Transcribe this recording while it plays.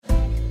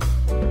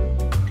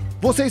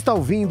Você está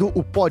ouvindo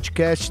o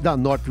podcast da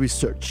North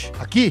Research.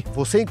 Aqui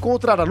você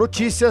encontrará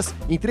notícias,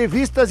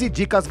 entrevistas e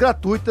dicas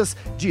gratuitas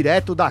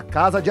direto da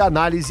casa de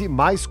análise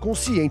mais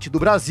consciente do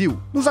Brasil.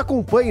 Nos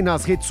acompanhe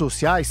nas redes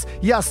sociais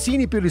e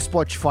assine pelo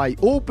Spotify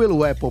ou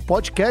pelo Apple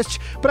Podcast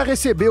para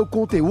receber o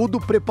conteúdo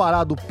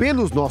preparado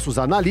pelos nossos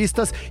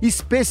analistas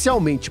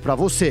especialmente para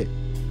você.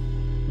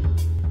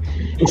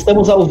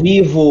 Estamos ao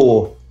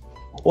vivo.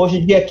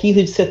 Hoje, dia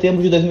 15 de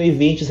setembro de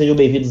 2020, sejam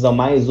bem-vindos a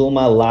mais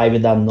uma live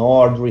da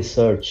North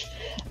Research.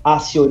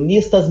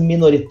 Acionistas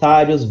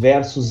minoritários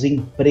versus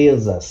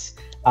empresas,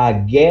 a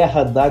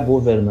guerra da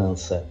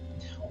governança.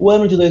 O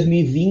ano de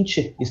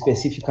 2020,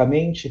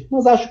 especificamente,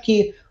 mas acho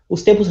que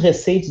os tempos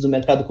recentes do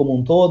mercado como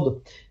um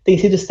todo têm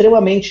sido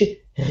extremamente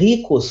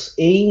ricos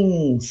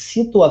em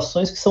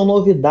situações que são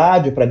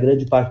novidade para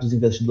grande parte dos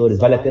investidores.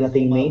 Vale a pena ter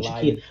em mente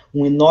que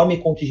um enorme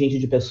contingente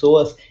de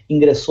pessoas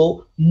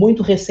ingressou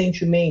muito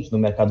recentemente no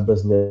mercado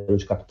brasileiro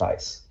de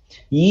capitais.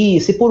 E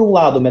se por um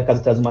lado o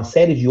mercado traz uma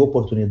série de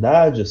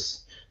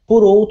oportunidades,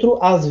 por outro,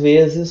 às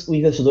vezes o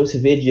investidor se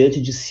vê diante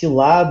de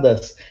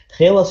ciladas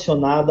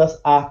relacionadas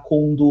à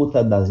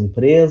conduta das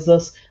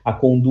empresas, à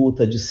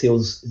conduta de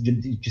seus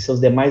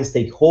demais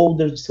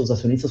stakeholders, de seus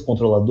acionistas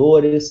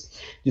controladores,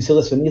 de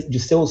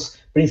seus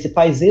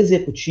principais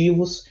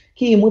executivos,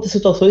 que em muitas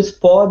situações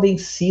podem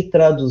se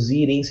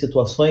traduzir em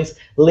situações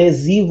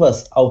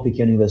lesivas ao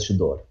pequeno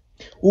investidor.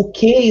 O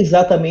que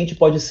exatamente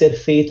pode ser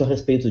feito a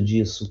respeito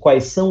disso?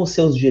 Quais são os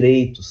seus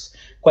direitos?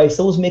 Quais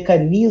são os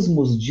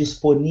mecanismos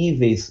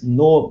disponíveis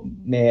no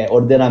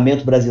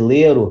ordenamento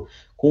brasileiro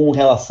com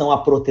relação à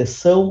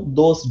proteção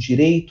dos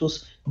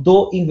direitos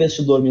do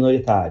investidor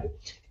minoritário?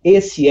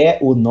 Esse é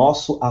o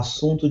nosso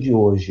assunto de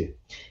hoje.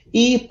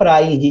 E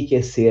para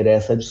enriquecer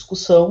essa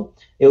discussão,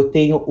 eu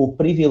tenho o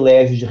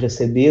privilégio de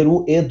receber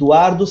o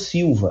Eduardo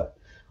Silva.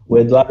 O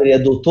Eduardo é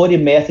doutor e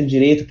mestre em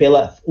Direito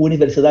pela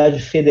Universidade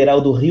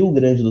Federal do Rio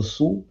Grande do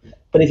Sul,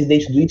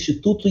 presidente do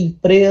Instituto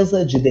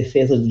Empresa de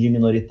Defesa de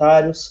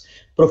Minoritários,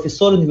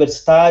 professor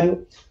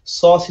universitário,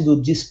 sócio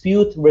do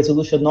Dispute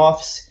Resolution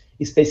Office,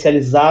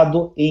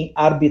 especializado em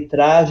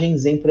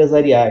arbitragens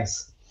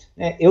empresariais.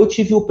 Eu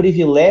tive o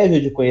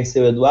privilégio de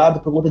conhecer o Eduardo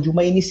por conta de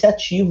uma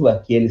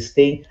iniciativa que eles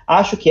têm,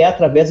 acho que é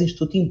através do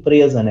Instituto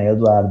Empresa, né,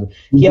 Eduardo?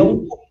 Que é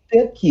um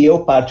Twitter que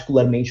eu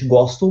particularmente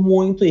gosto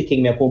muito, e quem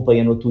me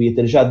acompanha no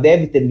Twitter já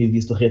deve ter me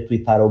visto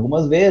retweetar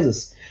algumas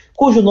vezes,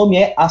 cujo nome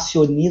é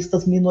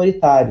Acionistas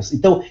Minoritários.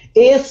 Então,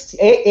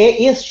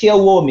 este é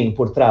o homem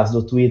por trás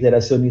do Twitter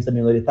Acionistas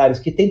Minoritários,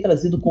 que tem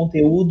trazido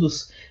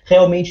conteúdos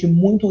realmente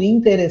muito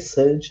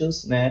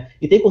interessantes, né?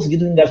 E tem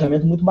conseguido um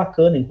engajamento muito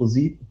bacana,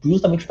 inclusive,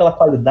 justamente pela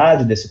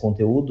qualidade desse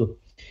conteúdo.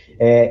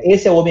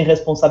 Esse é o homem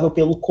responsável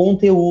pelo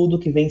conteúdo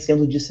que vem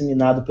sendo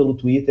disseminado pelo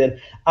Twitter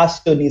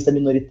Acionistas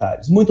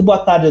Minoritários. Muito boa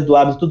tarde,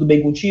 Eduardo. Tudo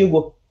bem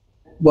contigo?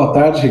 Boa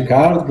tarde,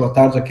 Ricardo. Boa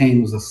tarde a quem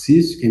nos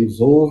assiste, quem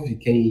nos ouve,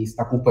 quem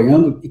está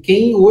acompanhando e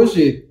quem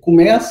hoje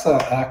começa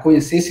a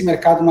conhecer esse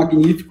mercado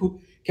magnífico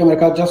que é o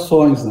mercado de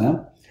ações, né?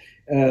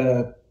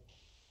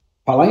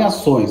 Falar em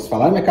ações,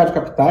 falar em mercado de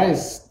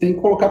capitais, tem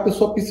que colocar a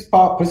pessoa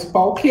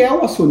principal que é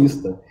o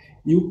acionista.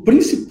 E o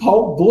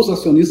principal dos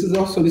acionistas é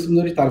o acionista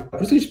minoritário.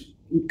 Por isso a gente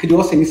criou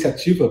essa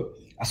iniciativa,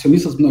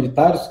 Acionistas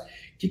Minoritários,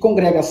 que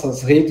congrega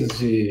essas redes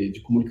de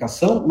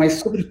comunicação, mas,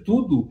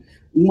 sobretudo,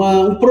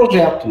 um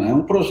projeto, né?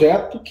 Um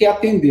projeto que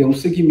atender um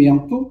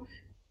segmento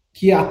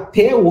que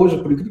até hoje,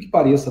 por incrível que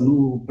pareça,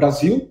 no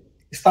Brasil,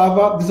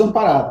 estava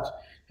desamparado.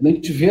 A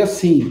gente vê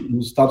assim,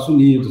 nos Estados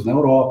Unidos, na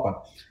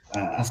Europa,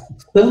 as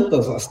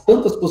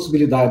tantas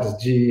possibilidades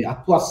de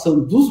atuação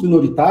dos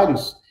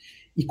minoritários,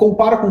 e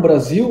compara com o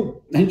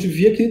Brasil, a gente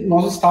via que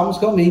nós estávamos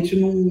realmente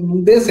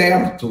num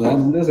deserto, né?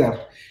 Num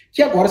deserto,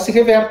 que agora se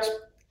reverte,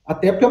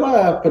 até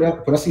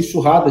por essa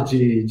enxurrada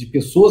de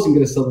pessoas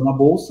ingressando na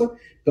Bolsa,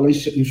 pela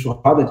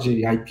enxurrada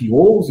de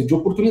IPOs e de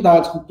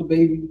oportunidades, como tu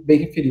bem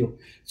referiu.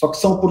 Só que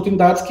são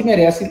oportunidades que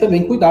merecem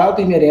também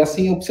cuidado e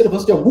merecem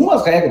observância de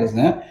algumas regras,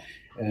 né?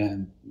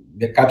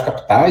 Mercado de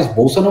capitais,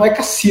 Bolsa não é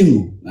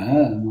cassino,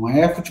 né? Não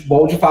é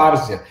futebol de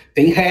várzea,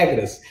 tem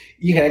regras.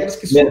 E regras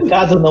que...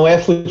 Mercado não é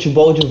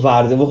futebol de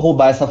várzea, eu vou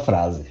roubar essa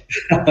frase.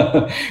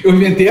 Eu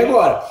inventei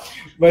agora.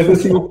 Mas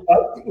assim,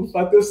 o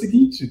fato é o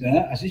seguinte,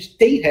 né? A gente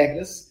tem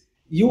regras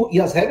e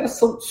as regras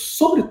são,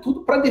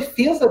 sobretudo, para a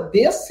defesa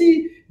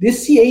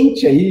desse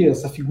ente aí,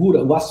 essa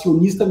figura, o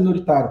acionista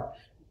minoritário,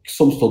 que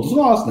somos todos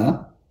nós, né?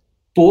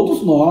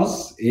 Todos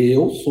nós,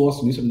 eu sou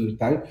acionista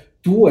minoritário,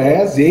 tu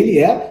és, ele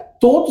é,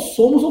 todos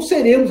somos ou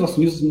seremos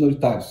acionistas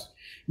minoritários.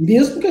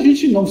 Mesmo que a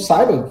gente não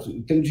saiba,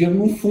 eu tenho dinheiro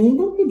num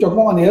fundo, de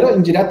alguma maneira,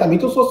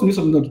 indiretamente, eu sou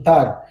acionista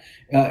minoritário.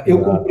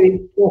 Eu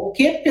comprei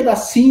qualquer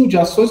pedacinho de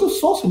ações, eu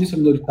sou acionista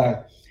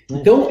minoritário.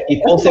 Então, e,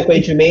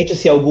 consequentemente,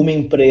 se alguma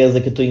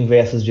empresa que tu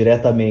investes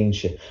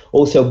diretamente,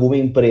 ou se alguma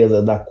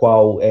empresa da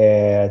qual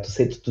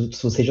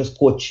tu sejas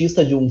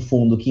cotista de um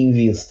fundo que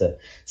invista,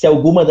 se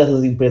alguma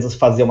dessas empresas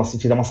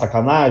fizer uma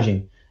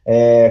sacanagem,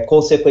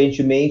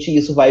 consequentemente,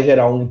 isso vai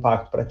gerar um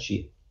impacto para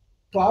ti.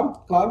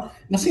 Claro.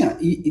 Assim,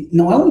 e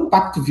não é um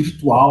impacto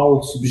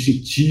virtual,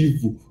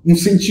 subjetivo, um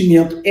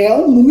sentimento, é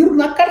um número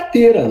na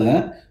carteira,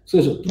 né? Ou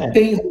seja, tu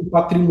tens um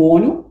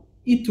patrimônio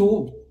e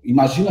tu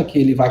imagina que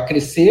ele vai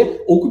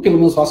crescer, ou que pelo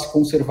menos vai se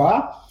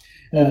conservar,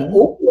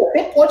 ou que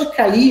até pode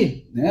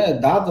cair, né?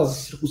 Dadas as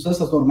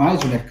circunstâncias normais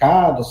de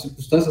mercado, as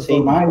circunstâncias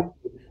normais,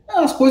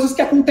 as coisas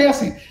que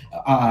acontecem,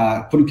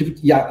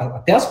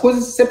 até as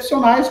coisas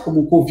excepcionais,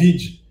 como o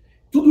Covid.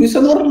 Tudo isso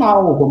é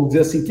normal, vamos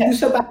dizer assim, tudo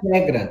isso é da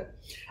regra.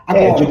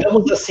 Agora,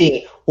 digamos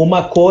assim,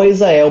 uma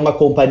coisa é uma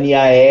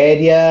companhia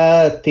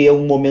aérea ter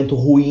um momento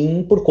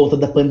ruim por conta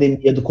da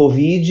pandemia do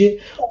Covid,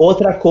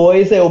 outra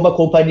coisa é uma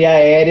companhia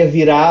aérea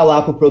virar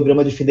lá para o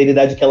programa de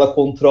fidelidade que ela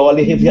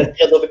controla e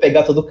resolver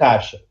pegar todo o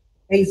caixa.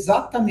 É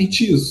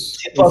exatamente isso.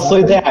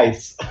 Situações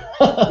reais.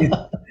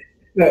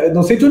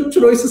 Não sei de onde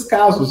tirou esses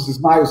casos, esses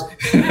maios.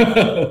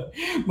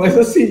 Mas,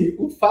 assim,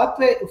 o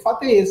fato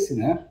é esse,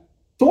 né?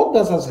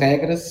 Todas as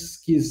regras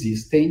que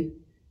existem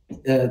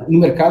no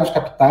mercado de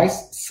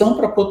capitais são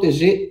para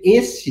proteger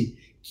esse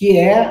que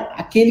é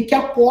aquele que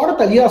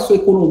aporta ali a sua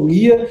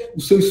economia,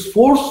 o seu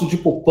esforço de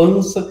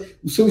poupança,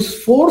 o seu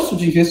esforço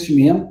de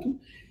investimento,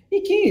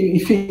 e que,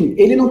 enfim,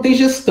 ele não tem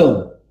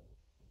gestão.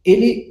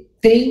 Ele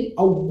tem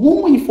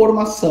alguma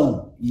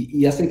informação,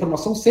 e essa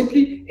informação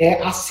sempre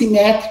é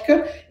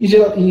assimétrica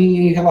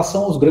em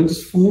relação aos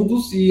grandes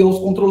fundos e aos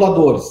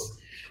controladores.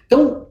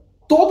 Então,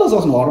 todas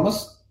as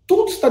normas,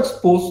 tudo está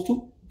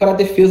disposto para a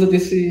defesa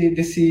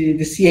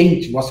desse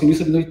ente, o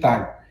acionista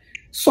minoritário.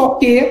 Só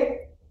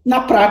que,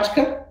 na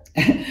prática,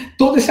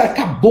 todo esse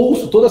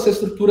arcabouço, toda essa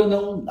estrutura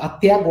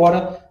até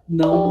agora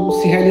não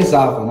se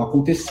realizava, não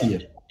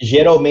acontecia.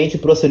 Geralmente,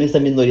 para o acionista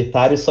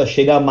minoritário, só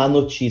chega a má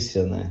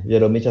notícia, né?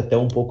 Geralmente até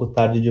um pouco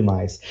tarde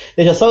demais.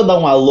 Deixa só eu dar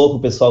um alô para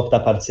o pessoal que está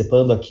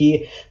participando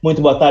aqui.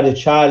 Muito boa tarde,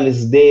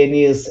 Charles,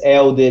 Denis,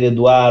 Helder,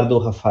 Eduardo,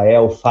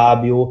 Rafael,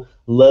 Fábio,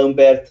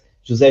 Lambert,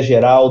 José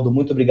Geraldo,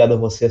 muito obrigado a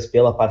vocês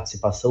pela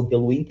participação,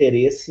 pelo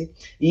interesse,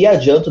 e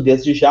adianto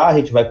desde já, a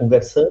gente vai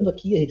conversando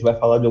aqui, a gente vai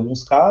falar de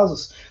alguns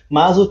casos,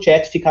 mas o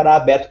chat ficará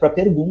aberto para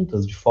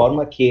perguntas, de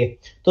forma que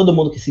todo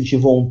mundo que sentir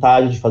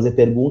vontade de fazer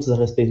perguntas a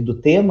respeito do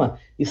tema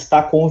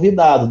está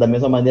convidado, da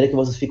mesma maneira que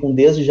vocês ficam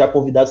desde já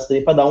convidados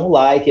também para dar um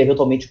like e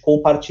eventualmente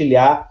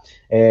compartilhar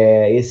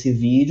esse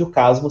vídeo,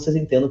 caso vocês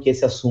entendam que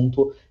esse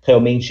assunto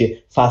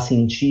realmente faz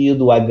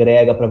sentido,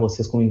 agrega para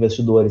vocês como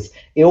investidores.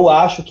 Eu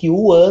acho que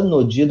o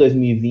ano de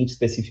 2020,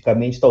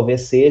 especificamente,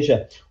 talvez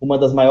seja uma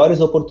das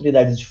maiores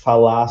oportunidades de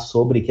falar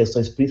sobre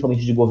questões,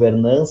 principalmente de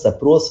governança,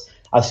 para os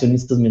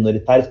acionistas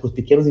minoritários, para os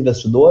pequenos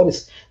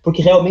investidores,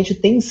 porque realmente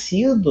tem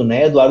sido,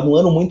 né, Eduardo, um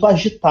ano muito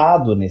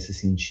agitado nesse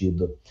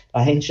sentido.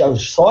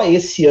 Só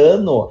esse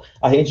ano,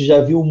 a gente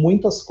já viu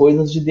muitas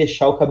coisas de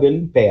deixar o cabelo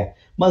em pé.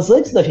 Mas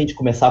antes da gente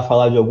começar a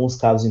falar de alguns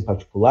casos em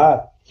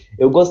particular,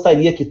 eu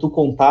gostaria que tu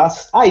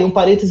contasse... e um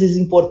parênteses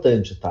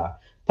importante, tá?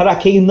 Para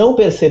quem não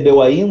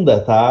percebeu ainda,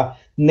 tá?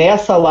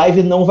 Nessa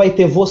live não vai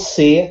ter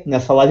você,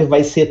 nessa live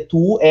vai ser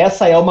tu,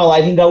 essa é uma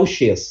live em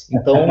gauchês.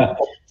 Então,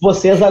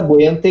 vocês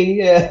aguentem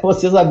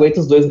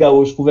os dois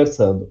gaúchos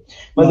conversando.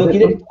 Mas eu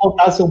queria que tu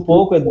contasse um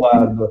pouco,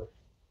 Eduardo.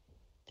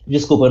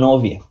 Desculpa, eu não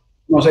ouvi.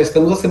 Nós já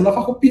estamos na Semana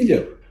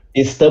Farroupilha.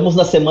 Estamos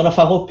na Semana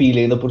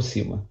Farroupilha ainda por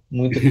cima.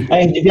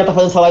 A gente devia estar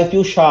fazendo essa live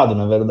piochado,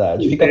 na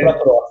verdade. Fica para a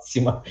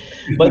próxima.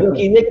 Mas eu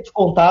queria que tu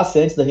contasse,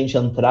 antes da gente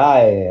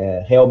entrar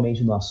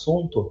realmente no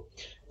assunto,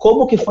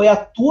 como que foi a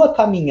tua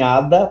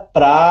caminhada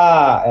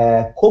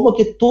para... como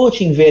que tu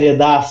te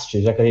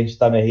enveredaste, já que a gente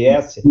está no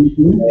RS,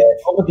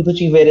 como que tu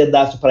te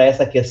enveredaste para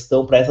essa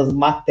questão, para essas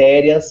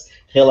matérias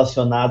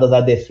relacionadas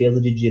à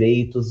defesa de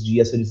direitos de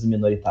acionistas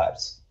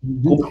minoritários?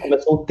 Como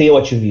começou o teu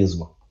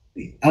ativismo?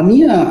 A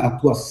minha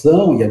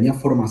atuação e a minha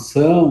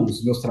formação,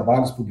 os meus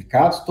trabalhos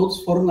publicados,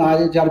 todos foram na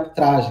área de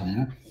arbitragem,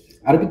 né?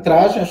 A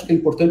arbitragem, acho que é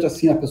importante,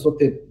 assim, a pessoa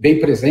ter bem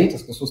presente,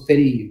 as pessoas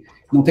terem...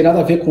 Não tem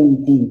nada a ver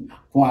com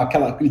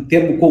aquele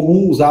termo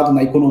comum usado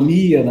na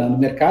economia, no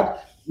mercado,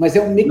 mas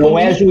é um mecanismo... Não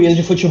é juiz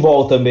de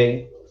futebol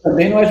também.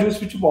 Também não é juiz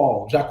de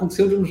futebol. Já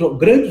aconteceu de um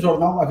grande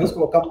jornal, uma vez,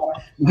 colocar uma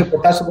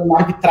reportagem sobre uma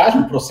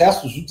arbitragem, um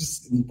processo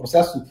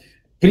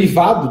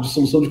privado de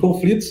solução de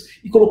conflitos,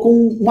 e colocou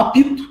um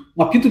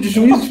apito de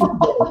juiz de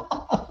futebol.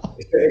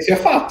 Isso é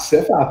fato.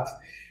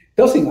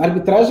 Então, assim, a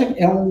arbitragem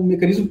é um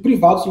mecanismo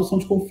privado de solução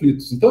de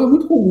conflitos. Então, é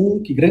muito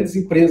comum que grandes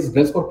empresas,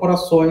 grandes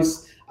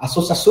corporações,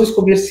 associações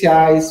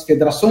comerciais,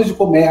 federações de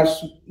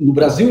comércio, no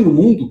Brasil e no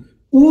mundo,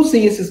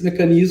 usem esses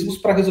mecanismos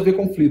para resolver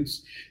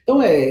conflitos.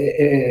 Então,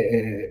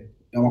 é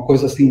uma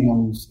coisa assim,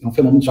 é um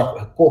fenômeno já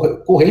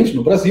corrente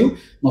no Brasil.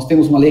 Nós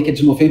temos uma lei que é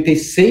de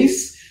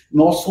 96,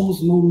 nós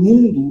somos no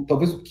mundo,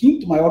 talvez o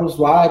 5º maior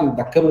usuário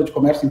da Câmara de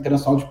Comércio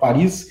Internacional de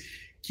Paris,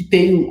 que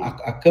tem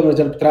a câmara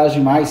de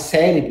arbitragem mais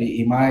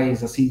célebre e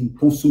mais, assim,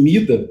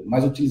 consumida,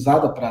 mais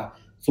utilizada para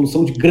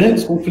solução de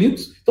grandes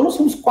conflitos. Então, nós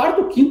somos 4º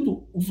ou 5º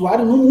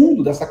usuário no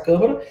mundo dessa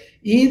câmara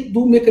e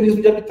do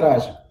mecanismo de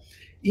arbitragem.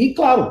 E,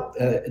 claro,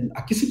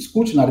 aqui se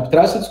discute, na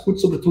arbitragem, se discute,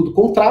 sobretudo,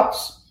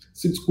 contratos,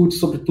 se discute,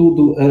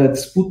 sobretudo,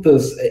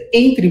 disputas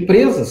entre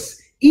empresas,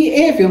 E,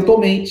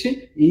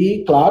 eventualmente,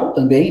 e, claro,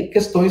 também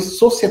questões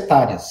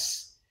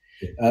societárias.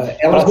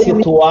 Para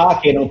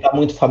situar quem não está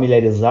muito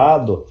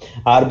familiarizado,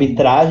 a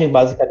arbitragem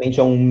basicamente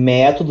é um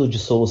método de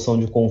solução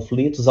de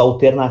conflitos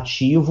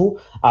alternativo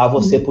a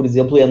você, por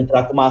exemplo,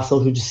 entrar com uma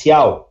ação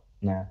judicial,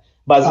 né?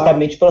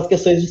 Basicamente pelas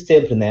questões de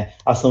sempre, né?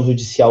 Ação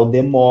judicial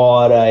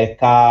demora, é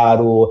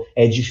caro,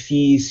 é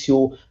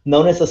difícil,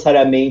 não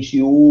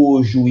necessariamente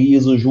o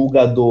juiz, o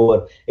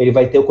julgador, ele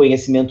vai ter o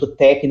conhecimento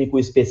técnico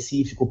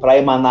específico para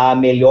emanar a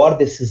melhor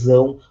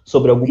decisão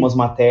sobre algumas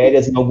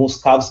matérias, em alguns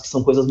casos que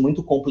são coisas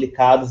muito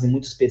complicadas e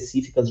muito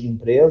específicas de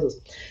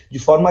empresas, de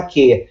forma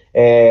que,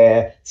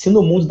 se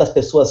no mundo das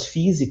pessoas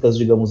físicas,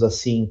 digamos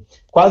assim,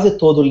 quase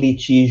todo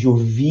litígio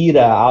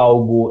vira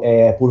algo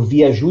por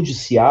via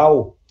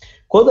judicial,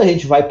 quando a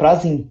gente vai para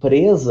as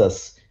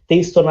empresas,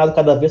 tem se tornado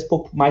cada vez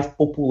mais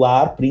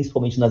popular,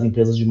 principalmente nas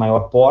empresas de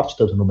maior porte,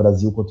 tanto no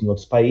Brasil quanto em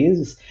outros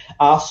países,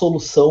 a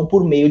solução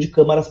por meio de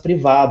câmaras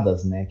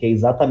privadas, né, que é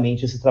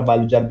exatamente esse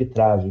trabalho de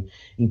arbitragem.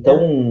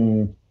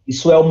 Então,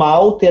 isso é uma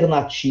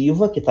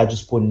alternativa que está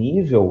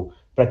disponível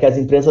para que as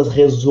empresas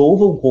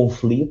resolvam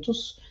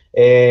conflitos.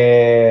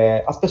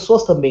 As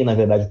pessoas também, na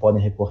verdade, podem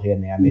recorrer,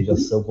 né, à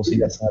mediação,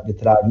 conciliação,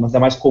 arbitragem, mas é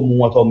mais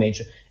comum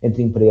atualmente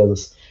entre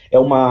empresas. É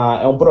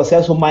um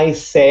processo mais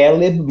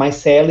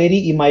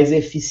célere e mais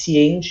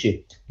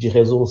eficiente de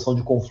resolução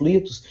de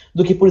conflitos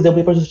do que, por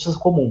exemplo, ir para a justiça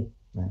comum,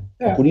 né?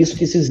 É por isso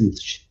que isso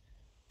existe.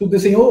 Tu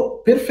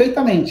desenhou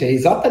perfeitamente, é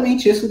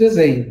exatamente esse o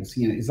desenho,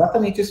 assim, é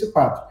exatamente esse o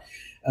quadro.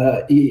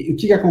 E o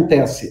que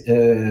acontece?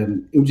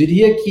 Eu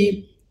diria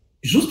que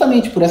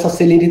justamente por essa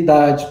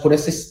celeridade, por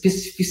essa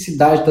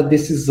especificidade da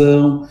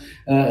decisão,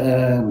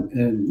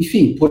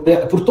 enfim,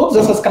 por todas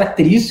essas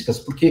características,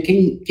 porque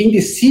quem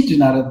decide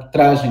na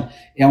arbitragem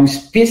é um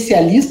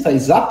especialista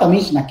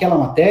exatamente naquela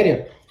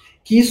matéria,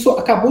 que isso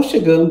acabou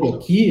chegando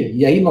aqui,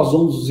 e aí nós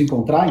vamos nos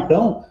encontrar,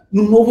 então,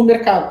 num novo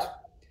mercado.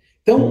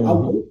 Então,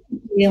 alguns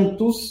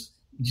segmentos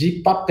de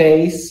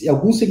papéis e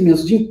alguns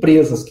segmentos de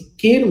empresas que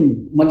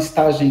queiram uma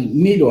listagem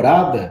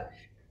melhorada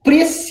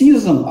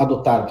precisam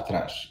adotar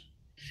arbitragem.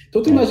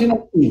 Então, tu imagina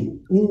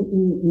assim,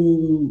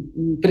 um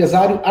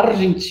empresário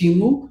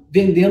argentino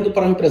vendendo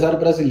para um empresário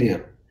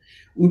brasileiro.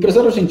 O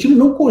empresário argentino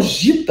não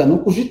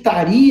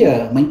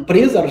cogitaria, uma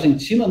empresa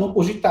argentina não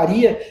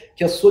cogitaria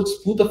que a sua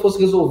disputa fosse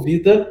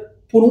resolvida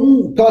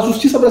pela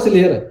justiça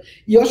brasileira.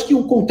 E eu acho que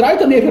o contrário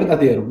também é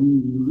verdadeiro.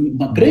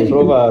 Uma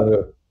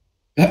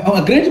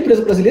grande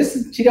empresa brasileira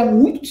se sentiria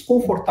muito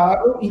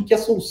desconfortável em que a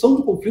solução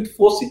do conflito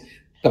fosse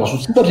pela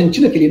justiça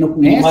argentina, que ele não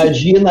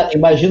conhece.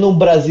 Imagina um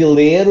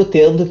brasileiro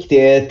tendo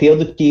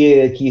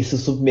que se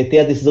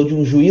submeter à decisão de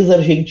um juiz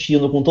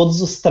argentino, com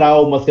todos os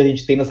traumas que a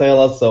gente tem nessa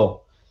relação.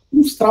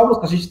 Os traumas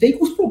que a gente tem,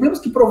 com os problemas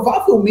que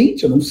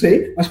provavelmente, eu não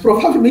sei, mas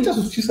provavelmente a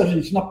justiça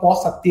argentina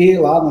possa ter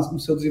lá no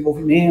seu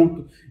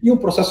desenvolvimento, e um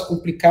processo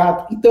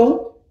complicado.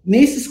 Então,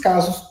 nesses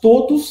casos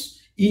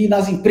todos, e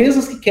nas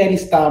empresas que querem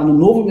estar no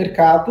novo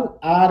mercado,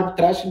 a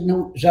arbitragem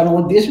já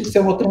não deixa de ser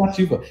uma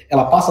alternativa,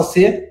 ela passa a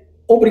ser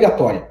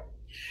obrigatória.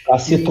 Para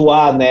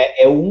situar, né,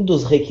 é um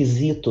dos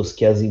requisitos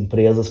que as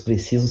empresas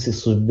precisam se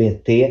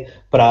submeter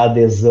para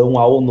adesão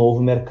ao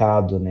novo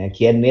mercado, né,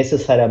 que é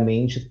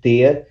necessariamente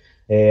ter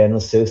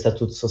no seu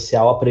estatuto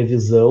social a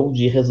previsão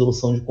de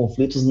resolução de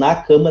conflitos na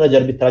Câmara de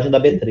Arbitragem da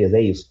B3,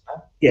 é isso,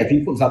 né?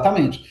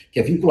 Exatamente, que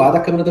é vinculada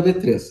à Câmara da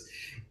B3.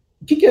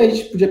 O que a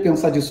gente podia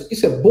pensar disso?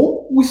 Isso é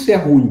bom ou isso é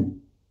ruim?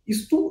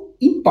 Isso,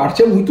 em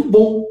parte, é muito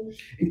bom.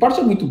 Em parte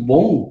é muito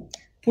bom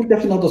porque,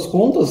 afinal das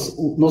contas,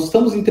 nós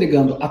estamos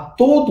entregando a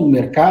todo o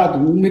mercado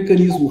um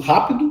mecanismo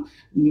rápido,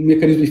 um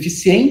mecanismo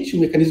eficiente, um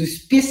mecanismo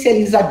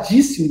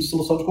especializadíssimo de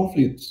solução de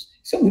conflitos.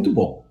 Isso é muito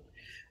bom.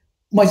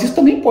 Mas isso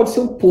também pode ser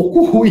um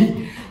pouco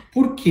ruim.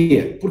 Por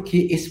quê?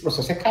 Porque esse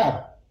processo é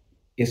caro.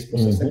 É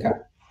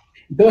caro.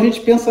 Então, a gente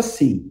pensa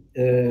assim,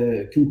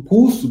 que o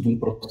custo de um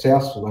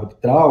processo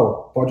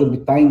arbitral pode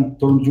orbitar em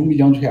torno de R$1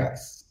 milhão,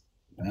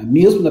 né,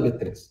 mesmo na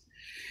B3.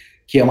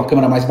 Que é uma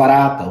câmara mais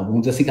barata,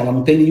 vamos dizer assim, que ela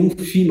não tem nenhum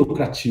fim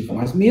lucrativo,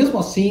 mas mesmo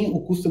assim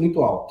o custo é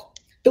muito alto.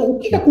 Então, o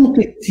que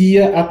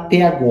acontecia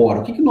até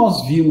agora? O que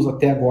nós vimos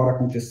até agora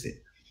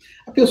acontecer?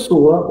 A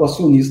pessoa, o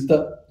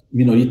acionista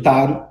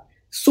minoritário,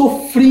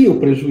 sofria o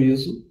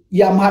prejuízo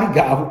e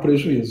amargava o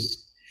prejuízo.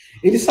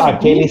 Ele sabia...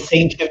 Aquele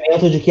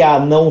sentimento de que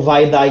não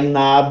vai dar em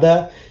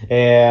nada,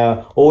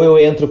 ou eu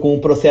entro com um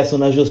processo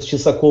na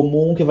justiça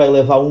comum que vai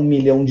levar 1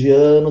 milhão de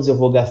anos, eu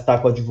vou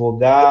gastar com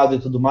advogado e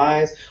tudo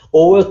mais,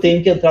 ou eu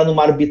tenho que entrar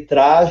numa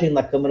arbitragem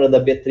na Câmara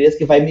da B3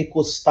 que vai me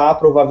custar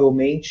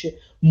provavelmente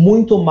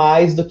muito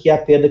mais do que a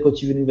perda que eu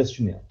tive no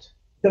investimento.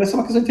 Então, essa é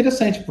uma questão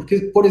interessante, porque,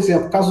 por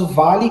exemplo, caso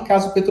Vale e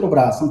caso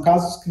Petrobras, são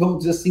casos que, vamos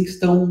dizer assim, que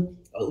estão...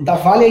 Da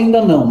Vale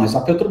ainda não, mas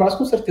a Petrobras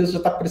com certeza já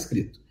está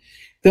prescrito.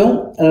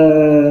 Então,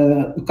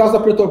 no caso da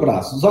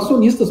Petrobras, os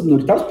acionistas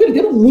minoritários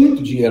perderam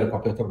muito dinheiro com a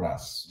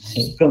Petrobras.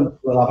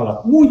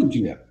 Muito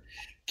dinheiro.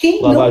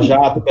 Lava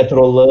Jato,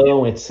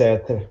 Petrolão,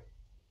 etc.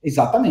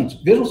 Exatamente.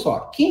 Vejam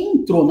só, quem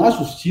entrou na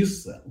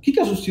justiça, o que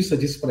a justiça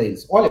disse para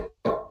eles? Olha,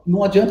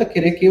 não adianta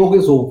querer que eu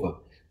resolva,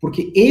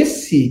 Porque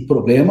esse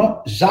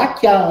problema, já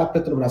que a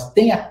Petrobras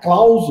tem a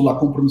cláusula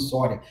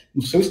compromissória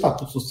no seu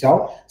estatuto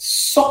social,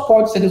 só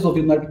pode ser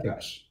resolvido na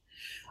arbitragem.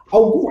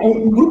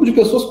 Um grupo de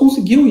pessoas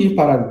conseguiu ir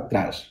para a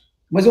arbitragem,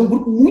 mas é um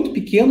grupo muito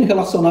pequeno em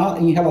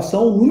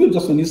relação ao número de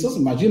acionistas,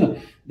 imagina,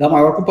 da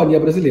maior companhia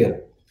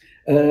brasileira.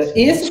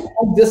 Esses,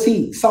 vamos dizer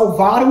assim,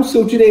 salvaram o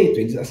seu direito.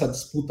 Essa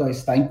disputa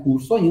está em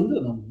curso ainda,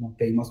 não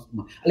tem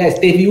Aliás,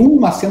 teve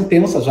uma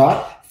sentença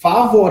já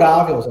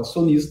favorável aos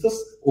acionistas,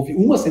 houve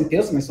uma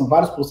sentença, mas são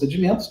vários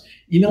procedimentos,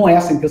 e não é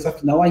a sentença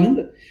final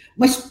ainda,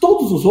 mas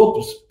todos os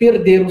outros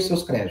perderam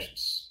seus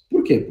créditos.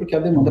 Por quê? Porque a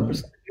demanda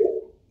prescreveu.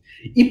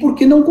 E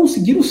porque não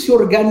conseguiram se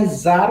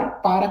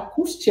organizar para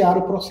custear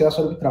o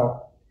processo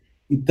arbitral.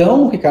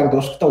 Então, Ricardo, eu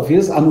acho que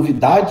talvez a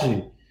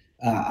novidade,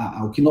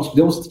 o que nós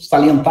podemos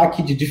salientar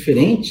aqui de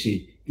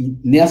diferente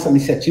nessa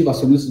iniciativa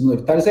acionistas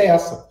minoritários é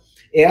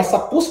essa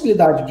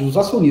possibilidade de os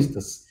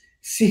acionistas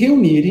se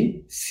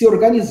reunirem, se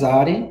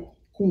organizarem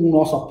com o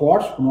nosso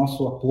aporte, com o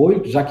nosso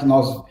apoio, já que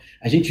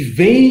a gente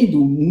vem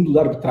do mundo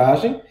da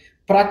arbitragem,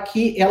 para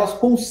que elas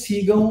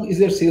consigam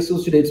exercer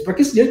seus direitos, para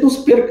que esse direito não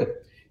se perca.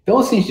 Então,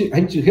 assim, a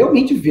gente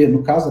realmente vê,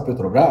 no caso da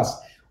Petrobras,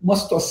 uma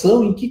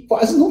situação em que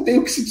quase não tem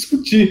o que se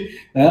discutir,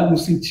 né? No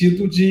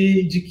sentido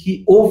de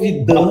que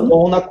houve dano...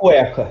 Ou na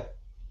cueca.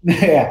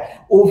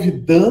 Houve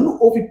dano,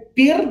 houve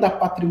perda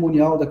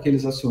patrimonial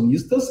daqueles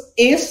acionistas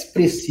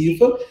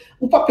expressiva.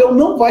 O papel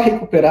não vai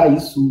recuperar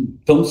isso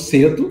tão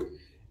cedo,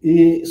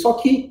 só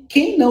que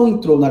quem não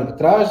entrou na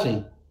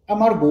arbitragem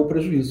amargou o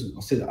prejuízo,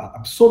 ou seja,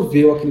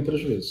 absorveu aquele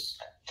prejuízo.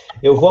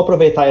 Eu vou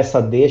aproveitar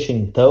essa deixa,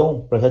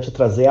 então, para já te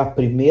trazer a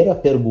primeira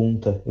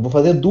pergunta. Eu vou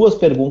fazer duas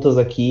perguntas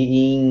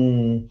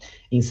aqui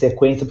em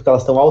sequência, porque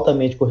elas estão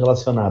altamente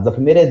correlacionadas. A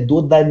primeira é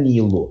do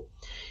Danilo.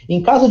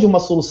 Em caso de uma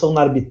solução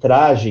na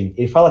arbitragem,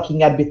 ele fala aqui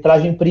em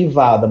arbitragem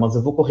privada, mas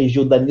eu vou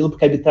corrigir o Danilo,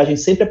 porque a arbitragem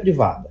sempre é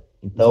privada.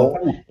 Então,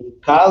 em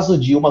caso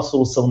de uma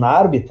solução na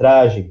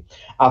arbitragem,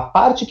 a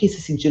parte que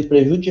se sentir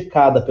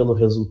prejudicada pelo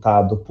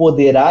resultado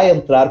poderá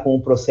entrar com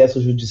um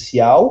processo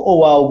judicial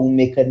ou há algum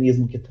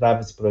mecanismo que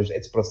trave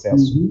esse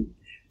processo? Uhum.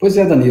 Pois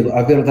é, Danilo,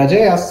 a verdade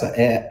é essa.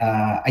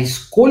 A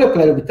escolha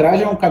pela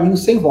arbitragem é um caminho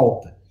sem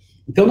volta.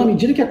 Então, na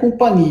medida que a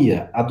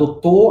companhia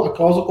adotou a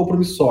cláusula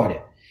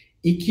compromissória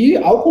e que,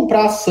 ao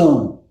comprar a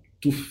ação,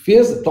 tu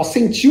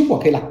assentiu com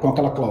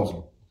aquela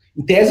cláusula,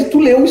 em tese, tu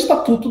leu o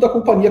estatuto da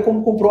companhia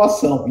quando comprou a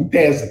ação, em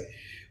tese.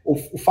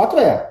 O fato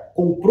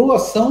comprou a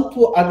ação,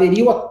 tu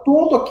aderiu a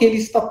todo aquele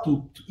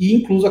estatuto, e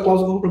incluso a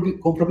cláusula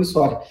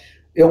compromissória.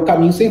 É um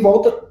caminho sem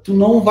volta, tu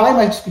não vai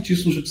mais discutir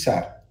isso no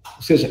judiciário.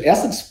 Ou seja,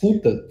 essa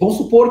disputa, vamos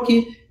supor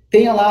que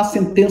tenha lá a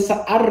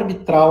sentença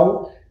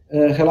arbitral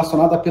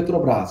relacionada à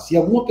Petrobras, e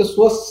alguma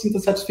pessoa se sinta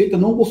satisfeita,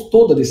 não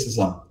gostou da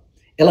decisão.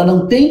 Ela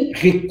não tem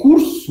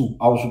recurso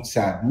ao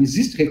judiciário, não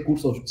existe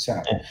recurso ao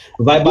judiciário.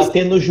 Vai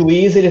bater no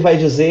juiz, ele vai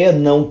dizer,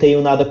 não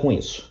tenho nada com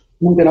isso.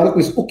 Não tem nada com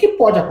isso. O que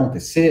pode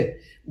acontecer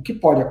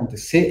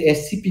é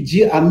se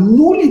pedir a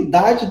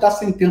nulidade da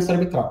sentença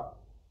arbitral.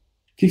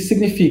 O que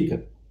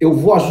significa? Eu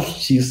vou à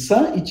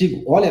justiça e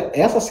digo, olha,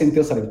 essa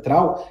sentença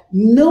arbitral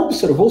não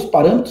observou os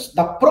parâmetros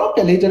da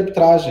própria lei de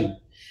arbitragem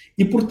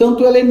e,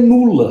 portanto, ela é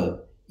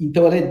nula.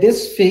 Então, ela é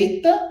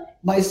desfeita,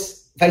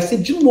 mas vai ser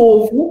de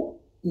novo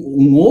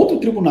um outro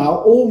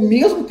tribunal ou o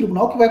mesmo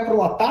tribunal que vai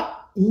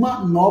prolatar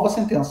uma nova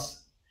sentença.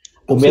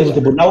 O mesmo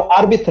tribunal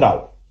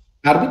arbitral.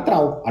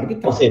 Arbitral.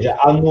 Ou seja,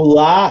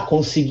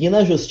 conseguir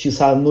na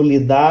justiça a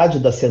nulidade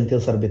da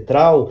sentença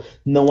arbitral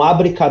não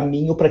abre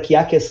caminho para que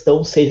a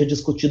questão seja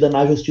discutida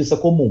na justiça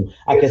comum.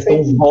 A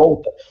questão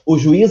volta. O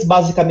juiz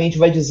basicamente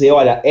vai dizer,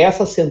 olha,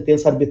 essa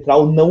sentença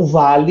arbitral não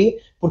vale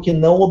porque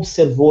não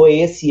observou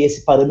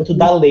esse parâmetro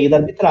da lei da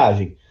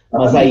arbitragem.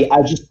 Mas aí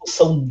a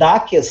discussão da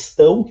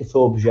questão, que foi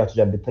objeto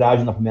de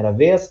arbitragem na primeira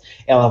vez,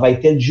 ela vai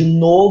ter de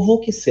novo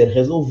que ser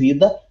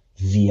resolvida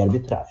via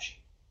arbitragem.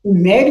 O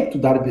mérito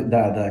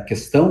da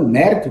questão, o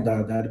mérito da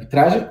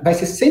arbitragem vai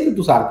ser sempre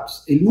dos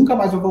árbitros. Ele nunca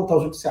mais vai voltar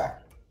ao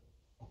judiciário.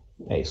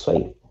 É isso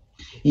aí.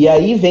 E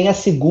aí vem a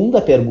segunda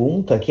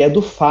pergunta, que é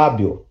do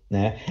Fábio,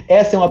 né?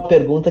 Essa é uma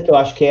pergunta que eu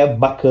acho que é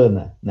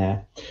bacana,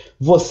 né?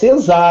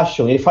 Vocês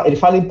acham, ele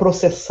fala em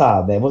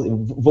processar, né?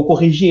 Vou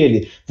corrigir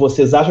ele.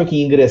 Vocês acham que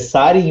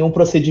ingressar em um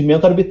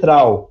procedimento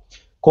arbitral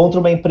contra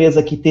uma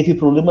empresa que teve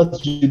problemas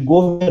de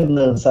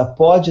governança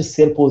pode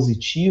ser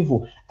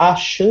positivo? Há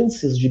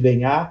chances de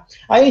ganhar?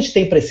 Aí a gente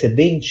tem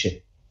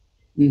precedente?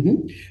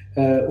 Uhum.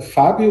 O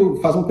Fábio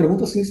faz uma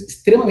pergunta assim,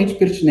 extremamente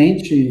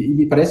pertinente e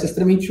me parece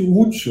extremamente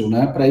útil,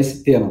 né, para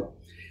esse tema.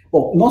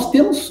 Bom, nós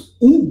temos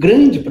um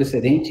grande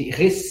precedente,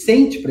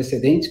 recente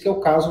precedente, que é o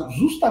caso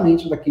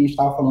justamente da que a gente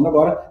estava falando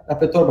agora, da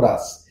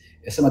Petrobras.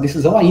 Essa é uma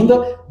decisão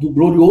ainda do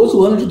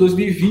glorioso ano de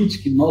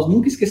 2020, que nós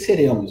nunca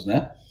esqueceremos,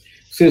 né?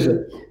 Ou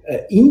seja,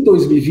 em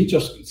 2020,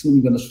 se não me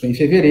engano, acho que foi em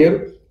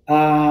fevereiro,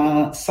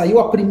 saiu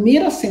a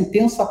primeira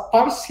sentença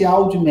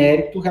parcial de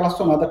mérito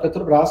relacionada à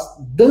Petrobras,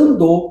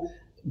 dando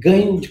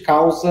ganho de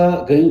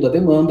causa, ganho da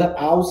demanda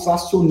aos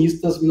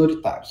acionistas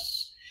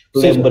minoritários.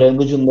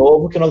 Lembrando de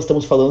novo que nós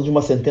estamos falando de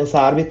uma sentença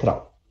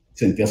arbitral.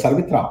 Sentença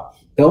arbitral.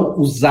 Então,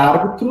 os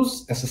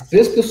árbitros, essas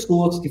 3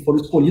 pessoas que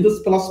foram escolhidas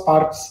pelas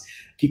partes,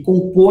 que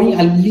compõem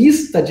a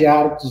lista de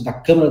árbitros da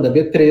Câmara da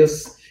B3,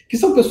 que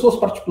são pessoas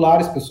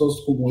particulares,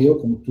 pessoas como eu,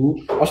 como tu.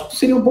 Acho que tu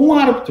seria um bom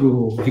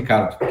árbitro,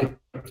 Ricardo. Porque,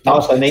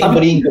 nossa, nem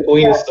brinca com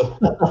isso.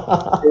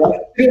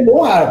 É um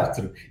bom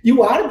árbitro. E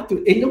o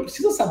árbitro, ele não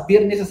precisa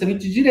saber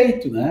necessariamente de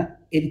direito, né?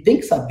 Ele tem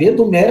que saber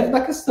do mérito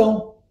da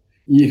questão.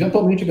 E,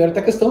 eventualmente, o mérito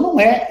da questão não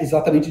é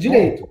exatamente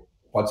direito.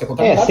 Pode ser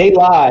contaminado. Sei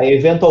lá,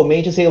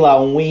 eventualmente, sei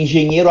lá, um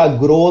engenheiro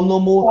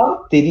agrônomo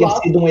teria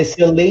sido um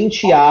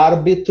excelente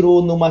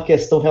árbitro numa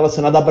questão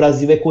relacionada a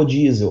Brasil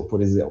Ecodiesel,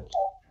 por exemplo.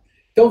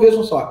 Então,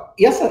 vejam só,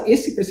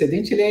 esse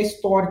precedente ele é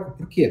histórico.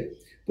 Por quê?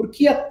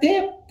 Porque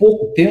até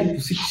pouco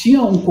tempo se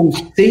tinha um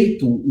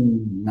conceito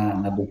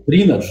na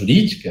doutrina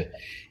jurídica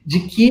de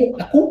que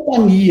a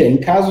companhia, em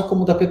casos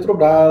como da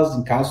Petrobras,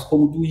 em casos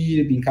como do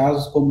IRB, em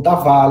casos como da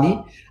Vale,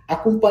 a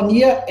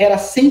companhia era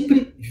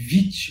sempre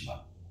vítima.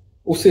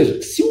 Ou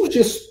seja, se o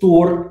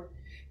gestor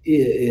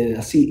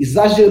assim,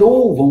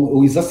 exagerou,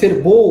 ou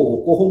exacerbou,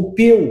 ou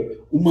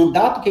corrompeu o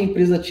mandato que a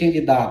empresa tinha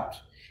lhe dado,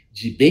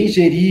 de bem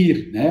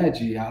gerir, né,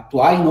 de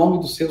atuar em nome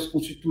dos seus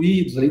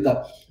constituídos ali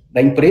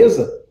da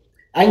empresa,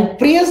 a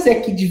empresa é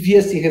que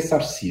devia se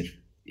ressarcir.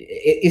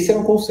 Esse era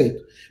um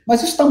conceito.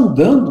 Mas isso está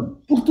mudando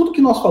por tudo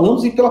que nós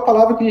falamos e pela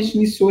palavra que a gente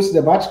iniciou esse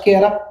debate, que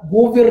era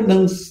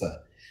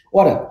governança.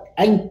 Ora,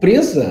 a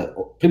empresa,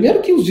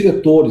 primeiro que os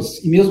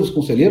diretores e mesmo os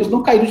conselheiros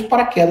não caíram de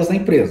paraquedas na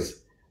empresa.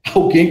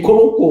 Alguém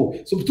colocou,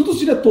 sobretudo os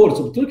diretores,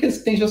 sobretudo aqueles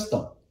que têm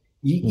gestão.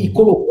 E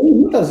colocou,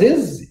 muitas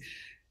vezes,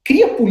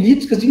 cria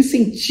políticas de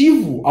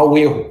incentivo ao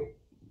erro.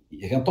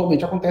 E,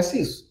 eventualmente,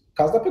 acontece isso. O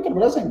caso da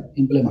Petrobras é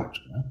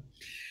emblemático, né?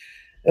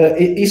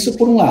 Isso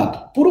por um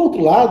lado. Por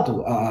outro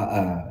lado,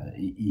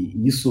 e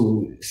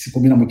isso se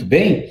combina muito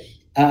bem,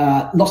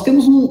 nós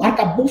temos um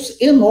arcabouço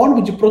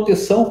enorme de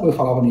proteção, como eu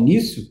falava no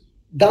início,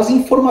 das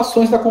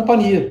informações da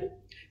companhia.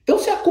 Então,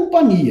 se a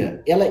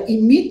companhia ela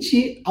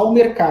emite ao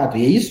mercado,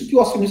 e é isso que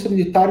o acionista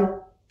minoritário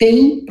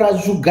tem para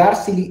julgar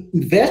se ele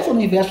investe ou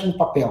não investe no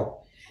papel,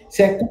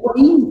 se a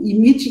companhia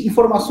emite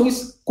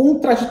informações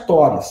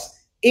contraditórias,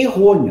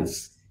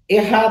 errôneas,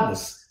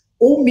 erradas,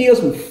 ou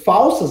mesmo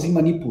falsas e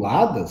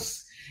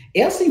manipuladas,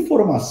 essa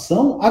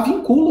informação a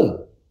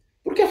vincula.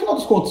 Porque, afinal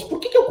dos contos, por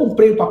que eu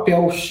comprei o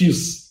papel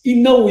X e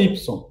não o Y?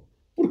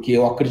 Porque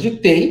eu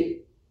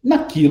acreditei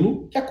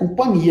naquilo que a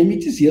companhia me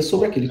dizia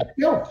sobre aquele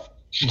papel.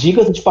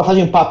 Diga-se de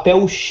passagem,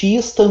 papel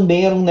X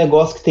também era um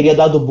negócio que teria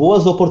dado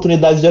boas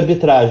oportunidades de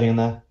arbitragem,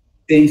 né?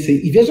 Tem, sim.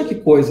 E veja que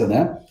coisa,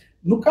 né?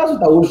 No caso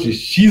da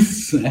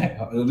OGX, né?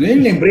 Eu nem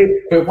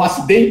lembrei, foi um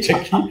acidente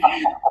aqui. No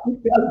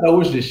caso da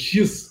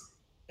OGX,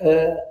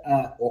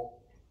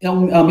 é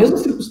a mesma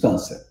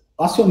circunstância.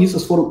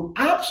 Acionistas foram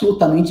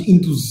absolutamente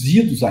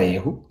induzidos a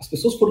erro, as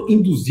pessoas foram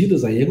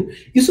induzidas a erro,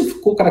 isso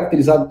ficou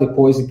caracterizado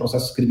depois em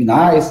processos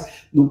criminais,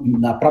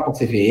 na própria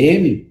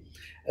CVM,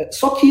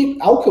 só que,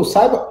 ao que eu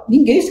saiba,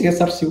 ninguém se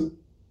ressarciu,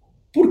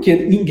 porque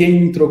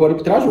ninguém entrou com a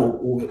arbitragem,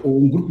 ou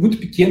um grupo muito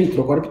pequeno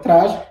entrou com a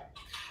arbitragem,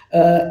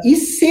 e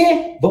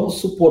se, vamos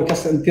supor que a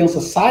sentença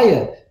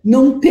saia,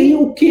 não tem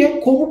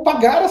como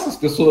pagar essas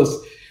pessoas,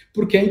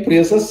 porque a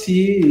empresa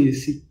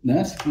se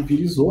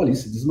pulverizou ali,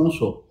 se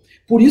desmanchou.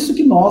 Por isso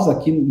que nós,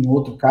 aqui, em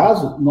outro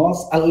caso,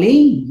 nós,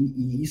 além,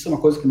 e isso é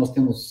uma coisa que nós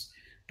temos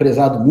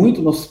prezado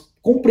muito, nós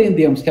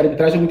compreendemos que a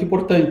arbitragem é muito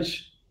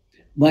importante,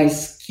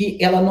 mas que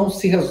ela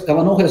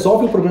não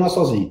resolve o problema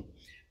sozinha.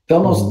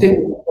 Então, nós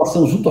temos uma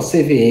atuação junto à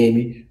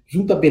CVM,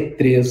 junto à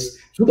B3,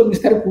 junto ao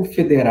Ministério Público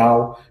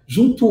Federal,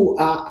 junto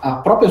à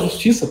própria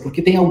Justiça,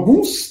 porque tem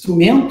alguns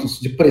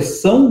instrumentos de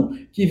pressão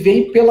que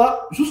vêm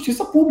pela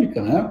Justiça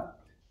Pública, né?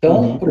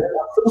 Então, por exemplo,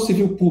 a ação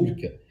civil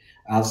pública.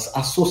 As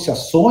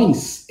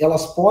associações,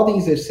 elas podem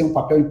exercer um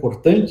papel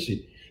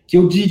importante, que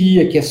eu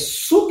diria que é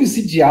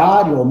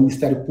subsidiário ao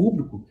Ministério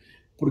Público,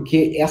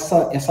 porque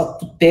essa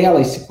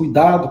tutela, esse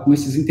cuidado com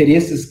esses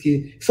interesses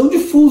que são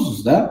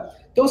difusos, né?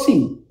 Então,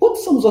 assim,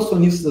 quantos são os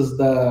acionistas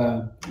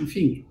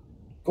enfim,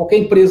 qualquer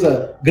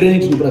empresa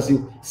grande no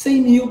Brasil?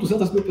 100 mil,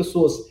 200 mil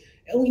pessoas.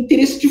 É um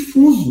interesse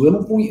difuso, eu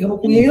não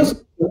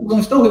conheço, não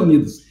estão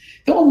reunidos.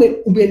 Então,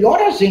 o melhor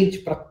agente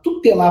para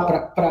tutelar,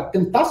 para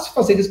tentar se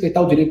fazer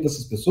respeitar o direito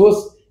dessas pessoas,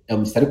 é o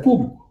Ministério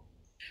Público.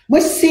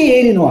 Mas se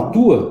ele não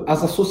atua,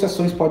 as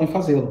associações podem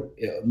fazê-lo.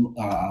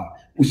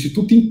 O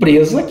Instituto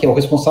Empresa, que é o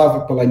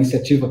responsável pela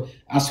iniciativa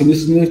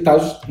Acionistas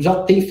Minoritários,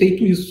 já tem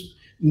feito isso.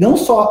 Não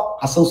só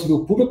a ação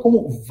civil pública,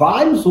 como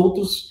vários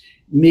outros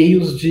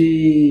meios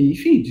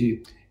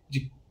de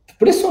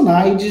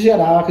pressionar e de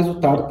gerar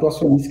resultado para o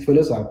acionista que foi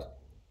lesado.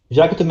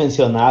 Já que tu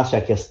mencionaste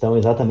a questão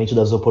exatamente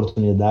das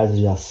oportunidades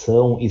de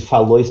ação e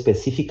falou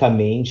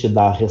especificamente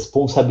da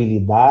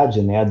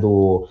responsabilidade, né,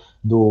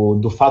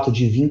 do fato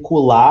de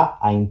vincular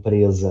a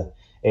empresa,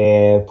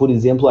 por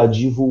exemplo, a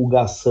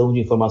divulgação de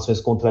informações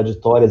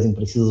contraditórias,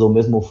 imprecisas ou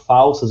mesmo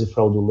falsas e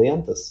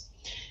fraudulentas,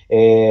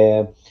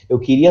 eu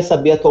queria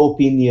saber a tua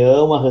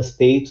opinião a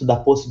respeito da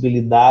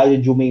possibilidade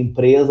de uma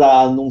empresa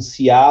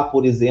anunciar,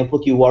 por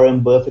exemplo, que Warren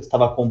Buffett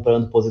estava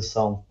comprando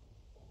posição.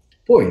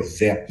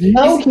 Pois é.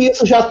 Não que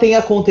isso já tenha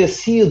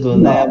acontecido,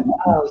 né?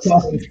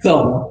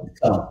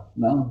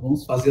 Não,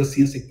 vamos fazer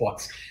assim essa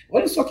hipótese.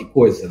 Olha só que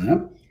coisa,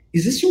 né?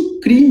 Existe um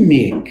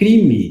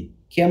crime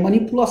que é a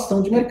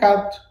manipulação de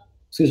mercado. Ou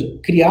seja,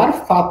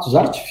 criar fatos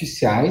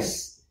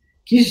artificiais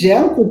que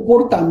geram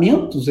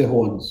comportamentos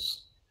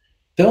errôneos.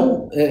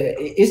 Então,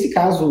 esse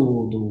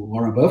caso do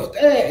Warren Buffett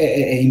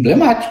é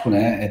emblemático,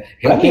 né?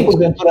 Para quem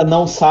porventura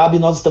não sabe,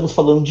 nós estamos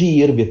falando de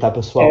IRB, tá,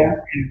 pessoal?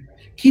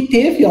 Que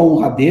teve a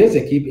honradez,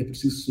 aqui é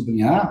preciso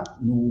sublinhar,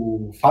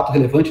 no fato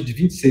relevante de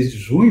 26 de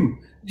junho,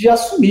 de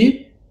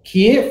assumir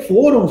que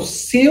foram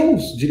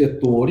seus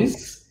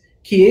diretores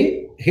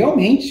que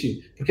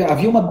realmente, porque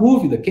havia uma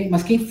dúvida,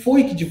 mas quem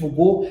foi que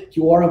divulgou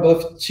que o Warren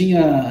Buffett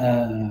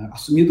tinha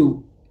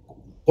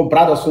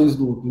comprado ações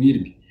do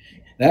IRB?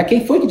 Né?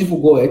 Quem foi que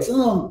divulgou? Ele disse,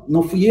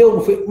 não fui eu,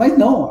 não foi. Mas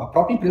não, a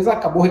própria empresa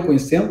acabou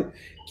reconhecendo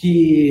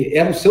que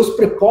eram seus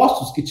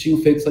prepostos que tinham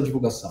feito essa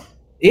divulgação.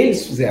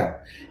 Eles fizeram.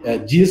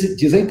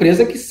 Diz a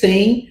empresa que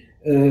sem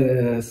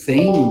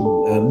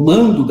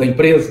mando da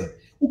empresa,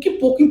 o que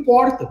pouco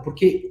importa,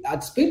 porque a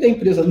despeito da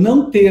empresa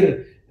não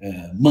ter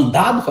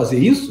mandado fazer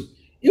isso,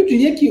 eu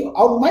diria que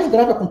algo mais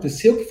grave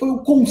aconteceu, que foi o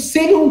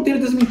conselho não ter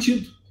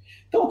desmentido.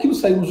 Então aquilo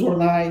saiu nos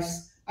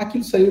jornais,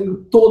 aquilo saiu em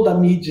toda a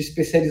mídia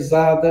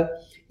especializada,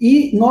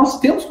 e nós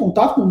temos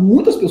contato com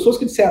muitas pessoas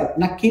que disseram,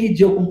 naquele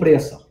dia eu comprei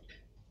ação.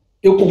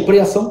 Eu comprei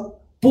ação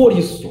por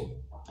isso.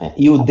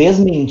 E o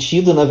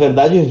desmentido, na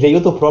verdade, veio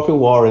do próprio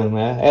Warren,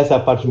 né? Essa é a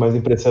parte mais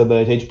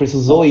impressionante. A gente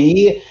precisou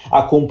ir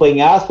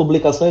acompanhar as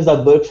publicações da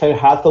Berkshire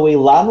Hathaway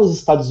lá nos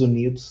Estados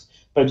Unidos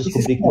para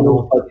descobrir que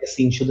não fazia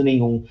sentido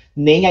nenhum.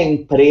 Nem a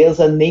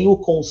empresa, nem o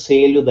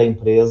conselho da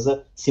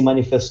empresa se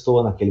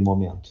manifestou naquele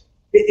momento.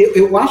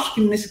 Eu acho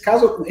que, nesse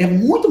caso, é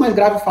muito mais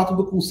grave o fato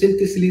do conselho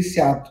ter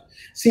silenciado.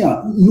 Assim,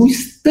 no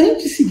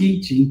instante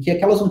seguinte em que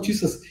aquelas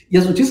notícias, e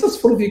as notícias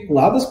foram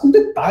veiculadas com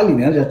detalhe,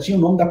 né? Já tinha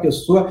o nome da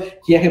pessoa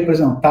que ia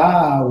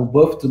representar o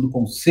Buffett no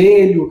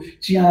conselho,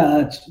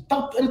 era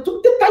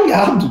tudo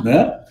detalhado,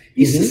 né?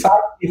 E se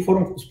sabe que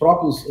foram os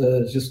próprios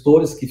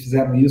gestores que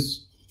fizeram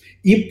isso.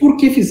 E por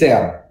que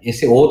fizeram?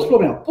 Esse é outro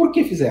problema. Por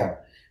que fizeram?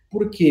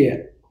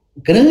 Porque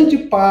grande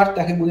parte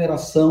da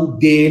remuneração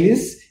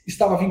deles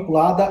estava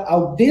vinculada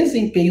ao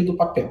desempenho do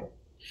papel.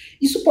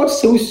 Isso pode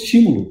ser um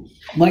estímulo,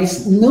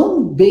 mas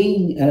não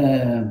bem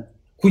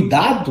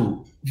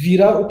cuidado,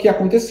 vira o que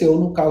aconteceu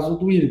no caso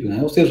do IRB,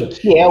 né? Ou seja...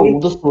 Que é um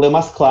dos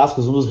problemas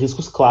clássicos, um dos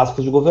riscos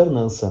clássicos de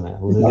governança, né?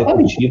 Os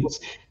executivos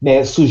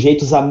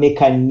sujeitos a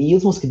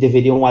mecanismos que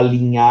deveriam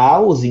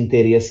alinhar os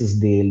interesses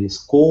deles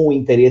com o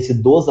interesse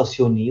dos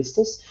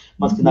acionistas,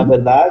 mas que, na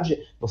verdade,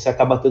 você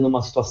acaba tendo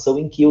uma situação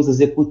em que os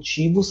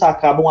executivos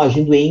acabam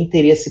agindo em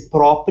interesse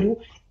próprio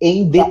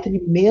em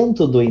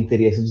detrimento do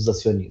interesse dos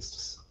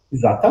acionistas.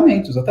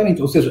 Exatamente.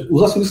 Ou seja,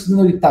 os acionistas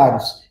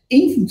minoritários,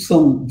 em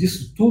função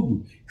disso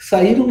tudo,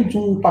 saíram de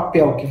um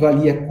papel que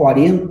valia R$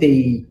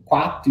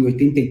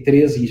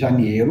 44,83 em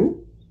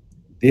janeiro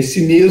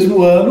desse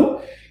mesmo ano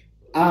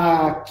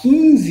a R$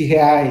 15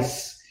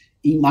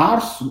 em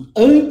março,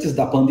 antes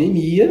da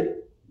pandemia.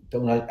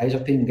 Então, aí já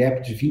tem um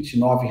gap de R$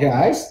 29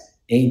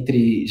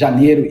 entre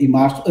janeiro e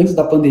março, antes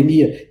da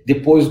pandemia,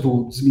 depois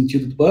do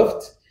desmentido do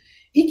Buffett.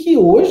 E que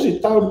hoje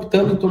está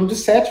orbitando em torno de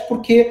 7,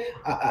 porque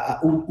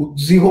o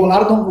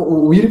desenrolar,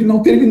 o IRB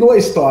não terminou a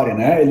história,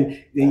 né?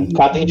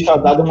 Cada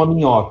enxadada é uma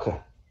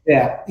minhoca.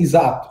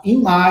 Exato.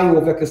 Em maio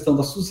houve a questão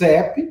da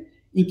SUSEP,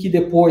 em que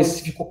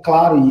depois ficou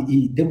claro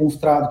e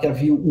demonstrado que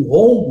havia um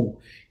rombo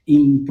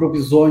em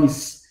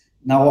provisões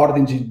na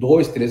ordem de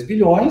 2, 3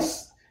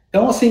 bilhões.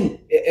 Então, assim,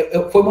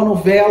 foi uma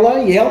novela,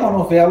 e é uma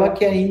novela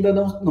que ainda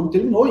não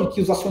terminou, e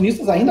que os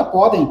acionistas ainda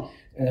podem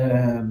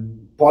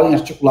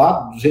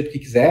articular do jeito que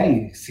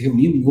quiserem, se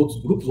reunindo em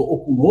outros grupos ou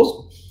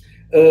conosco,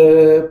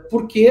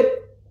 porque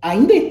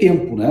ainda é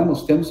tempo, né?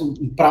 Nós temos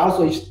um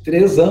prazo aí de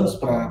 3 anos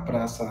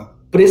para essa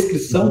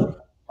prescrição,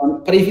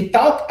 para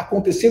evitar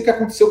acontecer o que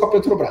aconteceu com a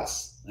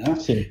Petrobras. Né?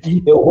 Sim.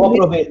 Eu vou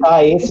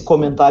aproveitar esse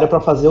comentário para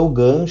fazer o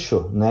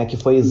gancho, né? Que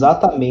foi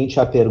exatamente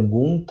a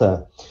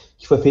pergunta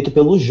que foi feita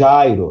pelo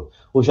Jairo.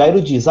 O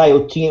Jairo diz,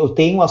 eu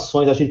tenho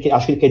ações, acho que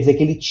ele quer dizer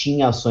que ele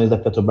tinha ações da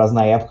Petrobras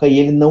na época e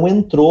ele não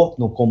entrou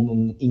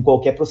em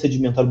qualquer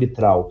procedimento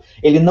arbitral.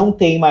 Ele não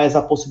tem mais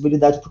a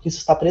possibilidade porque isso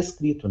está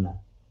prescrito, né?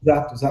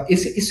 Exato.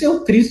 Isso é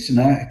o triste,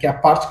 né? Que é a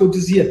parte que eu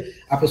dizia,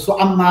 a pessoa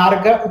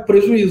amarga o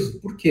prejuízo.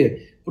 Por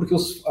quê? Porque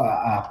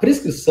a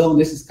prescrição,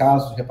 nesses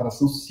casos de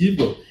reparação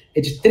civil, é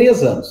de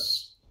 3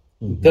 anos.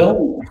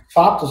 Então, os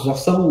fatos já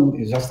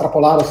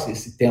extrapolaram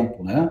esse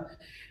tempo, né?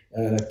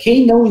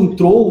 Quem não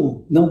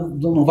entrou,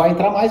 não vai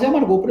entrar mais e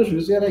amargou o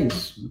prejuízo, e era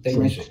isso. Não tem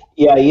mais jeito.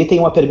 E aí tem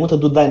uma pergunta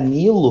do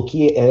Danilo,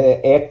 que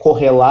é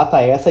correlata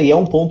a essa, e é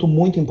um ponto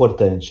muito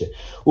importante.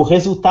 O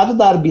resultado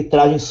da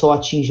arbitragem só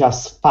atinge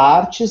as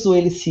partes, ou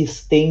ele se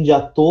estende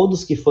a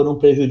todos que foram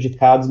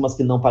prejudicados, mas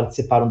que não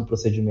participaram do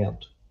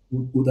procedimento?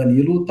 O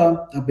Danilo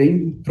está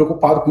bem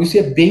preocupado com isso, e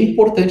é bem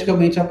importante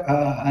realmente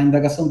a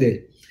indagação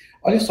dele.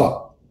 Olha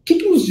só, o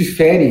que nos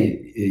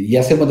difere, e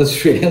essa é uma das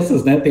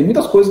diferenças, né? Tem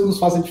muitas coisas que nos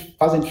fazem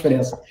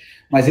diferença,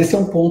 mas esse é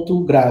um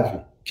ponto grave.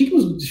 O que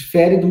nos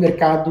difere do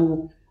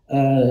mercado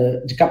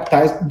de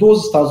capitais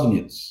dos Estados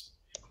Unidos?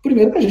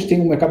 Primeiro que a gente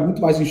tem um mercado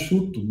muito mais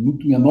enxuto,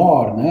 muito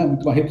menor, né,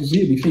 muito mais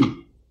reduzido, enfim.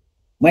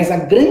 Mas a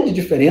grande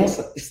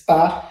diferença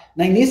está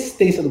na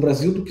inexistência do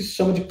Brasil do que se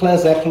chama de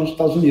class action nos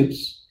Estados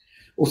Unidos.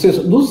 Ou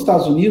seja, nos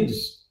Estados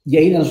Unidos, e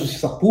aí na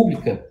justiça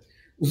pública,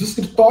 os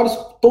escritórios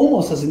tomam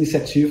essas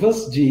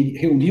iniciativas de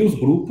reunir os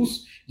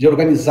grupos, de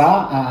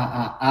organizar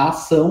a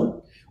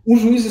ação. O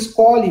juiz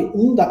escolhe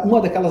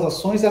uma daquelas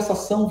ações e essa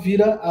ação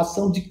vira a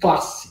ação de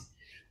classe.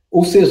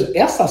 Ou seja,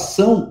 essa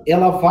ação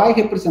ela vai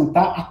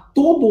representar a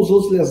todos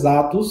os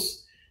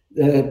lesados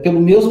pelo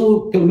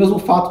mesmo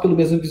fato, pelo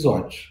mesmo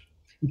episódio.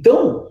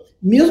 Então,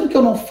 mesmo que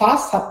eu não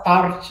faça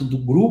parte do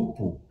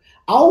grupo,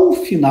 ao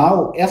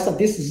final, essa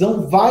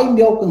decisão vai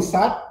me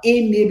alcançar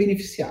e me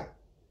beneficiar.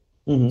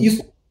 Uhum.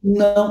 Isso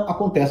não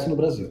acontece no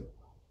Brasil.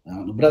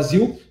 No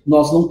Brasil,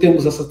 nós não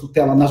temos essa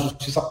tutela na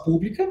justiça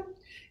pública,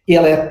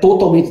 ela é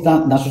totalmente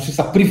na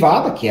justiça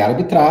privada, que é a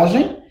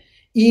arbitragem,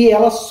 e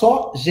ela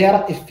só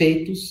gera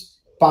efeitos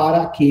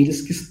para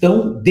aqueles que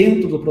estão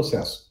dentro do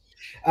processo.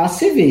 A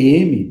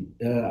CVM,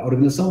 a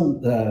Organização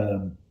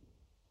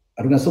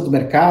do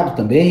Mercado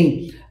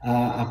também,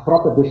 a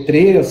própria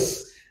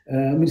B3,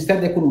 o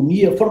Ministério da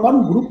Economia,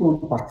 formaram um grupo no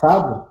ano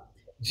passado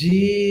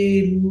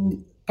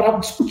para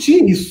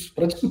discutir isso,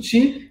 para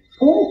discutir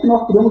como que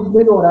nós podemos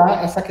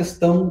melhorar essa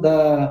questão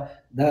da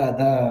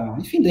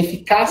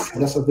eficácia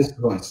dessas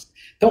decisões.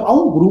 Então, há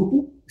um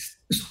grupo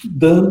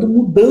estudando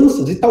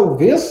mudanças e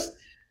talvez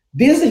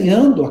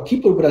desenhando aqui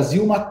para o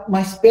Brasil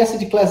uma espécie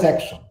de class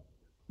action,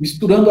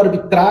 misturando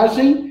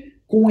arbitragem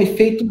com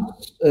efeito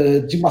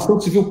de uma ação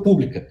civil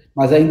pública,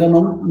 mas ainda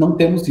não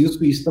temos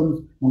isso e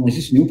não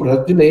existe nenhum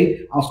projeto de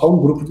lei, há só um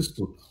grupo de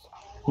estudo.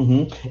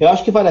 Uhum. Eu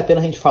acho que vale a pena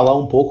a gente falar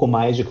um pouco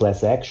mais de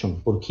class action,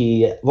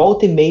 porque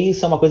volta e meia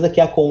isso é uma coisa que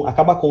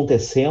acaba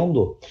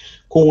acontecendo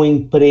com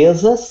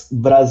empresas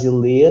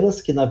brasileiras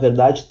que, na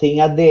verdade,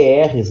 têm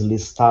ADRs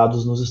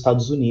listados nos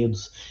Estados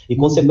Unidos. E,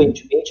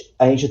 consequentemente,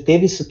 a gente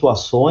teve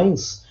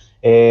situações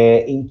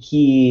em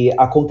que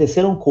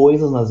aconteceram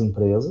coisas nas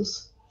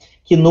empresas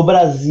que no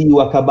Brasil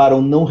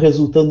acabaram não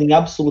resultando em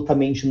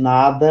absolutamente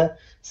nada,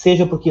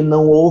 seja porque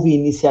não houve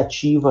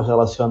iniciativa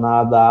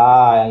relacionada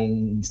a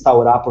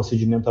instaurar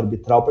procedimento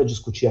arbitral para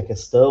discutir a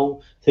questão,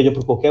 seja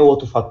por qualquer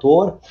outro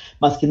fator,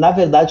 mas que, na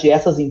verdade,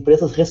 essas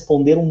empresas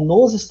responderam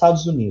nos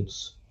Estados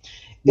Unidos.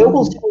 Eu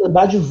consigo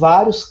lembrar de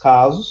vários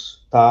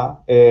casos,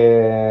 tá?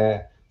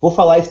 Vou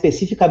falar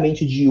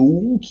especificamente de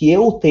um que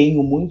eu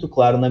tenho muito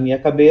claro na minha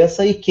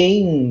cabeça e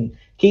quem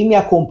me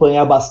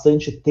acompanha há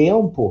bastante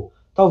tempo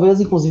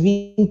talvez,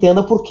 inclusive,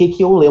 entenda por que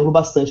eu lembro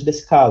bastante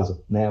desse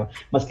caso, né?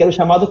 Mas que era o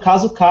chamado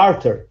caso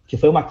Carter, que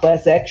foi uma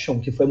class action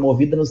que foi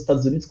movida nos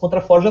Estados Unidos contra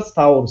a Forjas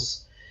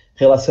Taurus,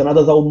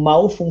 relacionadas ao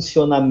mau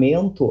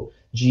funcionamento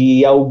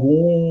de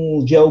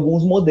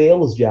alguns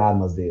modelos de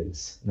armas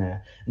deles,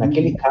 né?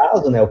 Naquele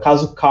caso, né, o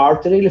caso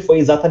Carter, ele foi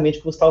exatamente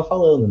o que você estava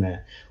falando,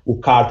 né? O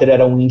Carter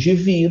era um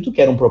indivíduo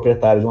que era um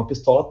proprietário de uma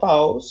pistola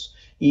Taurus,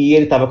 e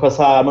ele estava com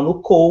essa arma no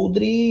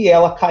coldre, e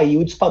ela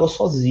caiu e disparou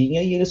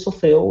sozinha, e ele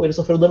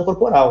sofreu dano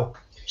corporal.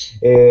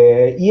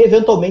 E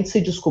eventualmente se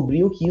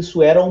descobriu que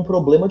isso era um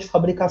problema de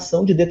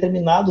fabricação de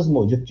determinados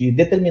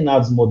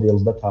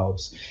modelos da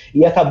Taurus.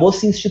 E acabou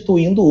se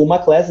instituindo uma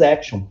class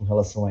action com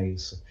relação a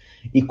isso.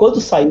 E quando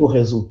saiu o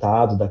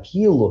resultado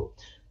daquilo,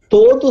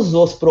 todos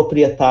os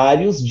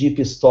proprietários de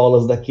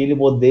pistolas daquele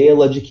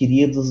modelo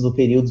adquiridos no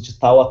período de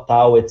tal a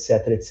tal,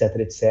 etc, etc,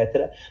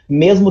 etc,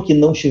 mesmo que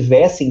não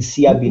tivessem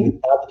se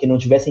habilitado, que não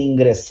tivessem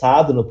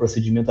ingressado no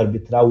procedimento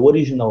arbitral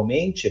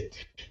originalmente,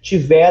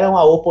 tiveram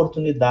a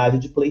oportunidade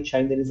de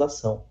pleitear a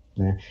indenização,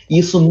 né?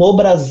 Isso no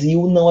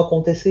Brasil não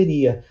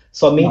aconteceria.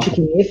 Somente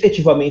quem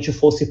efetivamente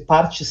fosse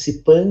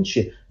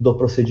participante do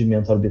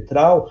procedimento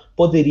arbitral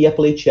poderia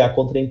pleitear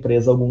contra a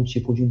empresa algum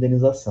tipo de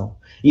indenização.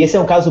 E esse é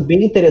um caso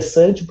bem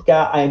interessante, porque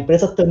a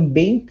empresa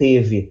também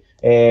teve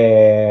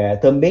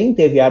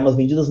armas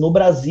vendidas no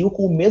Brasil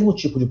com o mesmo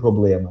tipo de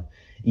problema.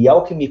 E,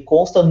 ao que me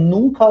consta,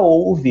 nunca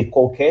houve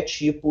qualquer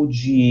tipo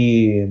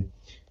de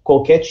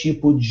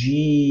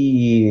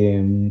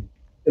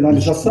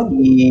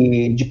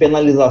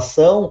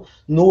penalização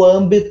no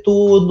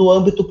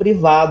âmbito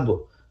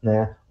privado,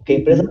 né? O que a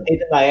empresa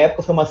teve na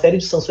época foi uma série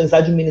de sanções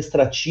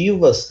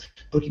administrativas,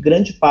 porque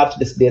grande parte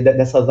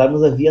dessas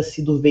armas havia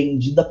sido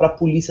vendida para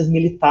polícias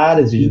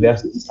militares de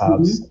diversos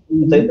estados.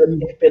 Então, a empresa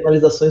teve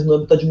penalizações no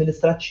âmbito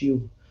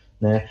administrativo,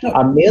 né?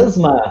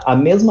 A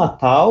mesma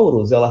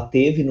Taurus, ela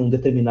teve, num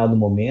determinado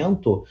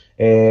momento,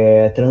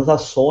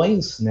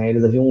 transações, né?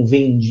 Eles haviam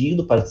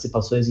vendido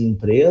participações em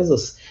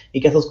empresas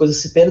e que essas coisas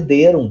se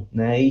perderam,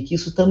 né? E que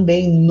isso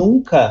também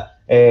nunca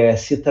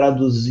se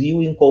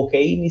traduziu em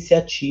qualquer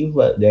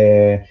iniciativa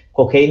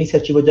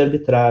de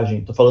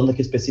arbitragem. Estou falando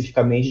aqui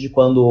especificamente de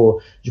quando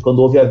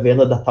houve a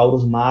venda da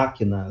Taurus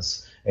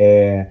Máquinas,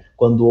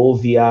 quando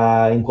houve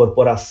a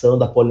incorporação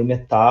da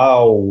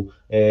Polimetal,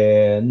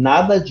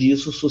 nada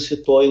disso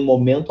suscitou em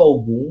momento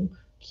algum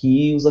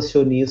que os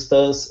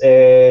acionistas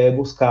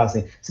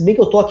buscassem. Se bem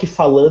que eu estou aqui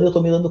falando, eu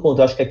estou me dando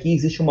conta, eu acho que aqui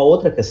existe uma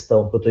outra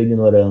questão que eu estou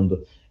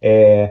ignorando.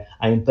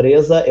 A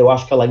empresa, eu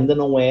acho que ela ainda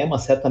não é,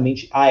 mas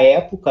certamente, à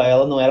época,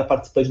 ela não era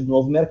participante do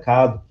novo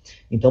mercado.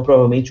 Então,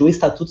 provavelmente, o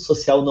Estatuto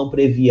Social não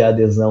previa a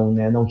adesão,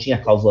 né? Não tinha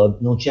cláusula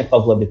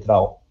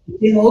arbitral.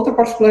 Tem uma outra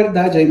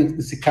particularidade aí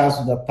nesse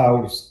caso da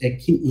Taurus, é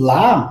que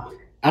lá,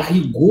 a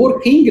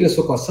rigor, quem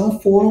ingressou com a ação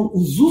foram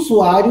os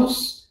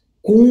usuários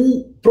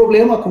com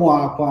problema com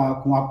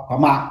a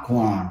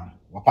máquina,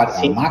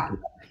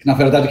 que na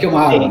verdade aqui é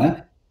uma arma,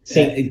 né?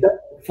 Sim. Então,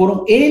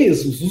 foram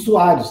eles, os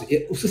usuários.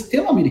 O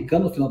sistema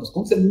americano, no final das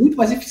contas, é muito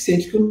mais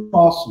eficiente que o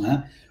nosso,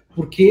 né?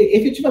 Porque,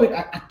 efetivamente,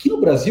 aqui no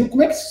Brasil,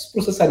 como é que se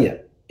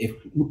processaria?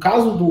 No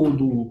caso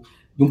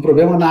de um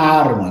problema na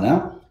arma,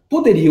 né?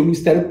 Poderia o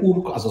Ministério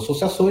Público, as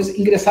associações,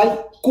 ingressarem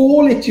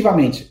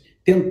coletivamente,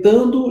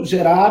 tentando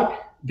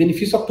gerar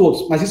benefício a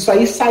todos. Mas isso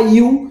aí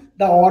saiu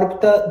da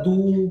órbita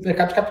do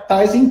mercado de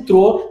capitais e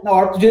entrou na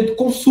órbita do direito do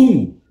consumo.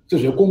 Ou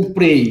seja, eu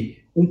comprei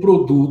um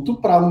produto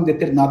para um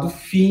determinado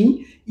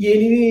fim e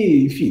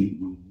ele, enfim,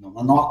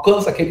 não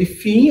alcança aquele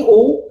fim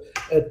ou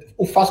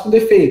o faz com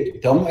defeito.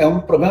 Então, é um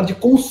problema de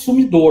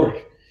consumidor.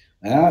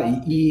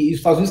 Né? E os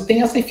Estados Unidos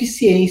têm essa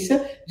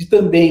eficiência de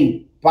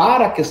também,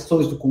 para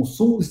questões do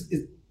consumo,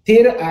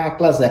 ter a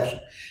class action.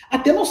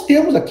 Até nós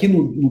temos aqui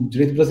no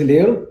direito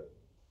brasileiro,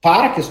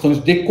 para questões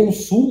de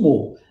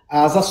consumo,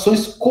 as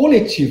ações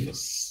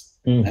coletivas.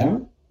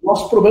 Né?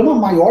 Nosso problema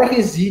maior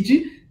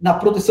reside na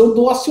proteção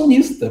do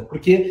acionista,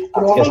 porque...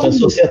 As questões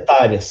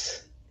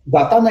societárias.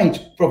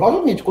 Exatamente.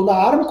 Provavelmente, quando a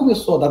arma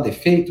começou a dar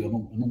defeito,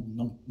 eu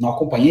não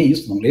acompanhei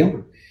isso, não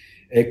lembro,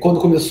 quando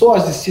começou a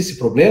existir esse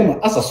problema,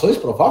 as ações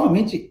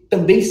provavelmente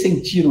também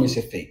sentiram esse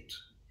efeito.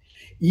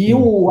 E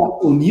o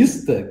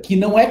acionista, que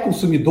não é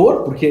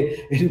consumidor,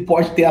 porque ele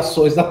pode ter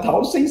ações da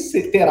Taurus sem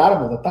ter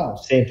arma da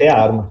Taurus. Sem ter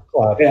arma,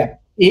 claro.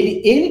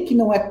 Ele que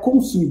não é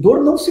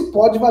consumidor não se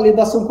pode valer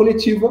da ação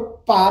coletiva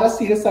para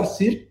se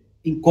ressarcir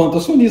enquanto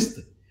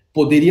acionista.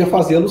 Poderia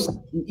fazê-lo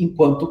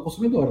enquanto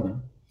consumidor, né?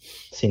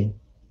 Sim.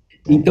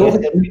 Então, é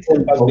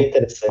um caso bem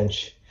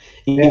interessante.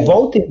 E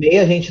volta e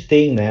meia a gente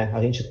tem, né?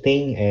 A gente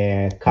tem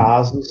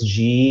casos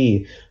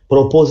de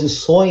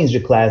proposições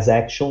de class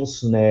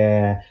actions,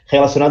 né,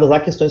 relacionadas a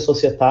questões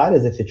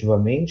societárias,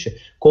 efetivamente,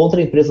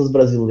 contra empresas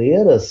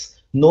brasileiras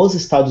nos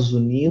Estados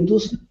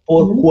Unidos,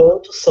 por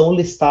quanto são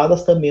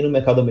listadas também no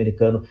mercado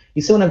americano.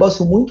 Isso é um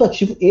negócio muito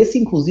ativo. Esse,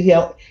 inclusive,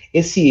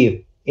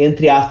 esse,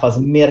 entre aspas,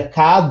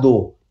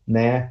 mercado,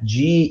 né,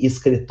 de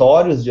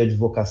escritórios de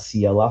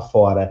advocacia lá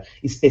fora,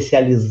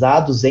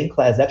 especializados em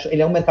class action,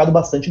 ele é um mercado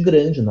bastante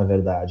grande, na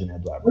verdade, né,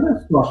 Eduardo?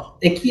 Olha só,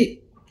 é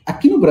que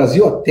aqui no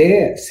Brasil,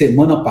 até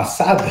semana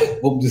passada,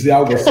 vamos dizer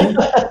algo assim...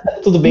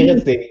 Tudo bem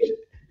recente.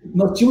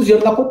 Nós tínhamos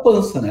dinheiro na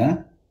poupança,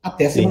 né?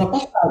 Até semana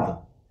passada.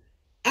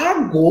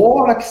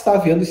 Agora que está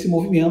havendo esse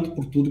movimento,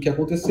 por tudo que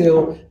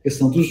aconteceu,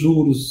 questão dos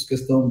juros,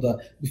 questão do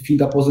fim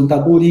da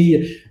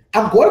aposentadoria,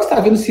 agora que está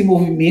havendo esse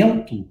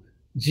movimento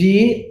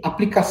de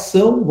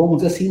aplicação, vamos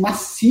dizer assim,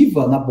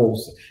 massiva na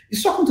Bolsa.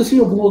 Isso aconteceu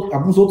em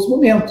alguns outros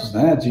momentos,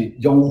 né?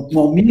 De um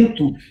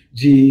aumento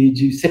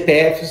de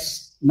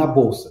CPFs na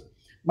Bolsa.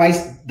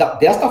 Mas,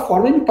 desta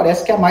forma, me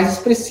parece que é a mais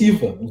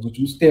expressiva nos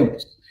últimos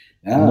tempos.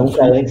 Né?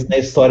 Nunca antes na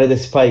história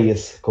desse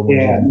país. Como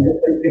não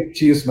foi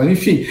repetitivo, mas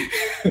enfim.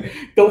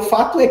 Então, o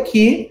fato é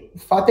que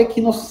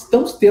nós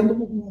estamos tendo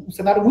um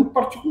cenário muito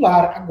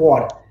particular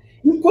agora.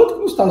 Enquanto que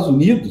nos Estados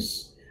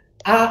Unidos,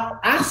 a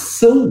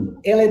ação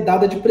ela é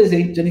dada de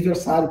presente, de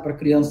aniversário para a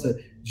criança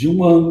de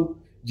 1 ano,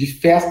 de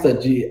festa,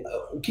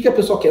 o que a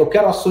pessoa quer? Eu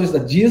quero ações da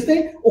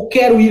Disney ou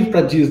quero ir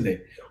para a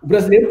Disney? O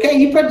brasileiro quer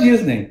ir para a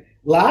Disney.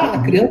 Lá,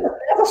 a criança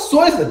quer as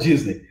ações da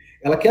Disney.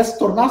 Ela quer se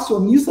tornar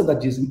acionista da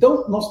Disney.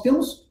 Então, nós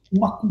temos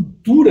uma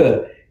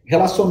cultura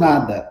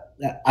relacionada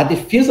à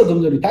defesa do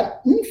minoritário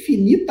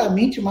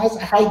infinitamente mais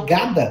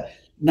arraigada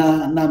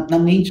na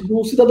mente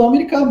do cidadão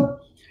americano.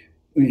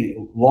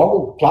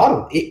 Logo,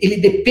 claro, ele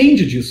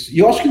depende disso. E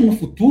eu acho que no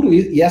futuro,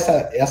 e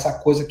essa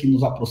coisa que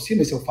nos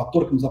aproxima, esse é o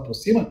fator que nos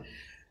aproxima,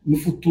 no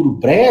futuro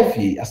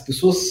breve, as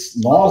pessoas,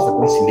 nós, da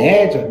classe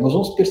média, nós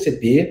vamos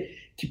perceber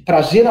que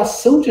para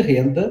geração de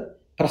renda,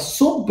 para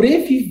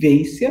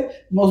sobrevivência,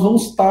 nós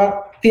vamos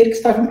ter que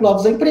estar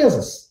vinculados a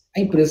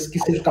empresas que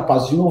sejam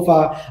capazes de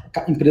inovar,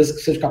 empresas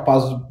que sejam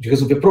capazes de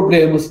resolver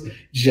problemas,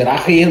 de gerar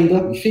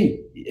renda, enfim.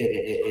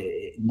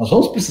 Nós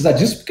vamos precisar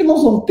disso porque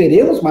nós não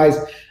teremos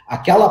mais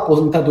aquela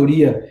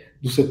aposentadoria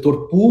do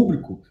setor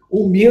público,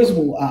 ou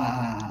mesmo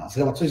as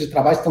relações de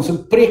trabalho estão sendo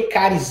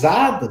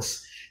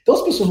precarizadas. Então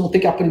as pessoas vão ter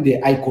que aprender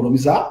a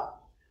economizar,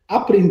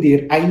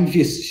 aprender a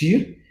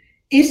investir.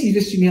 Esse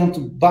investimento,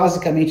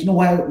 basicamente,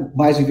 não é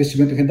mais o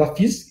investimento em renda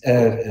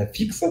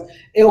fixa,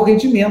 é o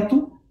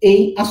rendimento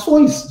em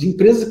ações de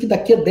empresas que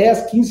daqui a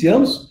 10, 15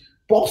 anos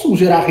possam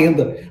gerar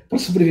renda para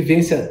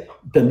sobrevivência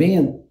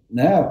também,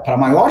 né, para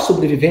maior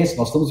sobrevivência.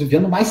 Nós estamos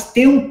vivendo mais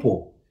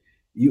tempo.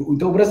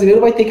 Então o brasileiro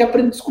vai ter que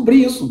aprender a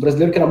descobrir isso. O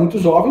brasileiro que era muito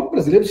jovem, o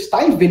brasileiro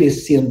está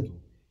envelhecendo.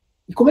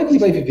 E como é que ele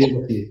vai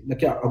viver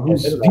daqui a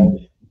alguns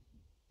 20?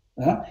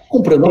 Né?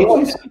 Comprando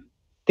ações.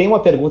 Tem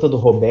uma pergunta do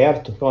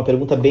Roberto, que é uma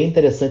pergunta bem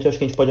interessante, eu acho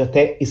que a gente pode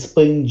até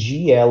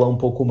expandir ela um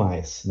pouco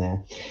mais,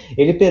 né?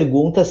 Ele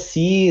pergunta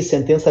se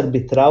sentença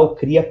arbitral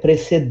cria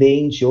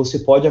precedente, ou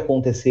se pode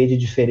acontecer de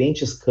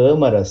diferentes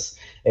câmaras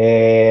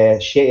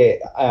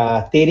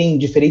terem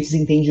diferentes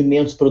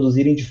entendimentos,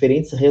 produzirem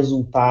diferentes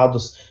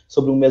resultados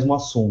sobre o mesmo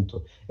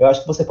assunto. Eu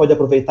acho que você pode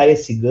aproveitar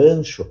esse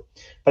gancho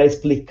para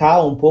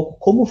explicar um pouco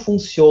como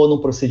funciona o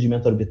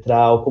procedimento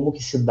arbitral, como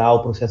que se dá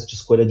o processo de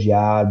escolha de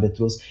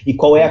árbitros e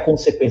qual é a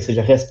consequência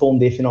de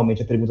responder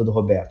finalmente a pergunta do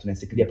Roberto, né?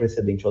 Se cria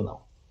precedente ou não.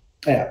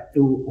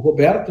 O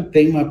Roberto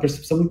tem uma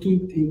percepção muito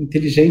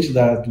inteligente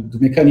do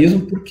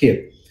mecanismo,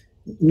 porque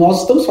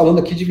nós estamos falando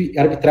aqui de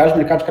arbitragem no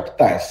mercado de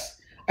capitais.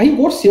 A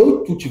rigor, se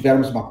eu e tu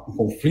tivermos um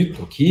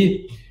conflito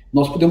aqui,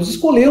 nós podemos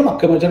escolher uma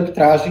câmara de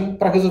arbitragem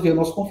para resolver o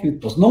nosso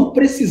conflito. Nós não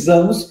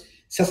precisamos,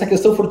 se essa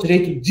questão for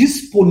direito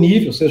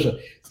disponível, ou seja,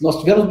 se nós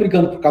estivermos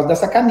brigando por causa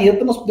dessa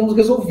caneta, nós podemos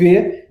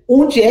resolver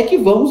onde é que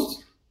vamos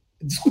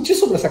discutir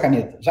sobre essa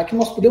caneta, já que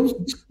nós podemos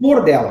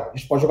dispor dela. A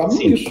gente pode jogar no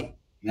lixo,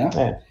 né?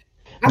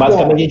 Agora,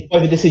 basicamente, a gente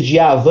pode decidir,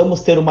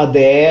 vamos ter uma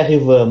DR,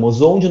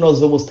 onde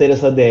nós vamos ter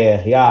essa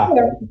DR?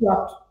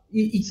 Exato.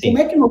 E como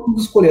é que nós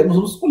vamos escolher? Nós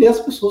vamos escolher as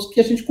pessoas que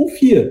a gente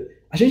confia.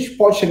 A gente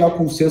pode chegar ao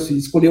consenso e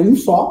escolher um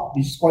só, a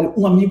gente escolhe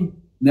um amigo,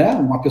 né?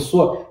 Uma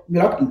pessoa,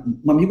 melhor que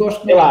um amigo, eu acho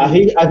que... Sei lá,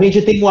 a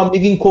gente tem um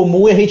amigo em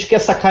comum e a gente quer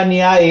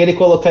sacanear ele e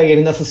colocar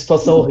ele nessa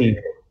situação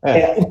horrível.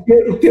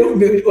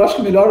 Eu acho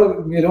que o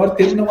melhor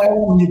termo não é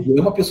um amigo,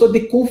 é uma pessoa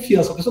de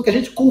confiança, uma pessoa que a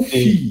gente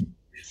confie.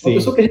 Uma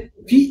pessoa que a gente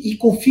confie e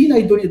confie na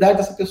idoneidade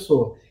dessa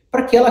pessoa,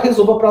 para que ela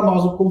resolva para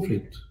nós o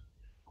conflito.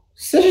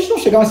 Se a gente não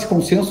chegar a esse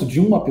consenso de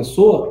uma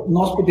pessoa,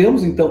 nós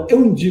podemos, então,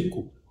 eu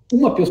indico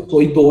uma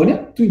pessoa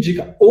idônea, tu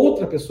indica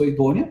outra pessoa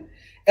idônea,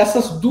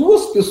 essas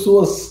duas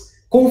pessoas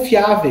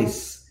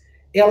confiáveis,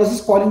 elas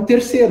escolhem um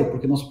terceiro,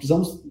 porque nós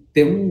precisamos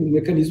ter um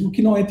mecanismo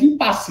que não entre em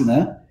impasse,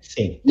 né?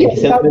 Sim, tem que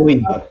ser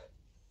ímpar.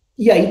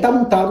 E aí está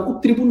montado o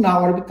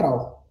tribunal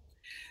arbitral.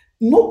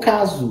 No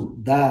caso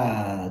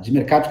de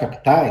mercado de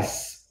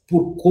capitais,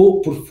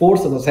 por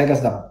força das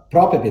regras da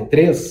própria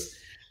B3,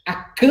 a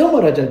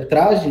Câmara de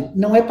Arbitragem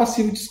não é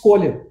passível de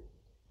escolha.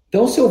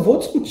 Então, se eu vou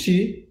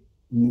discutir,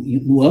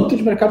 no âmbito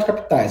de mercado de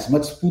capitais, uma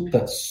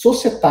disputa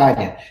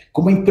societária,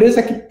 com uma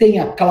empresa que tem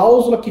a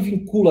cláusula que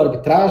vincula a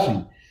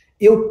arbitragem,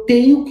 eu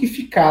tenho que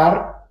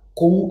ficar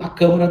com a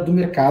Câmara do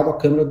Mercado, a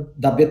Câmara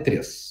da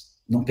B3.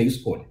 Não tenho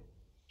escolha.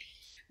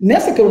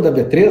 Nessa Câmara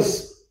da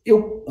B3,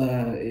 eu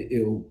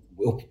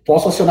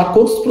posso acionar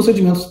quantos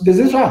procedimentos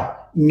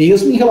desejar,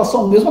 mesmo em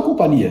relação à mesma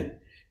companhia.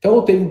 Então,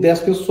 eu tenho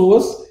 10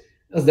 pessoas...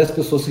 As 10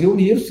 pessoas se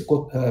reuniram,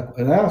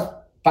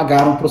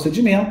 pagaram o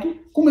procedimento,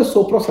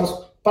 começou o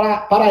processo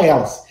para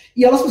elas.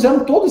 E elas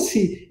fizeram todo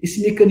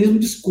esse mecanismo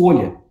de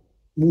escolha,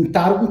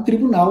 montaram um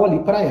tribunal ali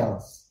para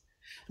elas.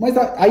 Mas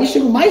aí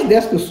chegam mais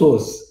 10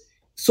 pessoas,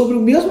 sobre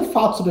o mesmo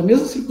fato, sobre a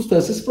mesma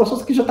circunstância, esse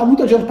processo aqui já está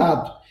muito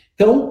adiantado.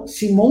 Então,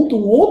 se monta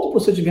um outro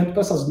procedimento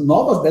para essas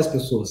novas 10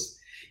 pessoas,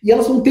 e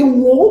elas vão ter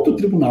um outro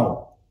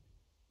tribunal.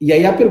 E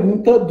aí a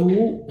pergunta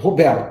do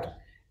Roberto.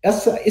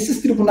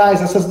 Esses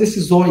tribunais, essas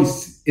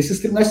decisões, esses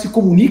tribunais se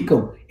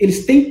comunicam?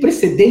 Eles têm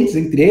precedentes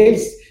entre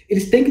eles?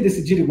 Eles têm que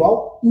decidir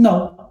igual?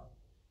 Não.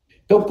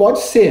 Então pode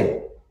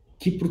ser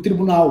que para o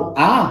tribunal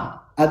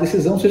A, a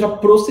decisão seja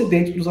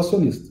procedente para os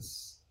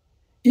acionistas.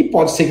 E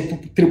pode ser que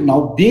para o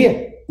tribunal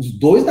B, os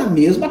dois da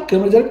mesma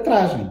Câmara de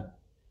Arbitragem,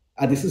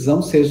 a decisão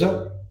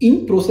seja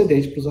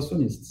improcedente para os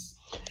acionistas.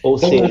 Ou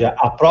seja,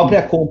 a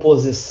própria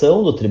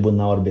composição do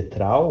tribunal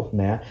arbitral,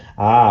 né?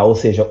 Ou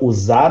seja,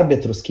 os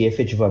árbitros que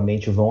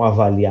efetivamente vão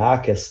avaliar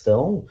a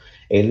questão,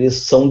 eles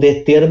são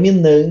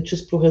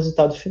determinantes para o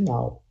resultado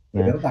final.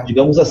 Né?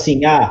 Digamos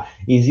assim,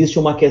 existe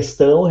uma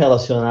questão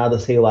relacionada,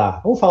 sei lá,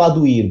 vamos falar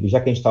do IRB,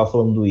 já que a gente estava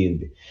falando do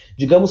IRB.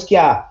 Digamos que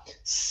há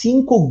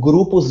 5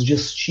 grupos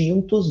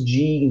distintos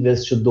de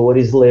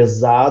investidores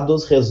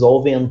lesados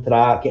resolvem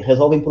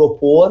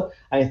propor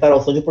a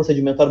instalação de um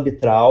procedimento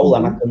arbitral lá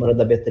na Câmara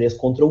da B3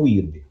 contra o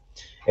IRB,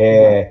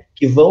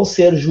 que vão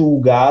ser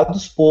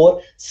julgados por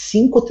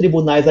 5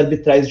 tribunais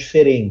arbitrais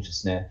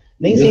diferentes, né?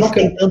 Nem sei se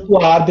tem tanto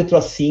árbitro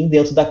assim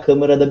dentro da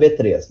Câmara da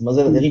B3, mas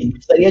a gente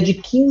precisaria de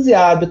 15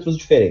 árbitros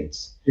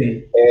diferentes.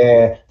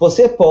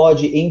 Você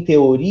pode, em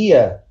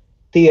teoria,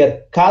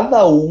 ter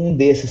cada um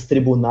desses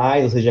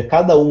tribunais, ou seja,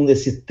 cada um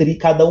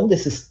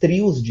desses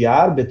trios de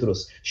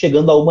árbitros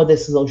chegando a uma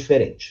decisão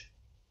diferente.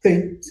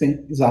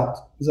 Sim,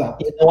 exato.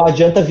 E não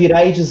adianta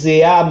virar e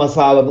dizer, mas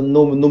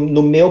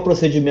no meu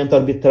procedimento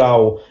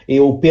arbitral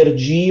eu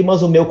perdi,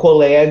 mas o meu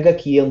colega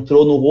que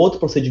entrou no outro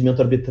procedimento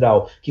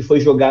arbitral, que foi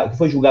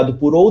julgado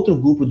por outro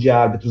grupo de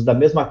árbitros da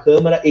mesma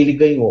Câmara, ele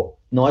ganhou.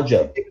 Não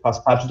adianta, faz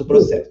parte do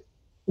processo.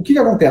 O que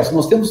acontece?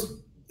 Nós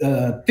temos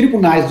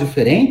tribunais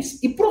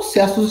diferentes e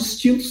processos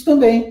distintos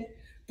também,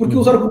 porque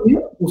os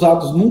argumentos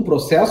usados num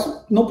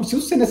processo não precisam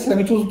ser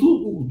necessariamente os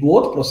do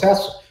outro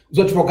processo. Os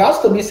advogados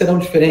também serão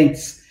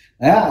diferentes.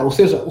 Ou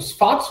seja, os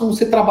fatos vão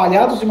ser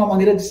trabalhados de uma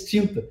maneira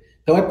distinta.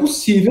 Então é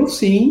possível,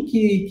 sim,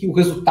 que o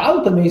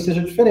resultado também seja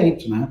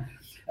diferente. Né?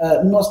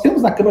 Nós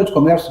temos na Câmara de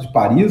Comércio de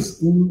Paris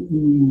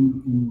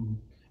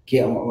que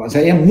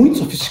é muito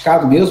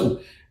sofisticado mesmo,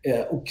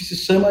 o que se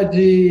chama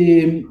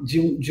de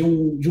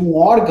um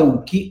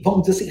órgão que,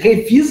 vamos dizer assim,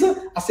 revisa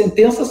as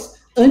sentenças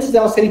antes de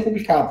elas serem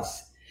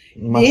publicadas.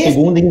 Uma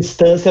segunda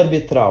instância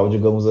arbitral,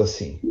 digamos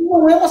assim.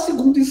 Não é uma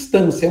segunda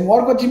instância, é um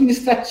órgão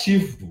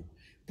administrativo,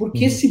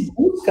 porque se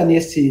busca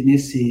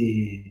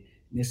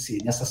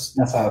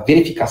nessa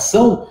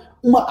verificação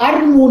uma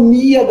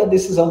harmonia da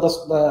decisão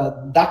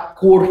da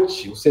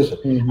corte, ou seja,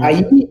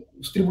 aí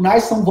os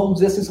tribunais são, vamos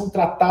dizer assim, são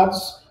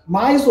tratados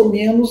mais ou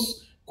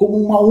menos como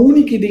uma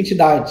única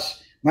identidade,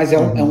 mas é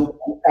um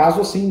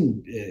caso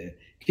assim,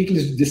 o que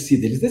eles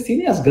decidem? Eles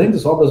decidem as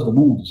grandes obras do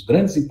mundo, os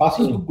grandes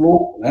impasses do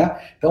globo, né?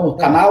 Então, o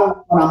canal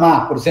do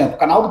Panamá, por exemplo, o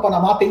canal do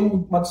Panamá tem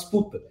uma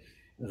disputa,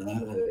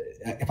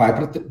 vai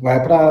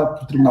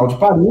para o Tribunal de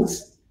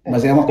Paris.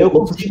 Mas eu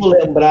consigo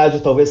lembrar de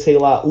talvez, sei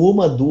lá,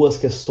 1, 2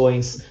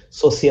 questões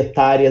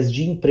societárias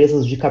de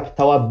empresas de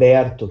capital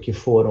aberto que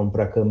foram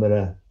para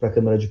a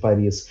Câmara de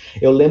Paris.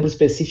 Eu lembro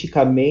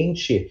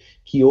especificamente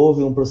que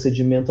houve um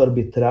procedimento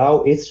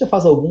arbitral, esse já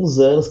faz alguns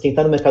anos, quem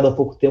está no mercado há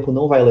pouco tempo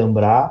não vai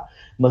lembrar,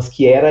 mas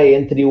que era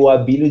entre o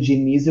Abílio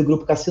Diniz e o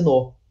Grupo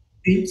Cassinô.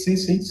 Sim.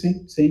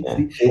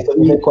 Esse eu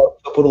me recordo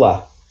por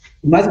lá.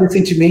 Mais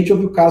recentemente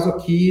houve o caso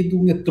aqui do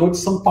metrô de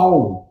São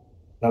Paulo,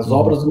 das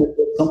obras do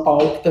metrô de São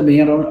Paulo, que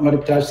também era uma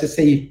arbitragem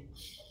CCI,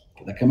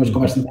 da Câmara de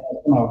Comércio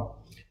Internacional.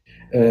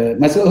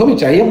 Mas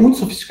realmente aí é muito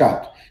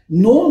sofisticado.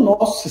 No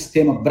nosso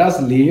sistema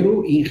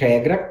brasileiro, em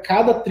regra,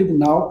 cada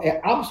tribunal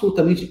é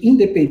absolutamente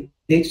independente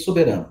e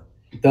soberano.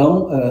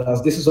 Então,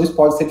 as decisões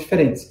podem ser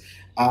diferentes.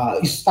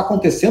 Isso está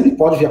acontecendo e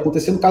pode vir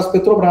acontecer no caso do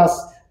Petrobras.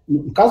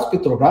 No caso do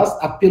Petrobras,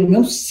 há pelo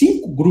menos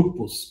 5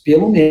 grupos,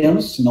 pelo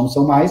menos, se não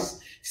são mais,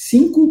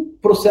 5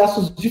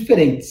 processos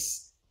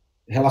diferentes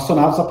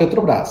relacionados à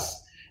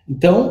Petrobras.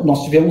 Então,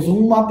 nós tivemos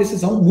uma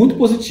decisão muito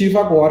positiva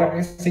agora,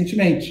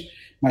 recentemente,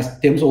 mas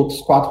temos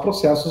outros 4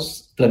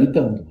 processos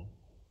tramitando.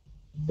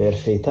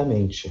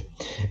 Perfeitamente.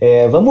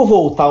 Vamos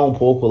voltar um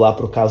pouco lá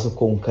para o caso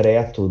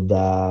concreto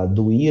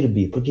do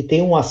IRB, porque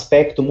tem um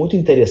aspecto muito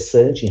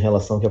interessante em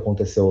relação ao que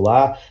aconteceu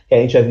lá, que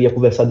a gente havia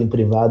conversado em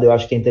privado, eu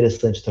acho que é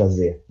interessante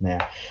trazer, né?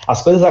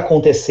 As coisas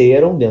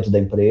aconteceram dentro da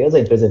empresa,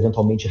 a empresa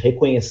eventualmente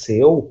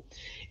reconheceu,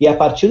 e a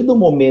partir do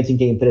momento em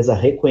que a empresa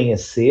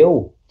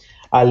reconheceu,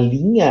 a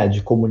linha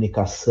de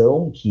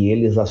comunicação que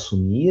eles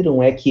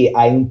assumiram é que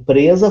a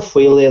empresa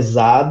foi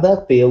lesada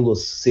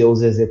pelos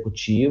seus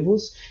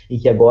executivos e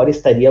que agora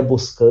estaria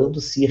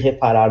buscando se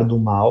reparar do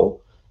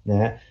mal,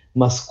 né?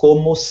 Mas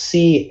como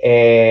se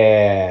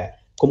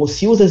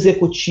os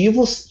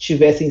executivos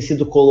tivessem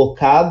sido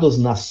colocados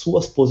nas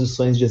suas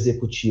posições de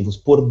executivos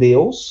por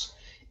Deus,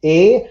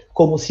 e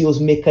como se os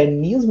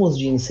mecanismos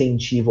de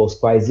incentivo aos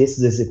quais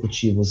esses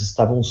executivos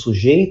estavam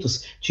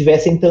sujeitos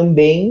tivessem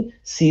também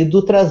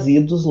sido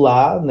trazidos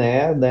lá,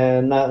 né,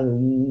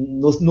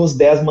 nos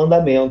 10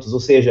 mandamentos. Ou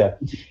seja,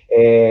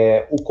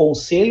 o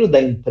conselho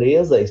da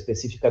empresa,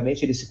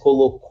 especificamente, ele se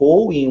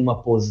colocou em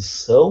uma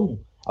posição,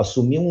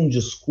 assumiu um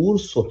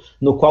discurso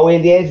no qual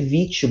ele é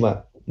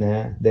vítima,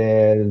 né,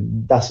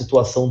 da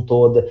situação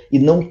toda, e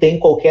não tem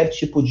qualquer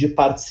tipo de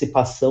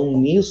participação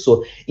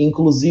nisso,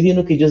 inclusive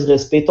no que diz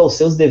respeito aos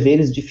seus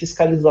deveres de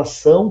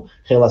fiscalização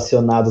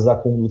relacionados à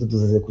conduta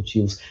dos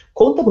executivos.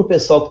 Conta para o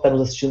pessoal que está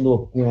nos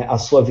assistindo, né, a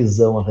sua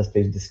visão a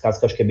respeito desse caso,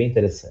 que eu acho que é bem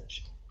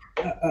interessante.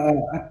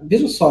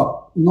 Veja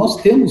só, nós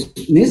temos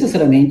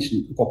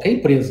necessariamente, em qualquer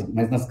empresa,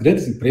 mas nas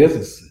grandes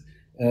empresas,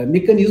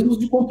 mecanismos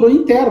de controle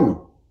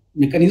interno,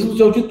 mecanismos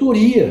de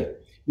auditoria,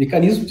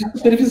 mecanismos de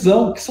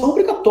supervisão, que são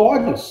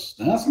obrigatórios,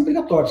 né? São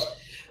obrigatórios.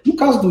 No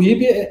caso do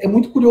IRB, é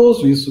muito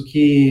curioso isso,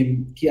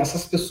 que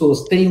essas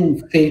pessoas tenham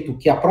feito,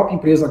 que a própria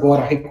empresa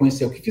agora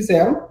reconheceu que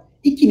fizeram,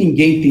 e que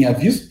ninguém tenha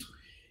visto,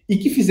 e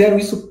que fizeram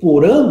isso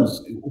por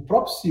anos. O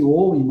próprio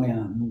CEO, em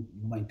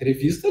uma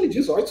entrevista, ele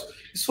diz, olha,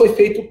 isso foi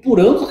feito por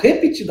anos,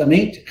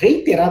 repetidamente,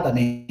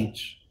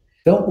 reiteradamente.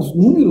 Então, os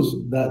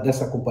números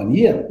dessa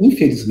companhia,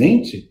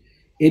 infelizmente,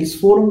 eles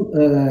foram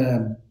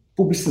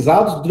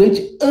publicizados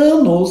durante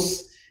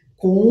anos,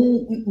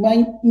 com uma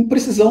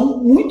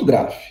imprecisão muito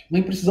grave,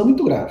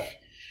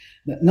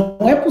 Não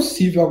é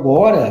possível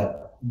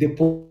agora,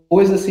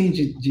 depois assim,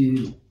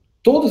 de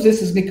todos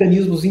esses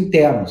mecanismos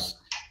internos,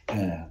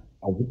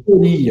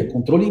 auditoria,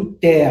 controle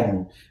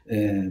interno,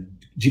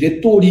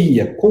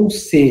 diretoria,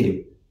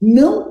 conselho,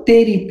 não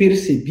terem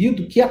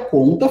percebido que a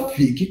conta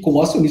fique com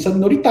o acionista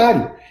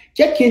minoritário,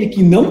 que é aquele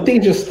que não tem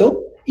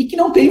gestão e que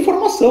não tem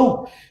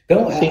informação.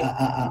 Então,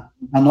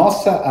 a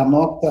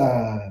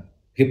nossa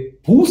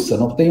repulsa,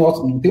 não tem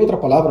outra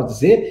palavra a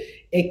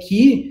dizer, é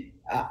que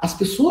as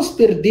pessoas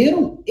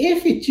perderam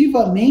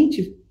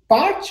efetivamente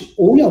parte,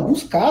 ou em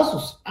alguns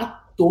casos, a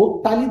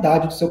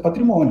totalidade do seu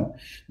patrimônio.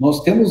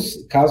 Nós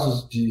temos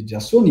casos de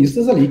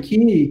acionistas ali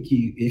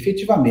que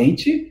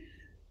efetivamente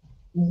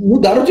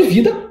mudaram de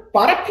vida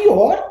para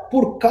pior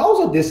por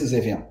causa desses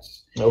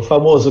eventos. É o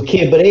famoso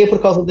quebrei por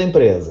causa da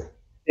empresa.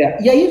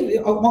 E aí,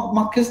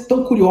 uma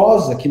questão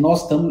curiosa que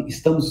nós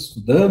estamos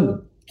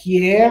estudando,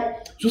 que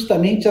é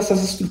justamente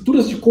essas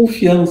estruturas de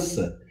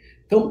confiança.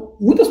 Então,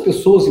 muitas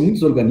pessoas e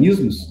muitos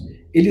organismos,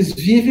 eles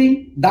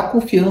vivem da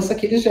confiança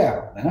que eles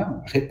geram, né?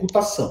 A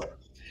reputação.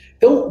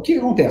 Então, o que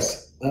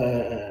acontece?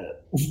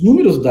 Os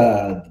números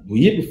do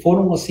IRB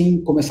foram,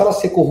 assim, começaram a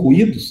ser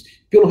corroídos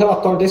pelo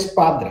relatório da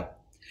Esquadra.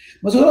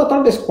 Mas o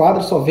relatório da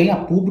Esquadra só vem a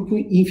público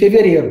em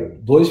fevereiro,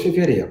 2 de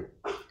fevereiro.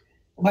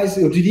 Mas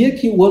eu diria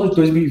que o ano de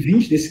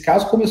 2020, nesse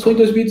caso, começou em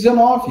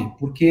 2019,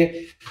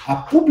 porque a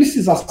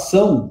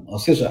publicização, ou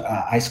seja,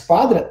 a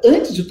Esquadra,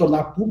 antes de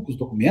tornar públicos os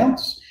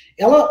documentos,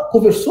 ela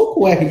conversou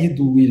com o RI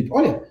do IRB.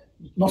 Olha,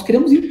 nós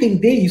queremos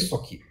entender isso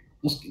aqui.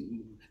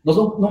 Nós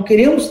não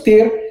queremos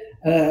ter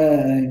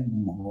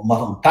uma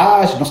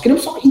vantagem, nós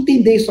queremos só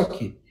entender isso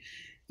aqui.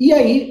 E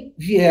aí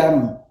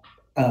vieram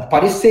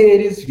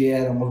pareceres,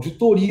 vieram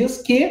auditorias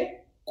que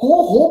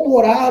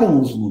corroboraram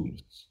os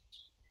números.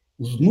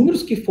 Os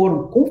números que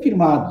foram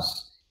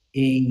confirmados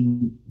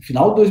em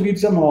final de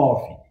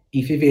 2019,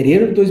 em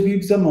fevereiro de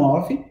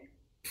 2019,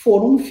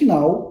 foram, no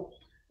final,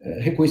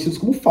 reconhecidos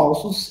como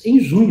falsos em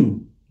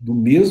junho do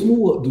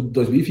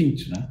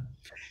 2020, né?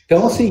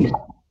 Então, assim,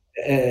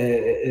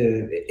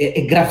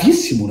 é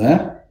gravíssimo,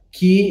 né,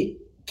 que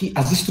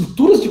as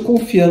estruturas de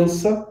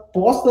confiança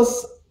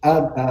postas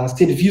a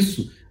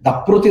serviço da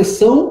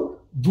proteção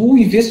do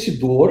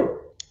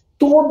investidor,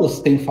 todas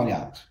têm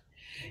falhado.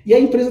 E a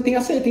empresa tem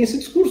esse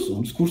discurso,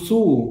 um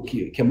discurso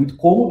que é muito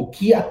cômodo,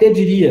 que até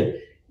diria,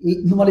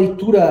 numa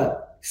leitura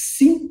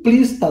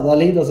simplista da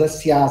lei das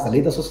SAs, da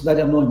lei da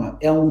sociedade anônima,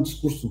 é um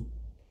discurso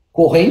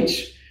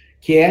corrente,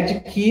 que é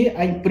de que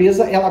a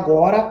empresa ela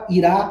agora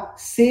irá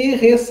se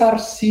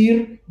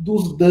ressarcir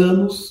dos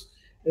danos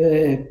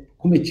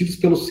cometidos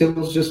pelos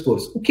seus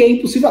gestores. O que é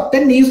impossível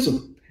até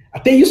nisso.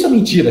 Até isso é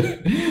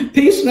mentira.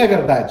 Até isso não é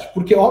verdade.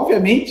 Porque,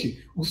 obviamente,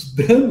 os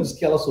danos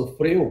que ela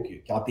sofreu,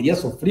 que ela teria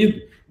sofrido,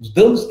 os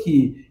danos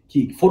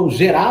que foram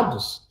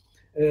gerados,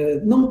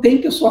 não tem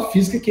pessoa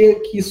física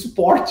que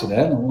suporte,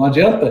 né? Não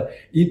adianta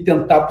ir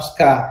tentar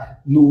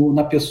buscar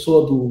na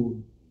pessoa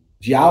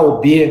de A ou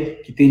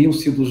B, que teriam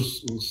sido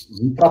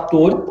os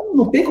infratores,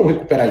 não tem como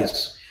recuperar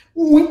isso.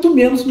 Muito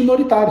menos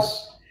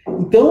minoritários.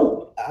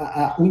 Então,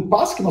 o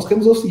impasse que nós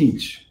temos é o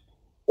seguinte: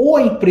 ou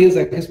a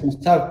empresa é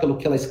responsável pelo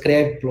que ela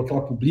escreve, pelo que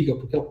ela publica,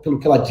 pelo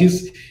que ela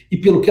diz e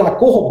pelo que ela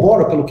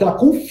corrobora, pelo que ela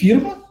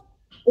confirma,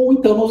 ou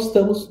então nós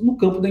estamos no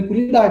campo da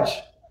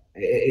impunidade.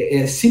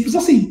 É simples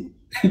assim.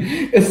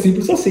 É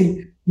simples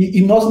assim.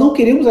 E nós não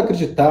queremos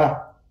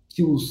acreditar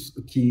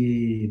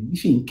que,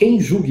 enfim, quem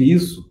julgue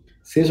isso,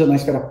 seja na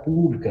esfera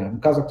pública, no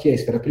caso aqui a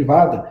esfera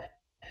privada,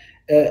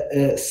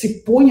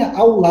 se ponha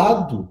ao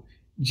lado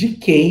de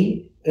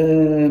quem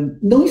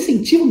não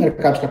incentiva o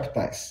mercado de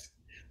capitais.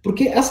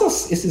 Porque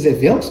esses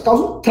eventos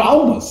causam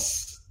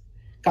traumas.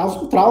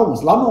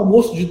 Lá no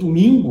almoço de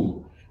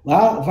domingo,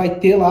 lá vai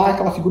ter lá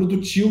aquela figura do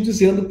tio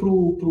dizendo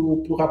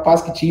pro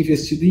rapaz que tinha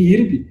investido em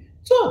IRB,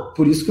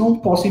 por isso que eu não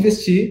posso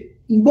investir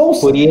em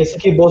bolsa. Por isso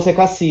que bolsa é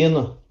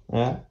cassino.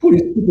 Né? Por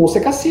isso que bolsa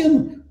é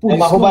cassino. É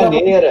uma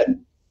roubalheira.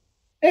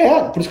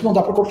 Por isso que não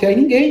dá para confiar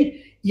em ninguém.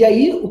 E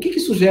aí, o que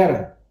isso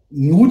gera?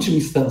 Em última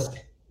instância,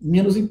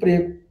 menos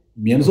emprego,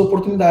 menos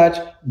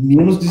oportunidade,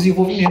 menos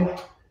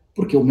desenvolvimento.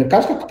 Porque o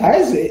mercado de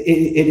capitais,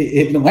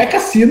 ele não é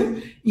cassino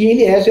e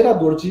ele é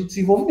gerador de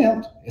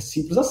desenvolvimento. É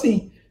simples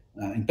assim.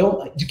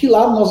 Então, de que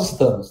lado nós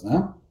estamos,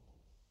 né?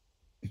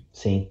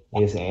 Sim,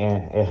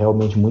 é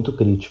realmente muito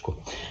crítico.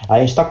 A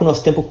gente está com o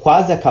nosso tempo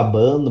quase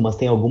acabando, mas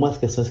tem algumas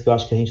questões que eu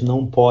acho que a gente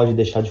não pode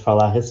deixar de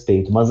falar a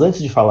respeito. Mas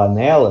antes de falar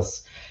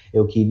nelas,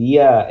 eu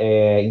queria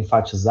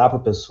enfatizar para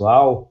o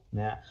pessoal,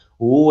 né?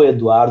 O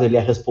Eduardo, ele é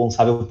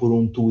responsável por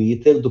um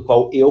Twitter, do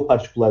qual eu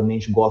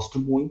particularmente gosto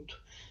muito,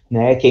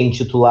 né, que é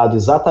intitulado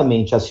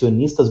exatamente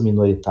Acionistas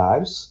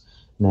Minoritários,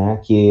 né,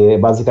 que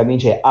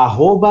basicamente é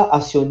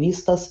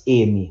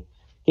 @acionistasm.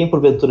 Quem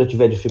porventura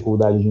tiver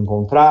dificuldade de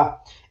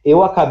encontrar,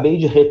 eu acabei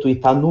de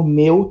retweetar no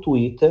meu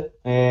Twitter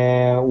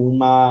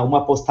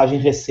uma postagem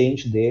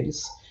recente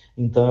deles,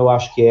 então eu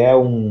acho que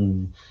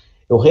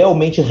eu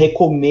realmente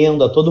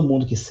recomendo a todo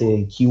mundo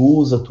que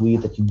usa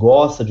Twitter, que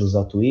gosta de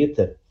usar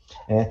Twitter,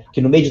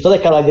 que no meio de toda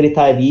aquela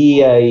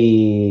gritaria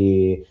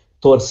e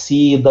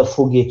torcida,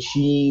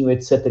 foguetinho,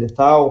 etc e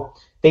tal,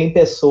 tem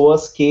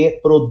pessoas que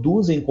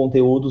produzem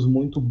conteúdos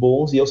muito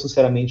bons e eu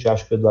sinceramente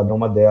acho que o Eduardo é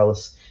uma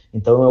delas.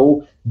 Então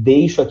eu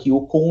deixo aqui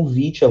o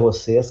convite a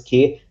vocês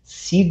que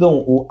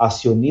sigam o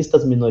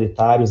Acionistas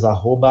Minoritários,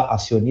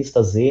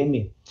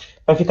 @acionistasm,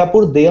 para ficar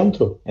por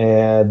dentro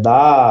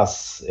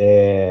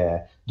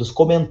dos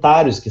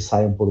comentários que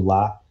saem por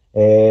lá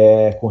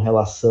com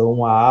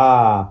relação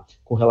a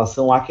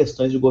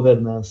questões de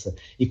governança.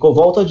 E que eu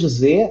volto a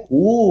dizer,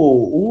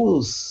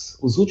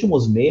 os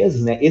últimos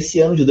meses, né,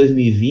 esse ano de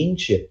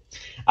 2020,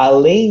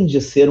 além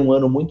de ser um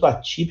ano muito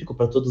atípico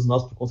para todos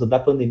nós por conta da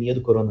pandemia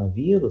do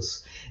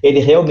coronavírus, ele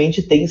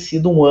realmente tem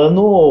sido um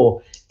ano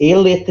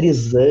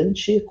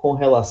eletrizante com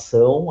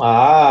relação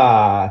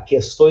a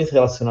questões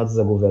relacionadas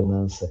à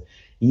governança.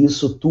 E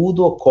isso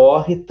tudo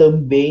ocorre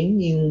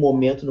também em um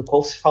momento no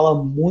qual se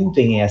fala muito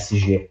em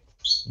ESG.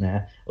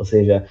 né? Ou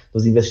seja,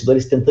 os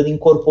investidores tentando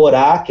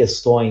incorporar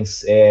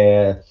questões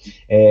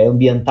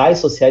ambientais,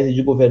 sociais e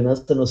de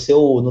governança no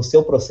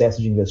seu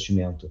processo de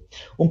investimento.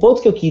 Um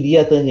ponto que eu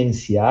queria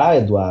tangenciar,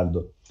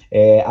 Eduardo,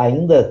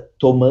 ainda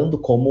tomando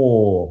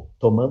como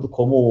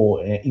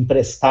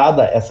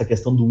emprestada essa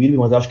questão do IRB,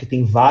 mas eu acho que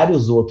tem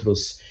vários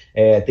outros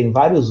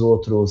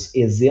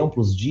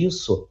exemplos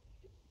disso,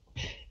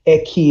 é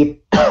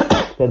que,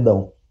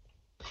 perdão,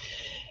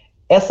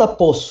 essa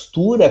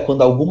postura,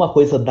 quando alguma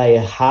coisa dá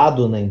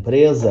errado na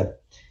empresa,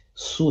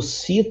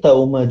 suscita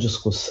uma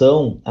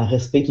discussão a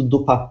respeito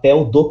do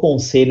papel do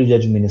conselho de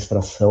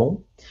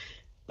administração,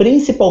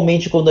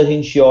 principalmente quando a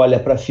gente olha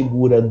para a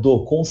figura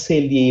do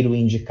conselheiro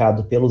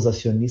indicado pelos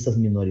acionistas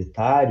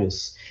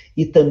minoritários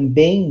e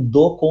também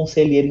do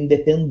conselheiro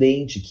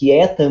independente, que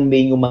é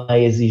também uma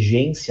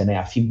exigência, né?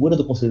 A figura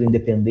do conselheiro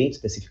independente,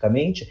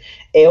 especificamente,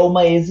 é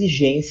uma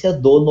exigência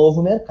do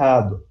novo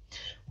mercado.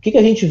 O que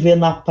a gente vê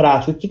na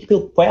prática?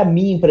 Qual é a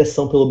minha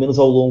impressão, pelo menos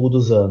ao longo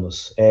dos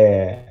anos?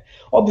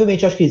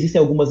 Obviamente, acho que existem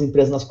algumas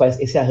empresas nas quais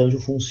esse arranjo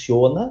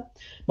funciona,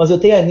 mas eu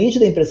tenho a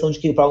nítida impressão de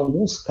que, para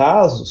alguns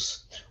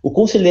casos, o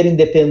conselheiro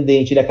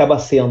independente,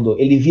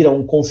 ele vira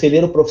um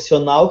conselheiro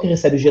profissional que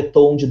recebe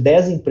jeton de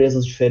 10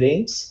 empresas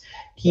diferentes,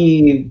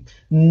 que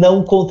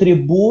não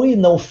contribui,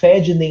 não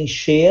fede nem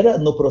cheira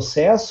no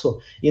processo,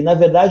 e, na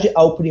verdade,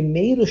 ao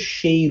primeiro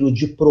cheiro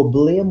de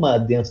problema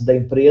dentro da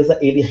empresa,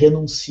 ele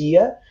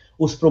renuncia,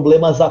 os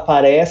problemas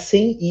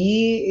aparecem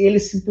e ele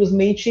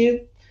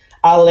simplesmente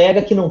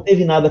alega que não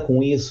teve nada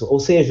com isso. Ou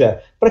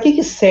seja, para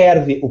que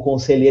serve o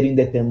conselheiro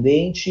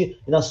independente?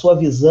 E, na sua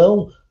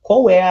visão,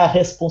 qual é a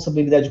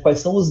responsabilidade, quais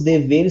são os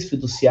deveres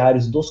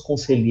fiduciários dos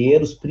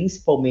conselheiros,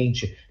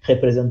 principalmente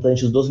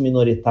representantes dos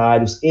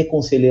minoritários e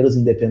conselheiros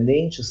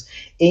independentes,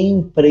 em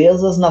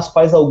empresas nas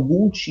quais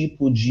algum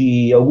tipo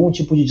de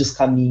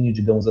descaminho,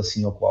 digamos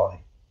assim, ocorre?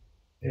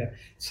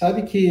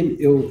 Sabe que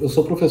eu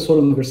sou professor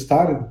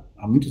universitário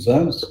há muitos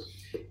anos,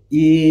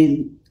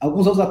 e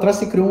alguns anos atrás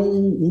se criou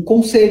um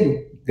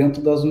conselho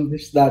dentro das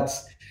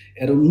universidades.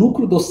 Era o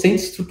Núcleo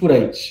Docente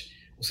Estruturante.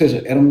 Ou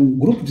seja, era um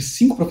grupo de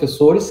 5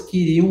 professores que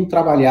iriam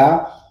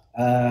trabalhar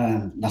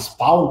nas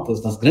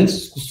pautas, nas grandes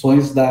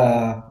discussões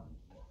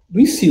do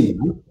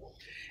ensino. Né?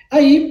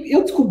 Aí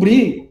eu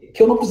descobri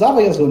que eu não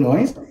precisava ir às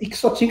reuniões e que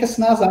só tinha que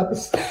assinar as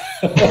atas.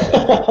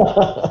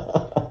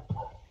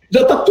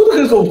 Já está tudo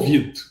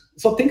resolvido.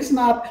 Só tem que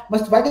assinar,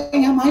 mas tu vai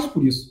ganhar mais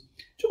por isso.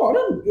 Tipo, olha,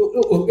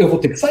 eu vou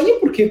ter que sair,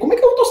 porque como é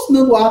que eu estou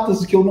assinando atas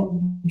de que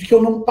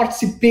eu não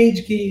participei,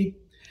 de que...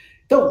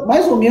 Então,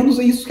 mais ou menos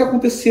é isso que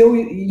aconteceu,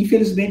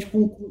 infelizmente,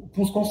 com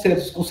os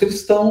conselhos. Os conselhos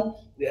estão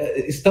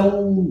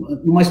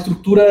numa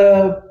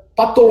estrutura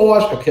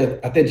patológica, que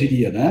até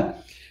diria, né?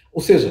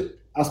 Ou seja,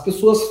 as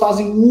pessoas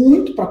fazem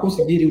muito para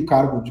conseguirem o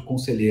cargo de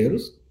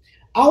conselheiros.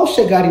 Ao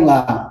chegarem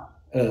lá,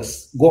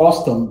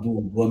 gostam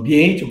do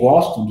ambiente,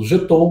 gostam do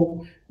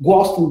jeton,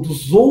 gostam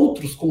dos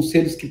outros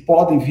conselhos que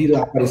podem vir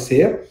a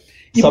aparecer.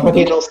 Só para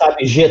quem não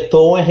sabe,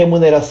 jeton é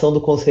remuneração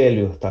do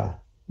conselho, tá?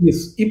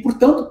 Isso. E,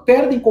 portanto,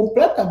 perdem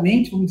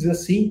completamente, vamos dizer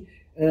assim,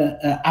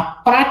 a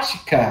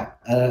prática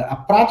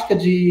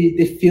de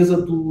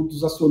defesa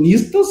dos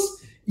acionistas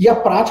e a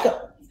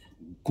prática,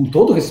 com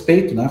todo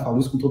respeito, né? Falo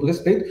isso com todo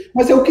respeito,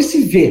 mas é o que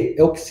se vê,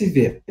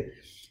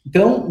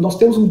 Então, nós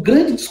temos um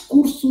grande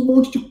discurso, um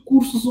monte de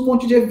cursos, um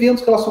monte de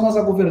eventos relacionados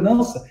à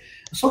governança,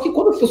 só que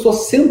quando as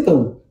pessoas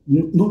sentam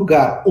no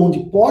lugar onde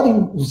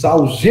podem usar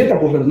o G da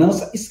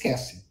governança,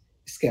 esquecem.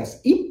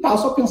 E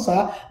passam a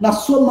pensar na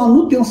sua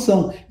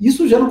manutenção.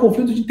 Isso gera um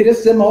conflito de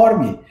interesses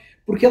enorme,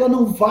 porque ela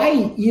não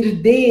vai ir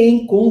de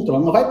encontro,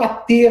 ela não vai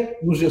bater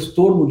no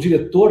gestor, no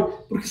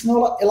diretor, porque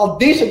senão ela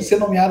deixa de ser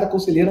nomeada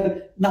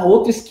conselheira na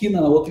outra esquina,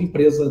 na outra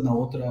empresa, na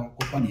outra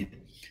companhia.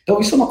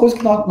 Então, isso é uma coisa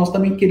que nós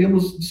também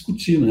queremos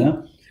discutir,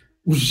 né?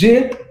 O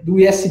G do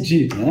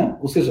ESG, né?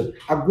 Ou seja,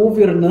 a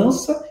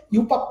governança e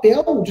o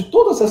papel de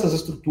todas essas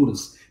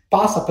estruturas.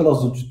 Passa pelas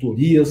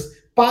auditorias,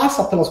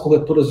 passa pelas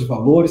corretoras de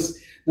valores,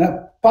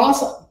 né?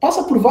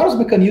 Passa por vários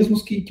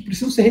mecanismos que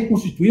precisam ser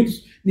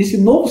reconstituídos nesse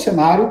novo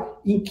cenário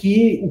em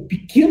que o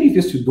pequeno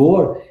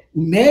investidor,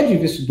 o médio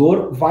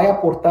investidor, vai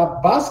aportar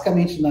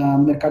basicamente no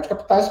mercado de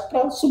capitais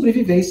para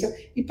sobrevivência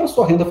e para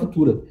sua renda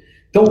futura.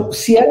 Então,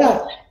 se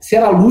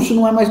era luxo,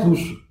 não é mais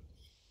luxo.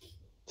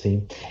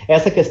 Sim.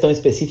 Essa questão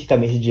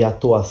especificamente de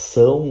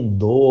atuação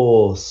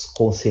dos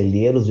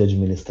conselheiros de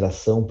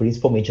administração,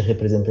 principalmente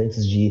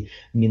representantes de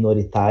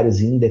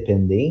minoritários e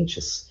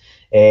independentes,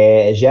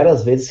 gera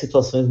às vezes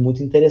situações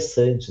muito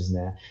interessantes,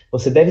 né?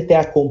 Você deve ter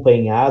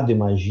acompanhado,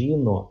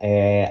 imagino,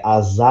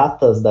 as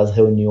atas das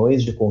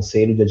reuniões de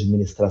conselho de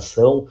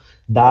administração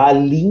da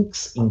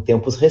Lynx em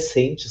tempos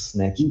recentes,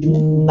 né? Que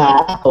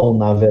narram,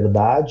 na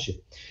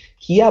verdade,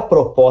 que a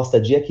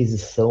proposta de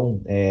aquisição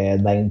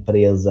da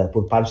empresa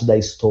por parte da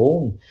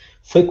Stone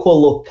foi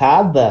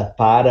colocada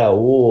para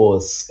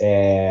os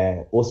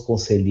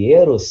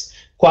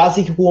conselheiros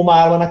quase que com uma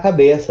arma na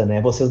cabeça, né?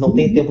 Vocês não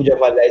têm tempo de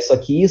avaliar isso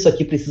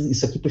aqui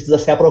precisa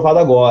ser aprovado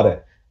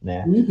agora,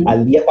 né?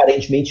 Ali,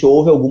 aparentemente,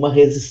 houve alguma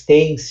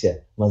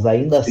resistência, mas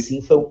ainda assim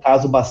foi um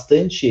caso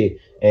bastante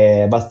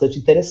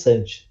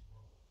interessante.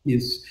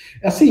 Isso.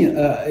 Assim,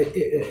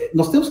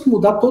 nós temos que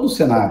mudar todo o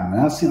cenário,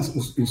 né? Assim,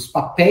 os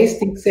papéis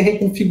têm que ser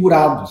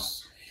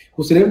reconfigurados. O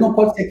conselheiro não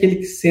pode ser aquele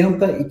que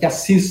senta e que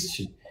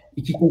assiste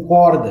e que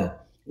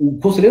concorda. O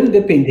conselheiro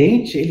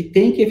independente, ele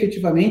tem que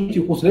efetivamente,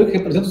 o conselheiro que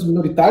representa os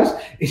minoritários,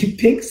 ele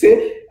tem que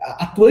ser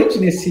atuante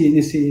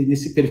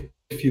nesse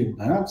perfil,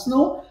 né?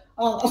 Senão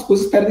as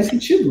coisas perdem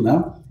sentido,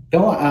 né?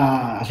 Então,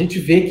 a gente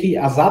vê que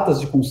as atas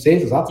de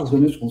conselho, as atas das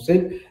reuniões de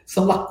conselho,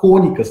 são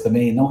lacônicas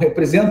também, não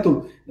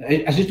representam,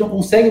 a gente não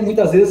consegue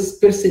muitas vezes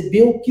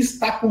perceber o que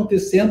está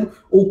acontecendo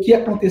ou o que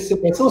aconteceu,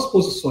 quais são as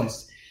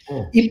posições.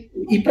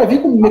 E para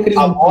ver como o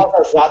mecanismo... As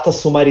famosas atas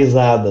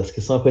sumarizadas, que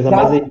são a coisa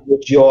mais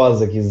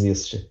odiosa que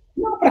existe.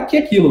 Não, para que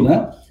aquilo,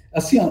 né?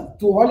 Assim, ó,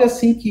 tu olha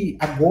assim que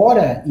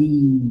agora,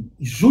 em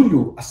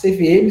julho, a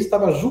CVM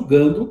estava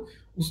julgando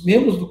os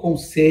membros do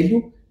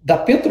conselho da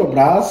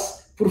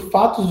Petrobras por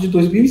fatos de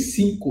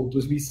 2005,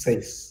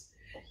 2006.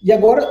 E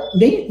agora,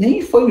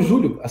 nem foi em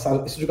julho,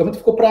 esse julgamento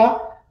ficou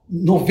para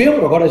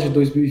novembro agora de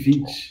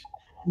 2020.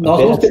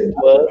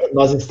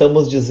 Nós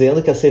estamos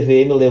dizendo que a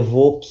CVM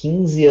levou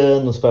 15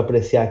 anos para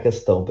apreciar a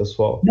questão,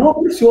 pessoal. Não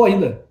apreciou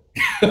ainda.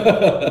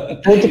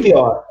 Muito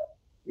pior.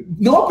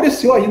 Não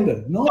apreciou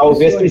ainda.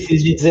 Talvez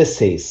precise de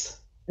 16.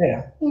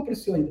 Não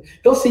apreciou ainda.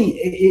 Então, assim,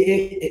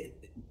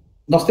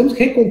 nós temos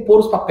que recompor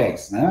os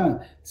papéis,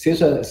 né?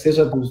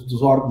 Seja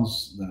dos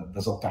órgãos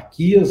das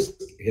autarquias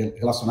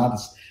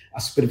relacionadas à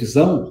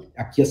supervisão,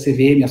 aqui a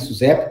CVM e a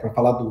SUSEP, para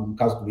falar no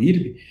caso do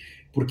IRB,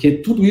 porque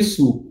tudo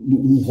isso,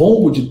 um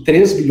rombo de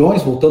 3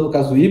 bilhões, voltando no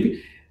caso do IRB,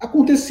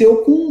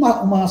 aconteceu com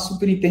uma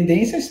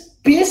superintendência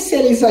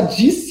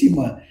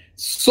especializadíssima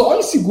só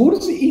em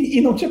seguros e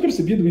não tinha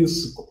percebido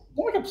isso.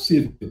 Como é que é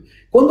possível?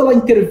 Quando ela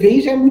intervém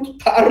já é muito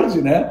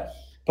tarde, né?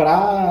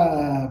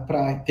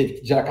 Para ter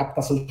que gerar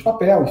captação de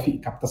papel, enfim,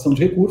 captação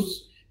de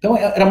recursos. Então,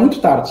 era muito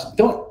tarde.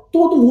 Então,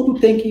 todo mundo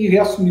tem que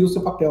reassumir o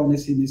seu papel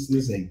nesse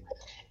desenho.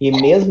 E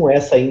mesmo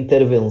essa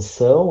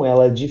intervenção,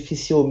 ela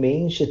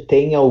dificilmente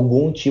tem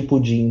algum tipo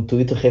de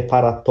intuito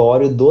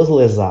reparatório dos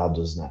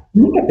lesados, né?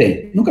 Nunca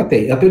tem.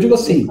 Eu digo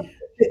assim,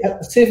 a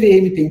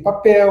CVM tem um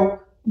papel,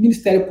 o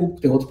Ministério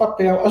Público tem outro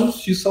papel, a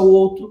Justiça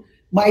outro,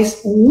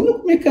 mas o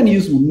único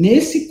mecanismo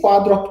nesse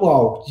quadro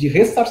atual de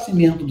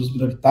ressarcimento dos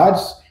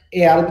minoritários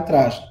é a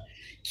arbitragem,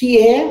 que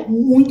é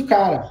muito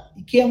cara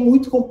e que é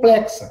muito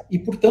complexa e,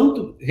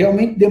 portanto,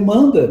 realmente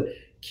demanda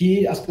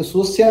que as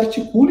pessoas se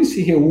articulem,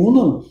 se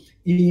reúnam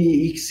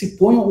e que se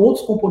ponham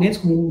outros componentes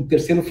como um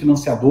terceiro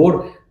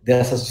financiador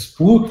dessas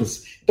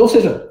disputas. Então, ou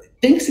seja,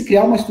 tem que se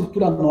criar uma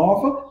estrutura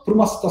nova para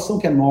uma situação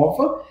que é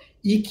nova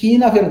e que,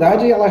 na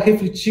verdade, ela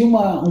refletir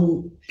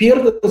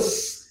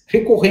perdas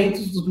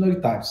recorrentes dos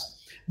minoritários.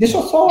 Deixa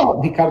eu só,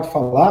 Ricardo,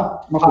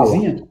 falar uma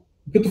coisinha,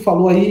 porque tu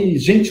falou aí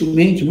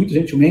gentilmente, muito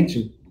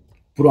gentilmente,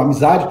 por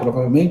amizade,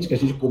 provavelmente, que a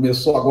gente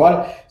começou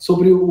agora,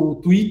 sobre o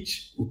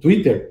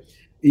Twitter.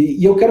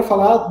 E eu quero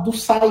falar do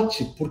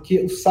site,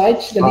 porque o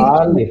site...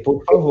 Fale,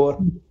 por favor.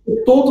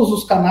 Todos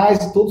os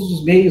canais e todos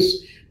os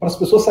meios para as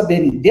pessoas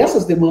saberem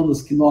dessas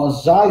demandas que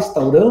nós já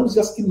instauramos e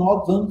as que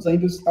nós vamos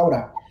ainda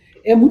instaurar.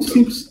 É muito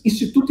simples.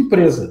 Instituto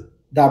Empresa.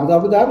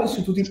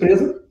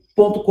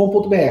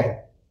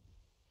 www.institutoempresa.com.br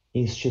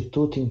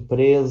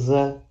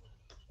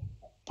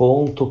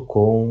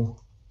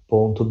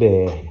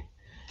institutoempresa.com.br.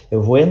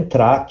 Eu vou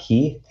entrar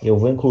aqui, eu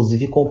vou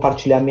inclusive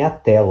compartilhar minha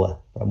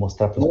tela para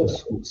mostrar para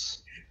as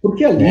pessoas.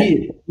 Porque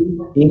ali... Né?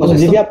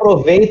 Inclusive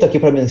aproveito aqui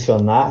para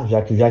mencionar,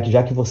 já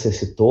que você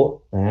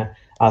citou, né,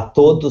 a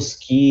todos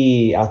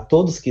que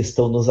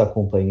estão nos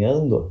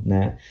acompanhando,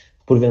 né,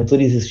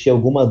 porventura existir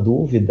alguma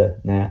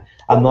dúvida, né,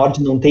 a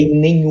Nord não tem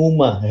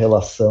nenhuma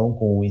relação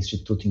com o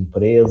Instituto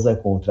Empresa,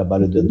 com o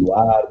trabalho do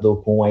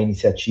Eduardo, com a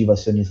iniciativa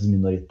Acionistas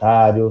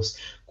Minoritários,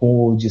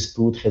 com o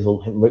Dispute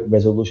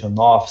Resolution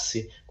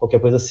Office,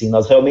 qualquer coisa assim.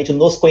 Nós realmente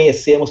nos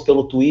conhecemos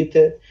pelo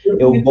Twitter,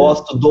 eu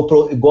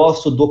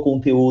gosto do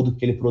conteúdo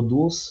que ele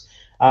produz,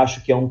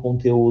 acho que é um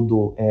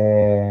conteúdo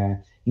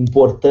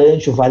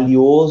importante,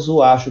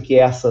 valioso, acho que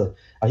a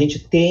gente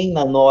tem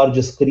na Nord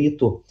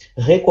escrito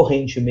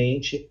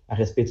recorrentemente a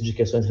respeito de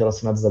questões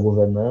relacionadas à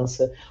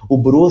governança. O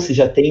Bruce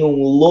já tem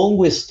um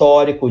longo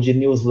histórico de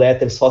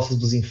newsletters Sócios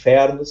dos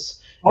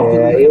Infernos.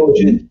 Eu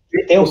de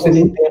tempos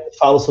em tempos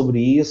falo sobre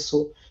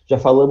isso. Já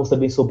falamos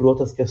também sobre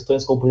outras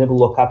questões, como, por exemplo,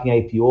 lockup em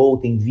IPO.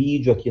 Tem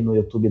vídeo aqui no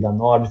YouTube da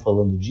Nord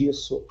falando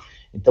disso.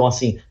 Então,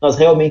 assim, nós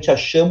realmente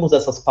achamos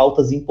essas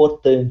pautas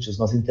importantes.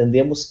 Nós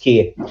entendemos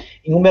que,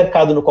 em um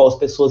mercado no qual as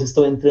pessoas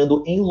estão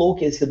entrando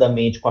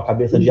enlouquecidamente com a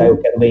cabeça de eu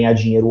quero ganhar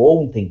dinheiro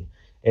ontem,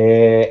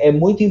 é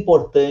muito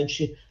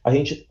importante a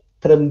gente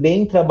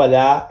também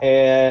trabalhar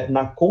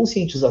na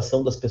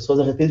conscientização das pessoas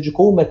a respeito de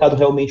como o mercado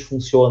realmente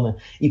funciona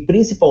e,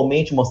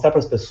 principalmente, mostrar para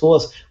as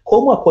pessoas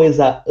como a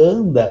coisa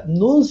anda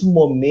nos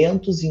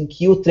momentos em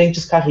que o trem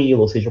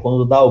descarrila, ou seja,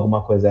 quando dá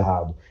alguma coisa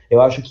errada.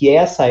 Eu acho que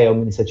essa é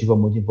uma iniciativa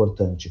muito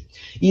importante.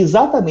 E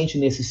exatamente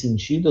nesse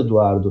sentido,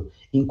 Eduardo,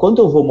 Enquanto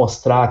eu vou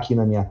mostrar aqui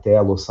na minha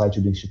tela o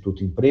site do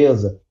Instituto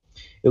Empresa,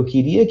 eu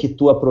queria que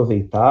tu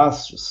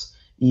aproveitasses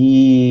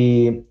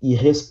e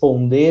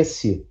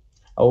respondesse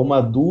a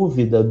uma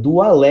dúvida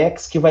do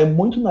Alex, que vai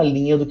muito na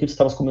linha do que tu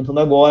estavas comentando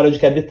agora, de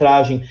que a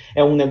arbitragem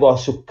é um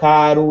negócio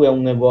caro, é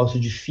um negócio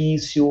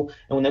difícil,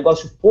 é um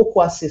negócio pouco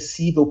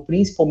acessível,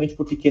 principalmente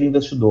para o pequeno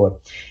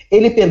investidor.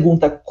 Ele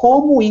pergunta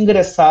como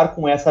ingressar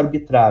com essa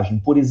arbitragem,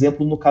 por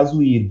exemplo, no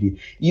caso IRB.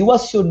 E o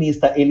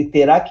acionista, ele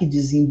terá que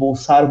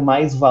desembolsar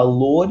mais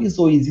valores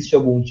ou existe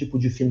algum tipo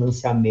de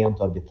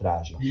financiamento à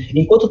arbitragem?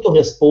 Enquanto tu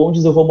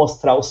respondes, eu vou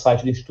mostrar o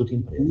site do Instituto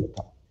Empresa.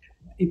 Tá?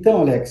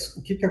 Então, Alex,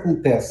 o que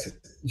acontece?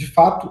 De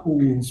fato,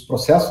 os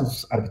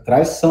processos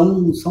arbitrais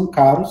são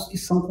caros e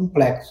são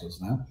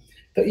complexos, né?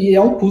 E é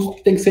um custo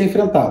que tem que ser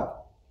enfrentado.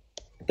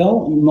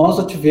 Então, nós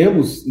já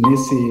tivemos,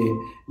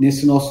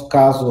 nesse nosso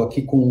caso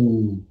aqui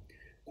com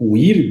o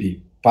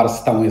IRB, para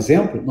citar um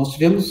exemplo, nós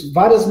tivemos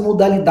várias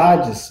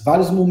modalidades,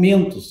 vários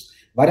momentos,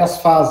 várias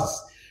fases.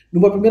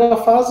 Numa primeira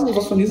fase, os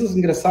acionistas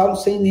ingressaram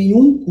sem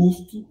nenhum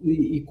custo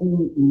e com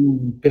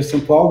um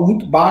percentual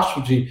muito baixo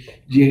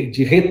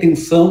de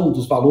retenção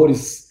dos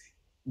valores,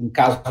 em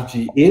caso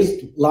de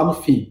êxito, lá no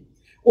fim.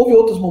 Houve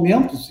outros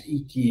momentos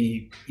em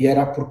que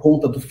era por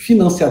conta do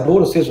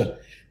financiador, ou seja,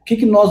 o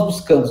que nós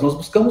buscamos? Nós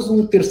buscamos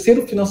um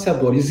terceiro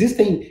financiador.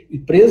 Existem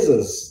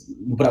empresas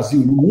no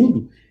Brasil e no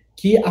mundo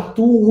que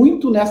atuam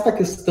muito nesta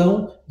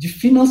questão de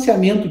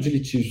financiamento de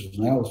litígios,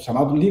 né? O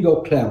chamado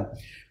legal claim.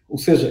 Ou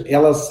seja,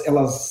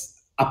 elas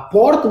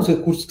aportam os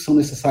recursos que são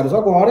necessários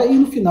agora e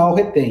no final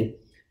retêm.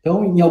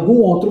 Então, em algum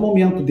outro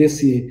momento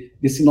desse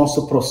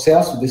nosso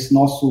processo, desse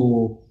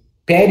nosso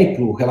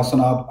périplo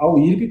relacionado ao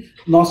IRB,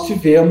 nós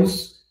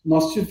tivemos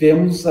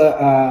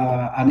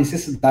a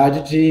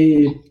necessidade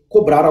de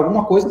cobrar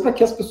alguma coisa para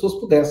que as pessoas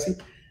pudessem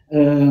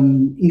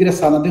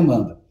ingressar na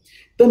demanda.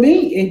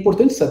 Também é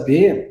importante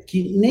saber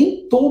que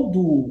nem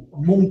todo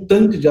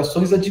montante de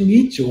ações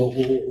admite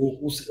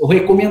ou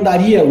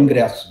recomendaria o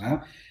ingresso,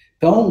 né?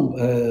 Então,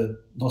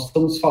 nós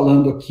estamos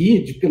falando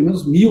aqui de pelo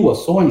menos 1.000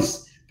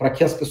 ações para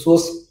que as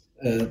pessoas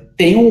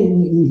tenham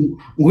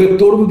um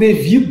retorno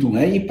devido,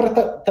 né? E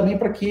também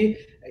para que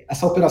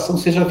essa operação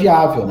seja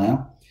viável,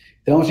 né?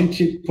 Então, a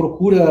gente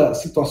procura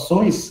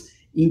situações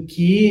em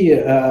que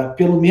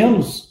pelo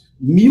menos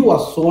 1.000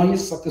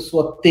 ações a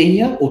pessoa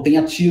tenha ou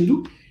tenha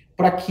tido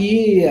para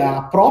que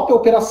a própria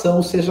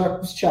operação seja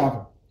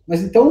custeável.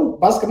 Mas então,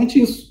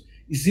 basicamente isso.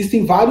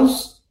 Existem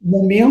vários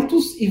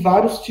momentos e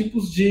vários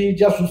tipos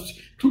de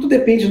ajuste. Tudo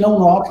depende,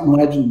 não é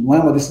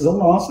uma decisão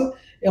nossa,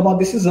 é uma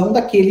decisão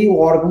daquele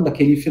órgão,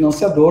 daquele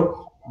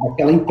financiador,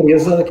 daquela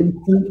empresa, daquele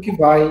fundo que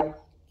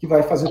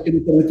vai fazer o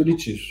financiamento do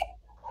litígio.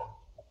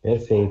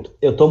 Perfeito.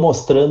 Eu estou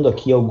mostrando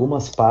aqui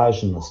algumas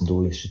páginas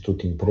do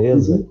Instituto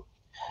Empresa.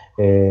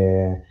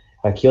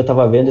 Aqui eu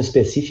estava vendo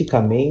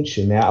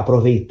especificamente, né,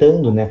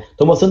 aproveitando, né,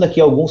 estou mostrando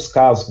aqui alguns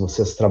casos que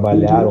vocês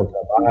trabalharam,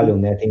 trabalham,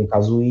 né, tem o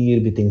caso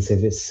IRB, tem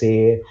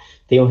CVC,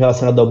 tem o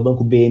relacionado ao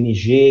banco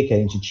BMG, que a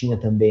gente tinha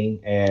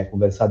também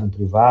conversado em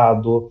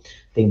privado,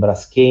 tem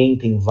Braskem,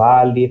 tem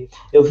Vale.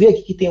 Eu vi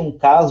aqui que tem um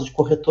caso de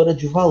corretora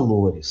de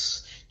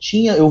valores.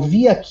 Eu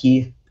vi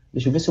aqui,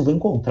 deixa eu ver se eu vou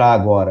encontrar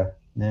agora,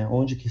 né,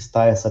 onde que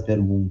está essa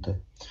pergunta,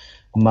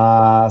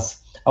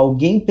 mas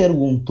alguém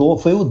perguntou,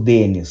 foi o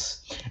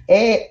Denis,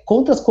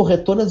 contra as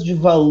corretoras de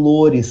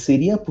valores,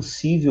 seria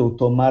possível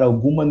tomar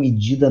alguma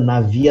medida na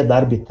via da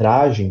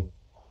arbitragem?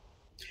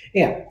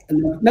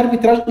 Na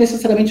arbitragem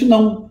necessariamente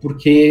não,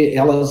 porque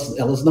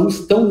elas não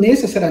estão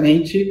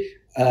necessariamente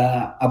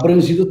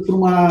abrangidas por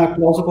uma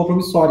cláusula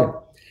compromissória.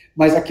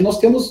 Mas aqui nós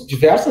temos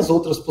diversas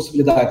outras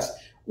possibilidades.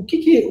 O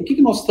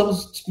que nós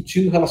estamos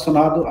discutindo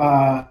relacionado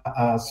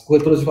às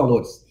corretoras de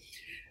valores?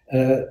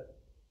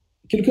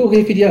 Aquilo que eu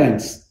referi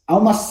antes. Há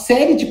uma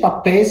série de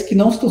papéis que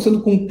não estão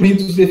sendo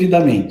cumpridos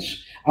devidamente.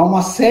 Há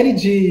uma série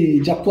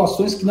de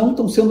atuações que não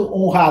estão sendo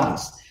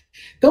honradas.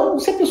 Então,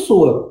 se a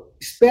pessoa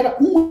espera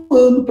 1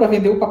 ano para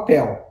vender o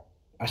papel,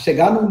 a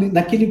chegar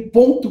naquele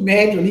ponto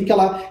médio ali que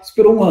ela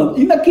esperou 1 ano,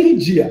 e naquele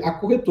dia a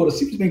corretora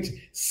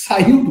simplesmente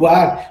saiu do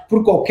ar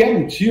por qualquer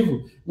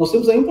motivo, nós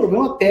temos aí um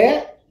problema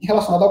até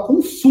relacionado ao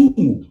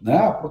consumo, né,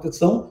 a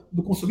proteção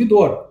do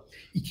consumidor,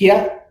 e que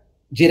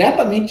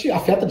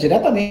afeta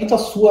diretamente a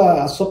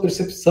sua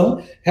percepção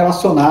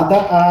relacionada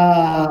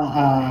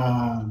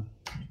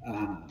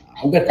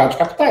ao mercado de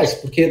capitais,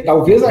 porque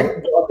talvez ela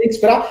tenha que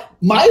esperar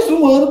mais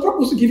 1 ano para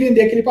conseguir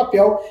vender aquele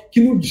papel, que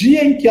no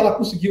dia em que ela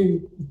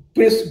conseguiu um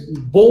preço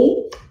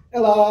bom,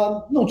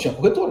 ela não tinha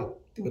corretora.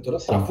 A corretora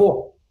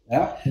travou.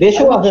 Né?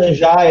 Deixa eu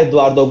arranjar,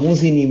 Eduardo,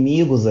 alguns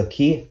inimigos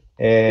aqui,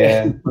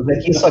 mas é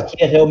que isso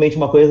aqui é realmente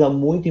uma coisa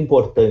muito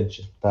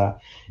importante, tá?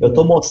 Eu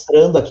estou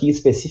mostrando aqui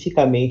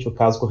especificamente o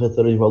caso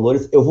corretora de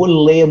valores. Eu vou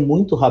ler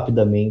muito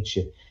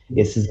rapidamente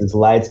esses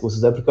slides que vocês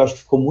fizeram, porque eu acho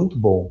que ficou muito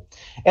bom.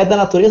 É da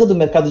natureza do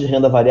mercado de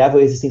renda variável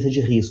a existência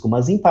de risco,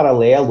 mas em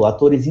paralelo,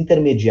 atores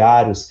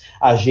intermediários,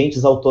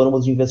 agentes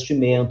autônomos de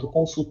investimento,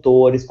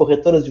 consultores,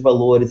 corretoras de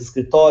valores,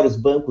 escritórios,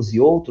 bancos e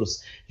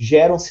outros,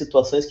 geram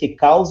situações que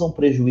causam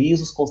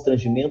prejuízos,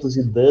 constrangimentos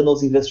e dano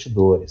aos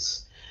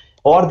investidores.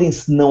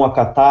 Ordens não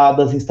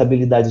acatadas,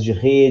 instabilidade de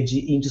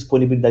rede,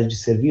 indisponibilidade de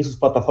serviços,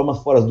 plataformas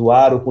fora do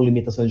ar ou com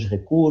limitações de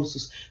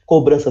recursos,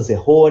 cobranças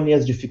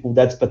errôneas,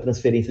 dificuldades para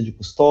transferência de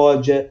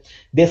custódia,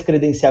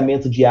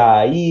 descredenciamento de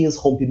AAIs,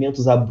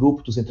 rompimentos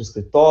abruptos entre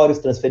escritórios,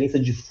 transferência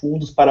de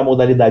fundos para a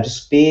modalidade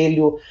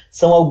espelho,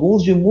 são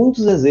alguns de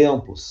muitos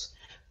exemplos.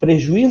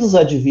 Prejuízos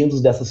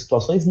advindos dessas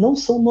situações não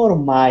são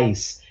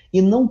normais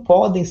e não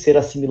podem ser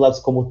assimilados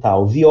como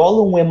tal.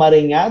 Violam um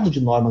emaranhado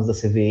de normas da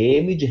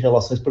CVM, de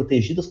relações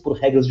protegidas por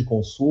regras de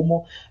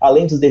consumo,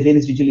 além dos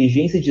deveres de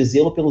diligência e de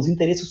zelo pelos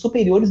interesses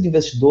superiores do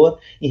investidor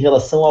em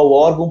relação ao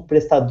órgão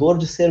prestador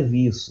de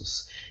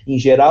serviços. Em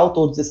geral,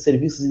 todos esses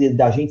serviços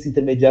e agentes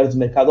intermediários do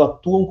mercado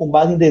atuam com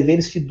base em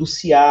deveres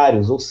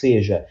fiduciários, ou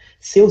seja,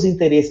 seus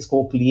interesses com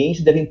o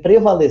cliente devem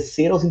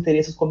prevalecer aos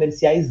interesses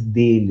comerciais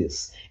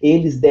deles.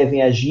 Eles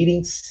devem agir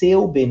em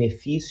seu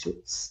benefício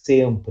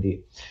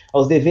sempre.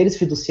 Aos deveres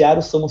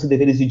fiduciários somam-se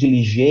deveres de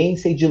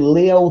diligência e de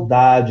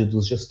lealdade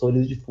dos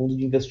gestores de fundos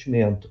de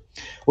investimento.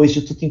 O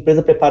Instituto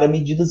Empresa prepara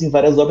medidas em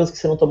várias obras que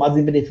serão tomadas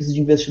em benefício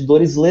de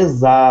investidores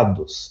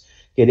lesados.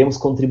 Queremos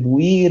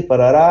contribuir,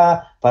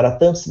 para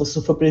tanto, se você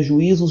sofreu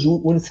prejuízos,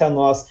 une-se a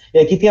nós. E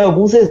aqui tem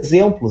alguns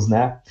exemplos,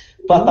 né?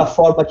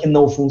 Plataforma que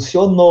não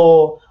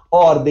funcionou,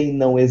 ordem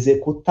não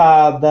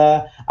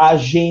executada,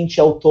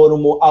 agente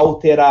autônomo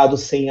alterado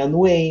sem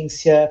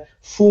anuência,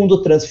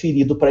 fundo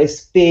transferido para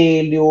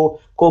espelho,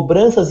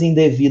 cobranças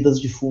indevidas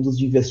de fundos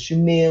de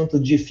investimento,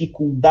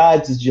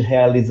 dificuldades de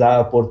realizar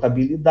a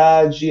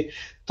portabilidade.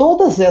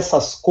 Todas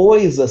essas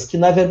coisas que,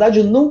 na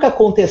verdade, nunca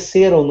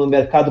aconteceram no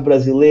mercado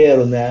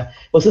brasileiro, né?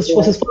 Vocês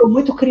foram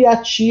muito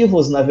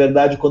criativos, na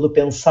verdade, quando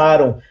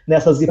pensaram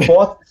nessas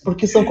hipóteses,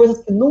 porque são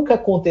coisas que nunca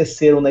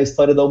aconteceram na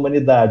história da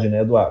humanidade,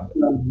 né, Eduardo?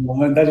 Não, na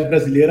humanidade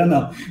brasileira,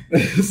 não.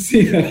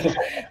 Sim.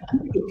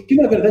 O que,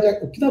 na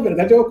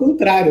verdade, é o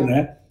contrário,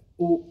 né?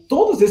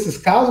 Todos esses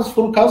casos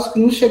foram casos que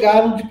nos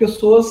chegaram de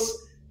pessoas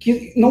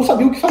que não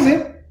sabiam o que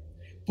fazer.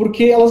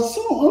 Porque elas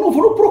disseram, eu não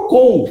vou no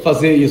PROCON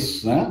fazer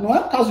isso, né? Não é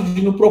o caso de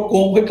ir no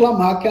PROCON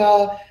reclamar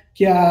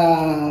que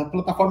a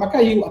plataforma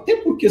caiu. Até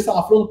porque, se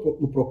ela for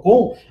no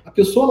PROCON, a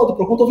pessoa lá do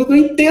PROCON talvez não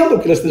entenda o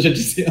que ela esteja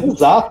dizendo.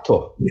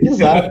 Exato.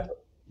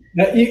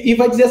 E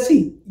vai dizer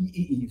assim,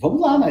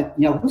 vamos lá, né?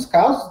 Em alguns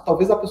casos,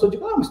 talvez a pessoa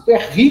diga, mas tu é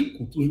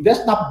rico, tu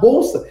investe na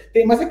bolsa,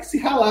 mas é que se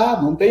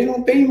ralar, não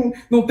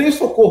tem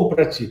socorro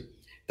para ti.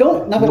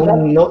 Então, na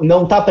verdade...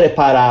 Não está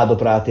preparado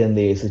para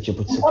atender esse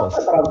tipo de situação. Não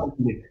está preparado para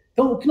atender.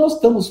 Então, o que nós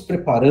estamos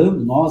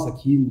preparando, nós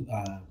aqui,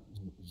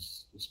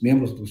 os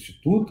membros do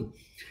Instituto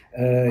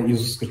e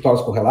os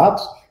escritórios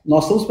correlatos,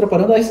 nós estamos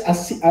preparando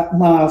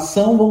uma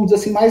ação, vamos dizer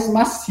assim, mais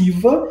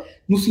massiva,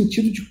 no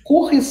sentido de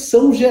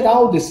correção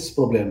geral desses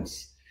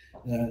problemas.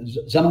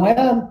 Já não é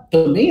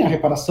também a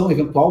reparação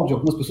eventual de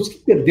algumas pessoas que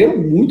perderam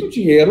muito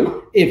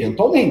dinheiro,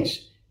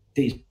 eventualmente.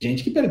 Tem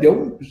gente que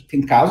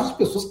tem casos de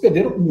pessoas que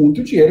perderam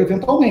muito dinheiro,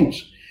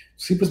 eventualmente.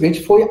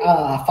 Simplesmente foi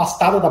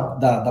afastada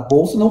da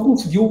bolsa, não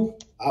conseguiu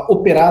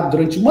operar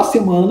durante uma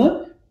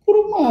semana por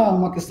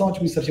uma questão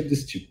administrativa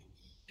desse tipo.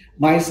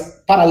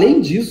 Mas, para além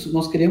disso,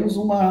 nós queremos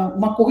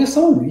uma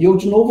correção. E eu,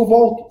 de novo,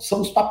 volto.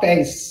 São os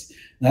papéis.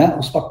 Né?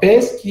 Os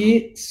papéis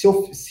que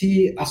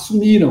se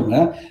assumiram.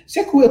 Né? Se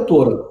a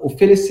corretora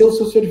ofereceu o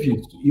seu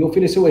serviço e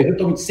ofereceu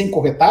eventualmente sem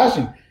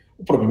corretagem,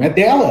 o problema é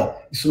dela.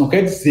 Isso não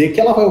quer dizer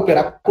que ela vai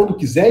operar quando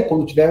quiser e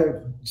quando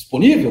estiver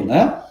disponível.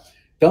 Né?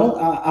 Então,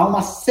 há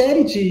uma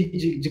série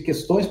de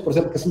questões, por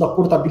exemplo, a questão da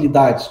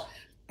portabilidade.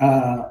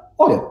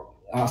 Olha,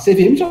 a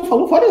CVM já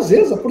falou várias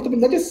vezes, a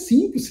portabilidade é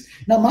simples.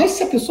 Ainda mais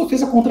se a pessoa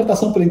fez a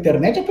contratação pela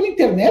internet, é pela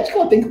internet que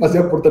ela tem que fazer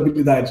a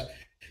portabilidade.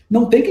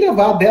 Não tem que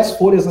levar 10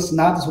 folhas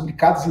assinadas,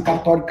 rubricadas em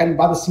cartório,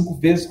 carimbadas 5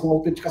 vezes com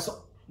autenticação.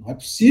 Não é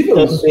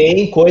possível isso.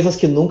 Também coisas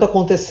que nunca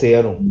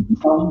aconteceram.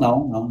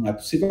 Não é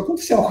possível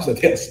acontecer uma coisa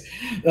dessa.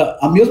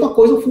 A mesma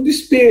coisa no fundo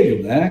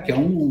espelho, né, que é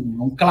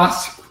um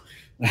clássico,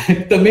 né,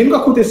 que também nunca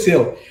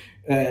aconteceu.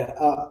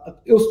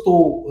 Eu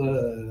estou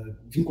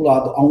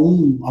vinculado a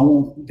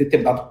um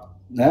determinado,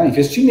 né,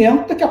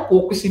 investimento, daqui a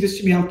pouco esse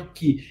investimento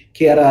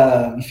que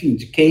era, enfim,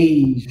 de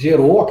quem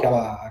gerou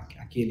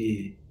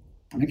aquele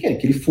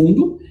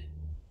fundo,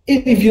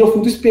 ele vira o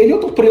fundo espelho e eu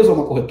estou preso a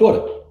uma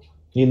corretora.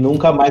 E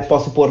nunca mais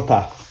posso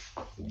portar.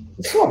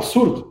 Isso é um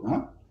absurdo,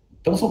 né?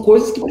 Então são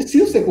coisas que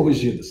precisam ser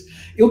corrigidas.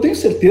 Eu tenho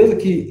certeza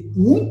que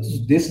muitos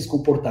desses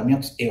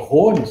comportamentos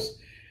errôneos,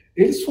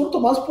 eles foram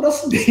tomados por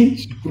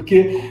acidente,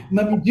 porque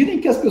na medida em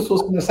que as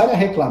pessoas começarem a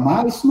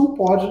reclamar, isso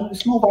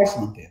não vai se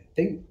manter.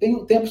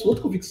 Tem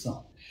absoluta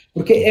convicção.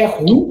 Porque é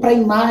ruim para a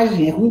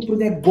imagem, é ruim para o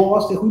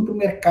negócio, é ruim para o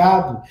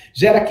mercado,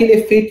 gera aquele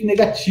efeito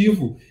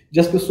negativo de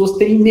as pessoas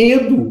terem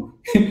medo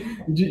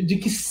de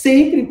que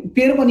sempre,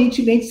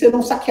 permanentemente,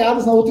 serão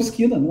saqueadas na outra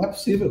esquina. Não é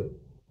possível.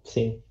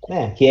 Sim,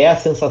 que é a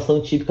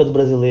sensação típica do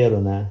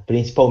brasileiro, né?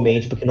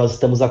 Principalmente porque nós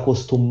estamos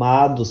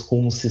acostumados com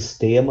um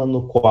sistema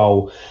no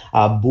qual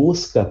a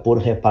busca por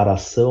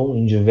reparação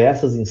em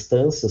diversas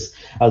instâncias,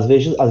 às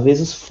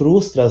vezes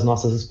frustra as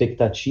nossas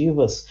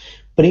expectativas,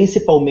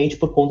 principalmente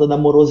por conta da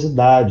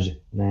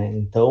morosidade, né?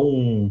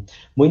 Então,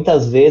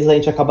 muitas vezes a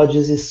gente acaba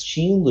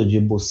desistindo de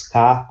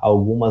buscar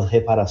algumas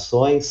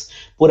reparações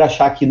por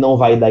achar que não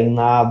vai dar em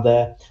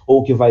nada,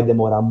 ou que vai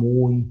demorar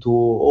muito,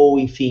 ou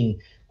enfim,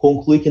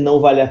 conclui que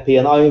não vale a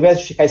pena. Ao invés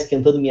de ficar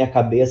esquentando minha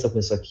cabeça com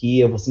isso aqui,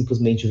 eu vou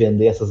simplesmente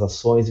vender essas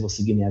ações e vou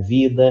seguir minha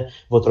vida,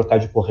 vou trocar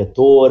de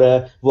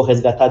corretora, vou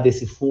resgatar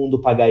desse fundo,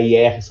 pagar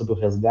IR sobre o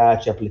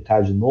resgate e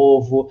aplicar de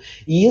novo.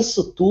 E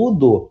isso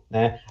tudo,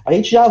 né? A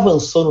gente já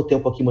avançou no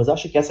tempo aqui, mas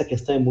acho que essa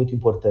questão é muito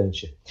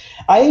importante.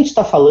 Aí a gente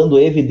está falando,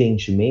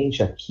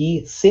 evidentemente,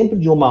 aqui, sempre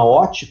de uma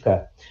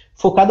ótica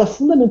focada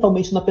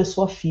fundamentalmente na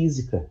pessoa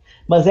física.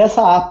 Mas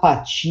essa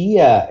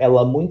apatia,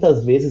 ela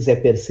muitas vezes é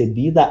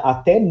percebida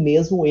até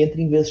mesmo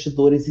entre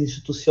investidores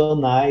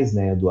institucionais,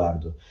 né,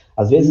 Eduardo?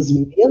 Às vezes,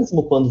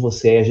 mesmo quando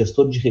você é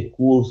gestor de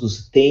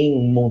recursos, tem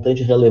um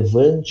montante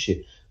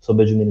relevante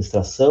sobre a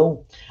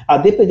administração, a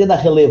depender da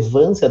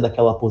relevância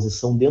daquela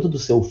posição dentro do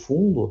seu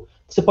fundo,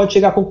 você pode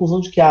chegar à conclusão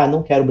de que,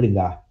 não quero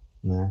brigar,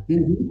 né?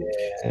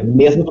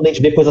 Mesmo quando a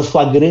gente vê coisas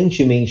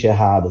flagrantemente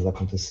erradas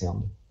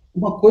acontecendo.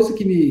 Uma coisa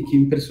que me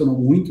impressionou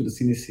muito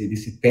assim,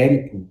 nesse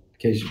périplo,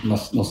 que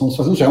nós estamos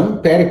fazendo já é um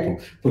périplo,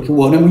 porque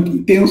o ano é muito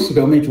intenso,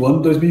 realmente. O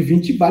ano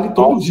 2020 vale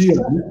todo dia,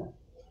 né?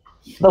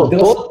 Não,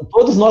 então,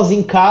 todos nós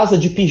em casa,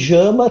 de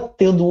pijama,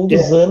 tendo um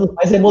dos anos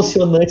mais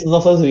emocionantes das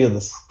nossas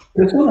vidas.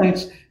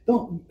 Impressionante.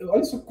 Então,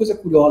 olha só que coisa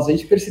curiosa, a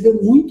gente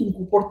percebeu muito um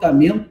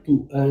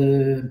comportamento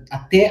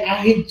até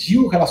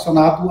arredio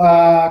relacionado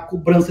à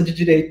cobrança de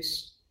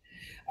direitos.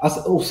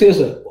 Ou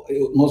seja,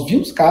 nós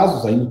vimos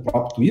casos aí no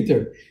próprio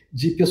Twitter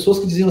de pessoas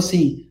que diziam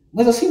assim,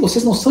 mas assim,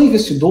 vocês não são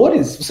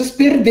investidores? Vocês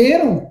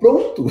perderam,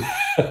 pronto.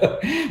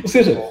 Ou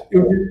seja,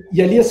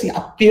 e ali assim,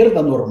 a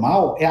perda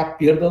normal é a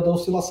perda da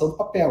oscilação do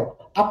papel.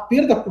 A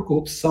perda por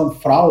corrupção,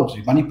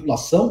 fraude,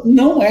 manipulação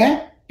não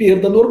é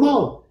perda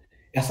normal.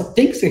 Essa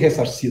tem que ser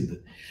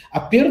ressarcida. A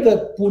perda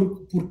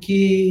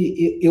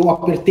porque eu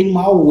apertei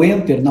mal o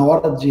Enter na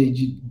hora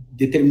de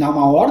determinar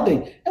uma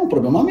ordem, é um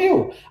problema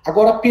meu.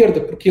 Agora, a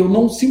perda, porque eu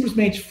não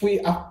simplesmente fui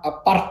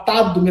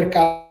apartado do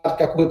mercado,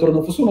 que a corretora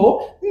não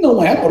funcionou,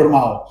 não é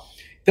normal.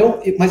 Então,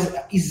 mas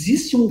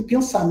existe um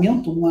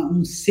pensamento,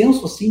 um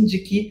senso assim de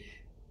que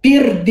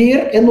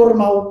perder é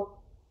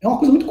normal. É uma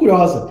coisa muito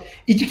curiosa.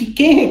 E de que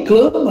quem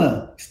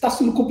reclama está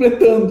se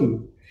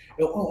completando.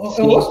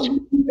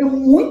 É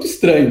muito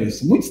estranho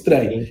isso, muito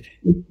estranho.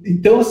 Sim.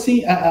 Então,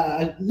 assim,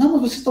 não,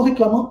 mas vocês estão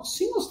reclamando.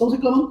 Sim, nós estamos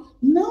reclamando.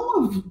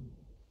 Não,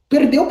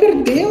 perdeu,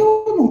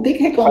 não tem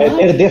que reclamar. Vai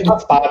perder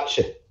faz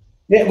parte.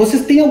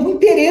 Vocês têm algum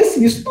interesse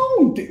nisso?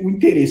 Não, o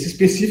interesse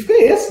específico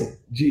é esse,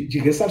 de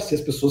ressarcir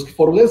as pessoas que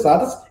foram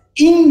lesadas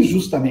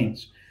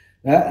injustamente.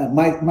 Né?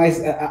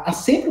 Mas há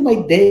sempre uma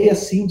ideia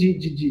assim,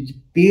 de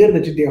perda,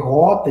 de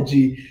derrota,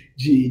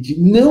 de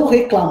não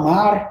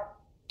reclamar,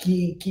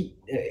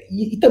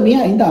 e também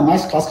ainda a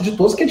mais clássica de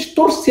todas, que é de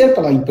torcer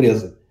pela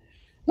empresa.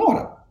 Não,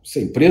 ora, se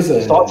a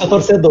empresa... Sócio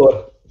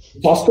torcedor.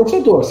 Sócio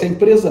torcedor. Se a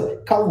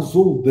empresa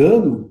causou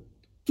dano,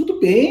 tudo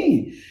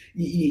bem.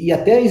 E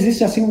até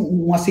existe assim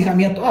um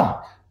acirramento.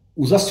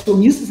 Os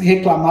acionistas que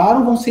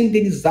reclamaram vão ser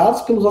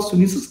indenizados pelos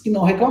acionistas que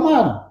não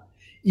reclamaram.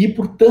 E,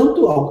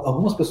 portanto,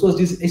 algumas pessoas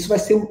dizem que isso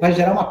vai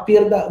gerar uma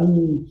perda,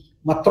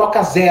 uma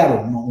troca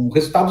zero, um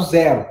resultado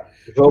zero.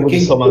 Jogo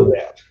de soma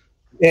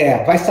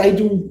zero. Vai sair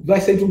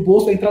de um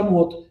bolso e vai entrar no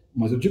outro.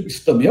 Mas eu digo,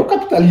 isso também é o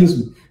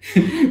capitalismo.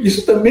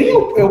 Isso também é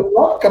o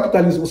próprio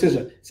capitalismo. Ou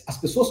seja, as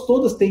pessoas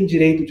todas têm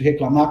direito de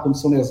reclamar quando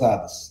são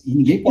lesadas. E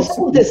ninguém pode... Isso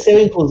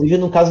aconteceu, inclusive,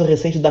 no caso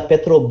recente da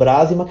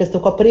Petrobras, e uma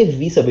questão com a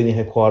Previ, se eu bem me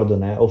recordo,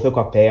 né? Ou foi com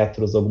a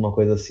Petros, alguma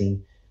coisa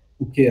assim.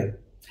 O quê?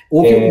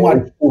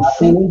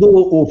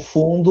 O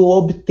fundo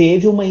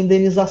obteve uma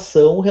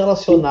indenização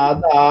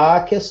relacionada a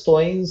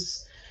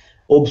questões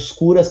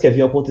obscuras que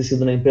haviam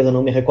acontecido na empresa,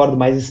 não me recordo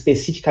mais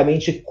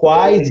especificamente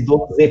quais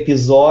dos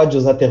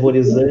episódios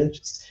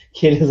aterrorizantes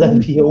que eles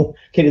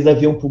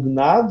haviam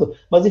pugnado,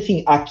 mas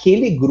enfim,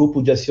 aquele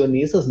grupo de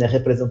acionistas, né,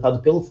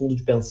 representado pelo fundo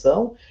de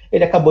pensão,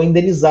 ele acabou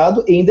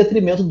indenizado em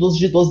detrimento dos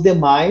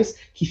demais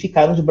que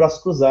ficaram de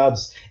braços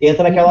cruzados.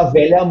 Entra naquela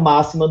velha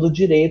máxima do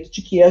direito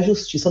de que a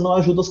justiça não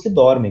ajuda os que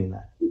dormem,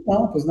 né?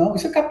 Não, pois não.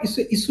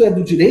 Isso é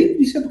do direito,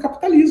 isso é do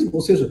capitalismo.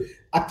 Ou seja,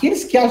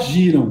 aqueles que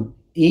agiram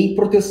em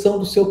proteção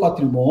do seu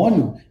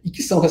patrimônio e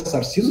que são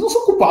ressarcidos não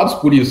são culpados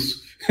por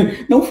isso.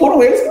 Não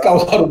foram eles que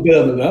causaram o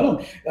dano, não.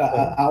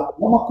 Há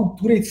uma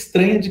cultura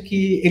estranha de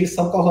que eles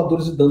são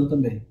causadores de dano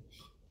também.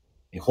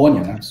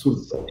 Errônea, né?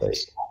 Absurdo.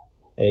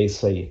 É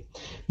isso aí.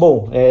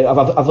 Bom,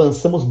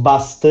 avançamos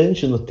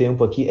bastante no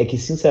tempo aqui. É que,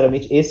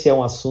 sinceramente, esse é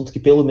um assunto que,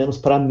 pelo menos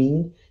para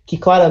mim, que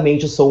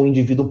claramente sou um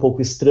indivíduo um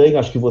pouco estranho,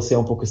 acho que você é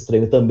um pouco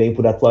estranho também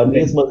por atuar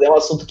nisso, mas é um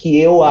assunto que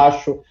eu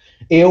acho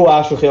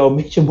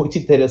realmente muito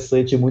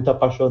interessante e muito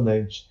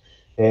apaixonante.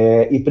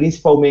 E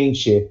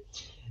principalmente,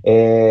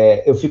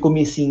 eu fico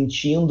me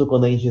sentindo,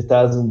 quando a gente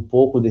traz um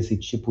pouco desse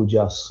tipo de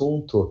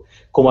assunto,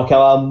 como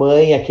aquela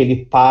mãe,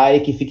 aquele pai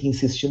que fica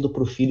insistindo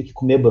para o filho que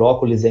comer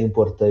brócolis é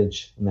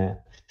importante, né?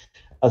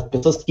 As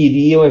pessoas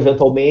queriam,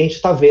 eventualmente,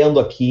 vendo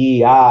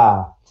aqui,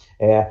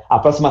 a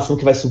próxima ação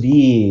que vai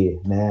subir,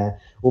 né?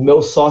 O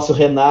meu sócio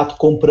Renato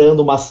comprando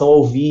uma ação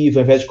ao vivo,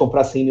 ao invés de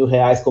comprar 100 mil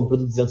reais,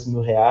 comprando 200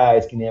 mil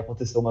reais, que nem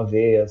aconteceu uma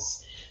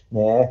vez,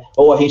 né?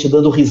 Ou a gente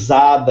dando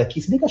risada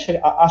aqui, se bem que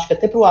acho que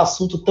até para o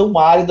assunto tão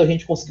árido a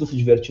gente conseguiu se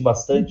divertir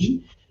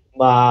bastante,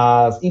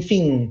 mas,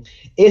 enfim,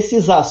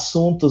 esses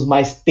assuntos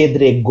mais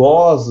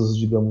pedregosos,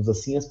 digamos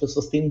assim, as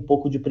pessoas têm um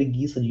pouco de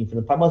preguiça de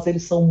enfrentar, mas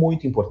eles são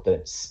muito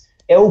importantes.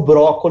 É o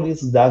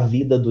brócolis da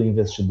vida do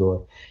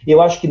investidor. E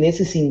eu acho que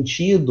nesse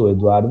sentido,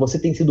 Eduardo, você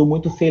tem sido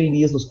muito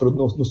feliz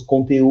nos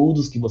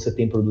conteúdos que você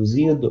tem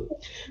produzido,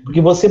 porque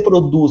você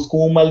produz com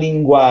uma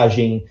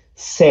linguagem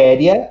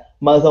séria,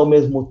 mas ao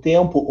mesmo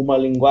tempo uma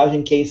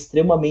linguagem que é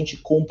extremamente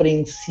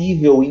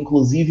compreensível,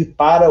 inclusive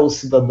para o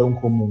cidadão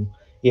comum.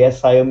 E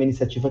essa é uma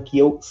iniciativa que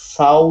eu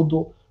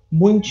saldo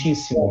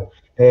muitíssimo.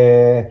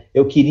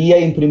 Eu queria,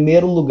 em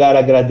primeiro lugar,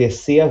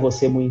 agradecer a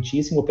você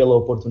muitíssimo pela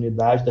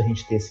oportunidade da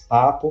gente ter esse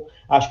papo.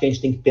 Acho que a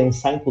gente tem que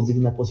pensar, inclusive,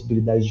 na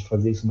possibilidade de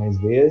fazer isso mais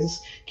vezes.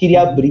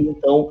 Queria abrir,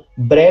 então,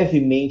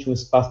 brevemente um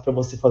espaço para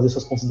você fazer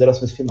suas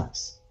considerações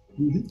finais.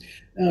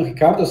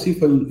 Ricardo, assim,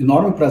 foi um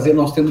enorme prazer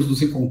nós termos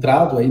nos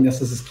encontrado aí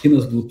nessas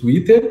esquinas do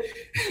Twitter.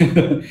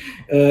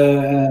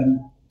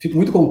 Fico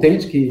muito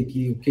contente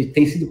que o que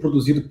tem sido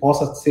produzido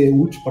possa ser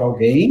útil para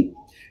alguém.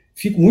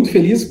 Fico muito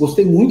feliz,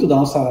 gostei muito da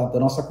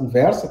nossa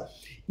conversa,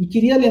 e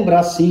queria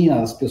lembrar, sim,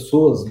 as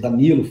pessoas,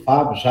 Danilo,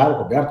 Fábio, Jairo,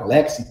 Roberto,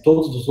 Alex e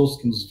todos os outros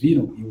que nos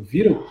viram e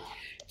ouviram,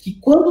 que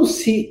quando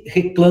se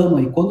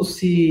reclama e quando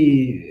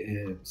se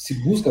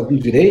busca algum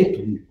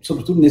direito,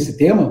 sobretudo nesse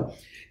tema,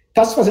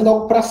 está se fazendo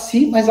algo para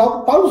si, mas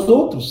algo para os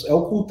outros. É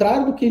o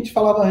contrário do que a gente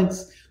falava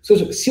antes. Ou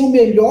seja, se eu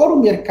melhoro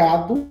o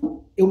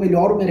mercado, eu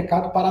melhoro o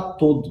mercado para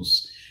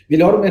todos.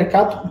 Melhora o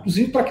mercado,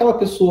 inclusive para aquela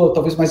pessoa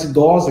talvez mais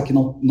idosa, que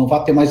não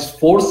vai ter mais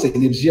força e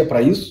energia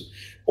para isso,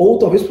 ou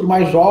talvez para o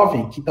mais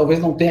jovem, que talvez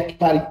não tenha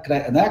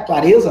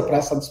clareza para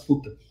essa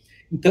disputa.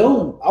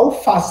 Então, ao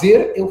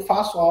fazer, eu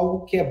faço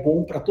algo que é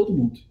bom para todo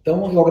mundo.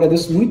 Então, eu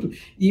agradeço muito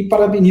e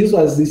parabenizo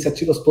as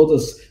iniciativas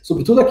todas,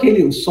 sobretudo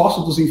o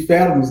sócio dos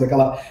infernos,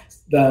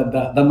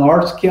 da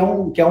Norte, que é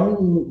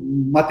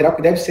um material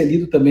que deve ser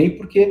lido também,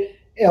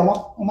 porque é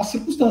uma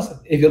circunstância.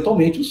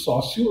 Eventualmente, o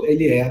sócio,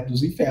 ele é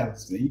dos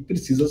infernos, e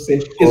precisa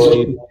ser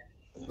resolvido.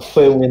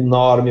 Foi um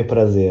enorme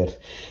prazer.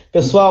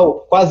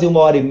 Pessoal, quase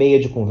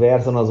 1h30 de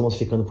conversa, nós vamos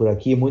ficando por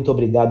aqui. Muito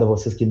obrigado a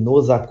vocês que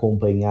nos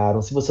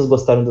acompanharam. Se vocês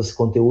gostaram desse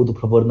conteúdo,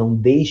 por favor, não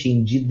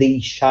deixem de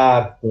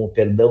deixar, com o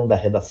perdão da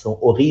redação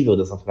horrível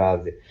dessa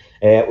frase,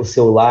 o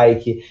seu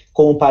like,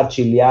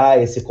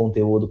 compartilhar esse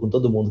conteúdo com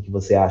todo mundo que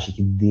você acha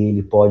que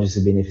dele pode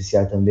se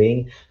beneficiar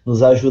também,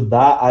 nos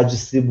ajudar a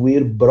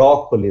distribuir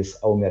brócolis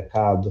ao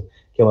mercado,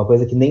 que é uma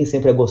coisa que nem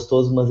sempre é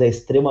gostoso, mas é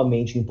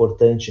extremamente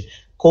importante.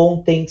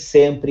 Contem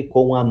sempre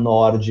com a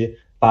Nord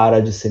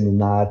para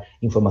disseminar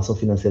informação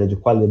financeira de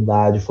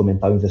qualidade,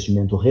 fomentar o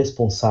investimento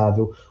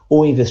responsável,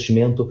 o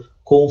investimento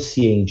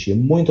consciente.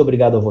 Muito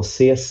obrigado a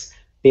vocês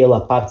pela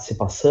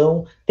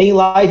participação. Tem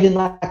live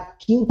na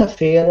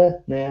quinta-feira,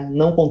 né?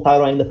 Não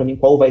contaram ainda para mim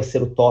qual vai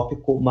ser o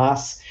tópico,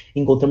 mas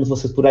encontramos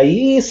vocês por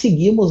aí e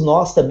seguimos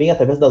nós também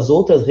através das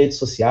outras redes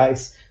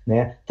sociais,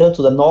 né?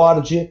 Tanto da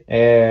Nord,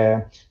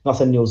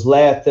 nossa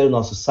newsletter,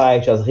 nosso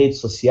site, as redes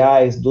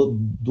sociais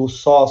dos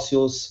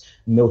sócios,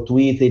 meu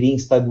Twitter,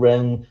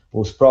 Instagram,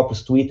 os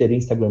próprios Twitter e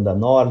Instagram da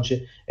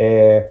Nord.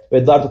 O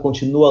Eduardo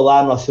continua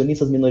lá no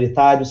Acionistas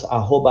Minoritários,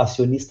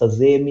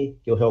 @acionistasm,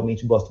 que eu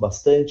realmente gosto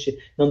bastante.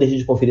 Não deixe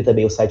de conferir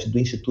também o site do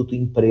Instituto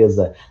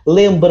Empresa.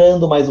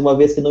 Lembrando, mais uma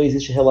vez, que não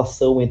existe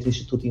relação entre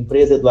Instituto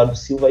Empresa, Eduardo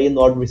Silva e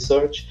Nord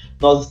Research.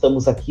 Nós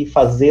estamos aqui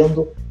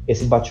fazendo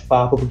esse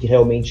bate-papo porque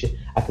realmente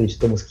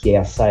acreditamos que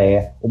essa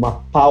é uma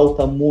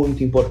pauta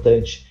muito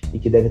importante e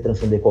que deve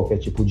transcender qualquer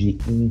tipo de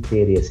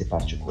interesse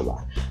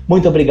particular.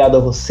 Muito obrigado a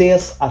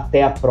vocês,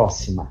 até a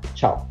próxima.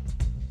 Tchau.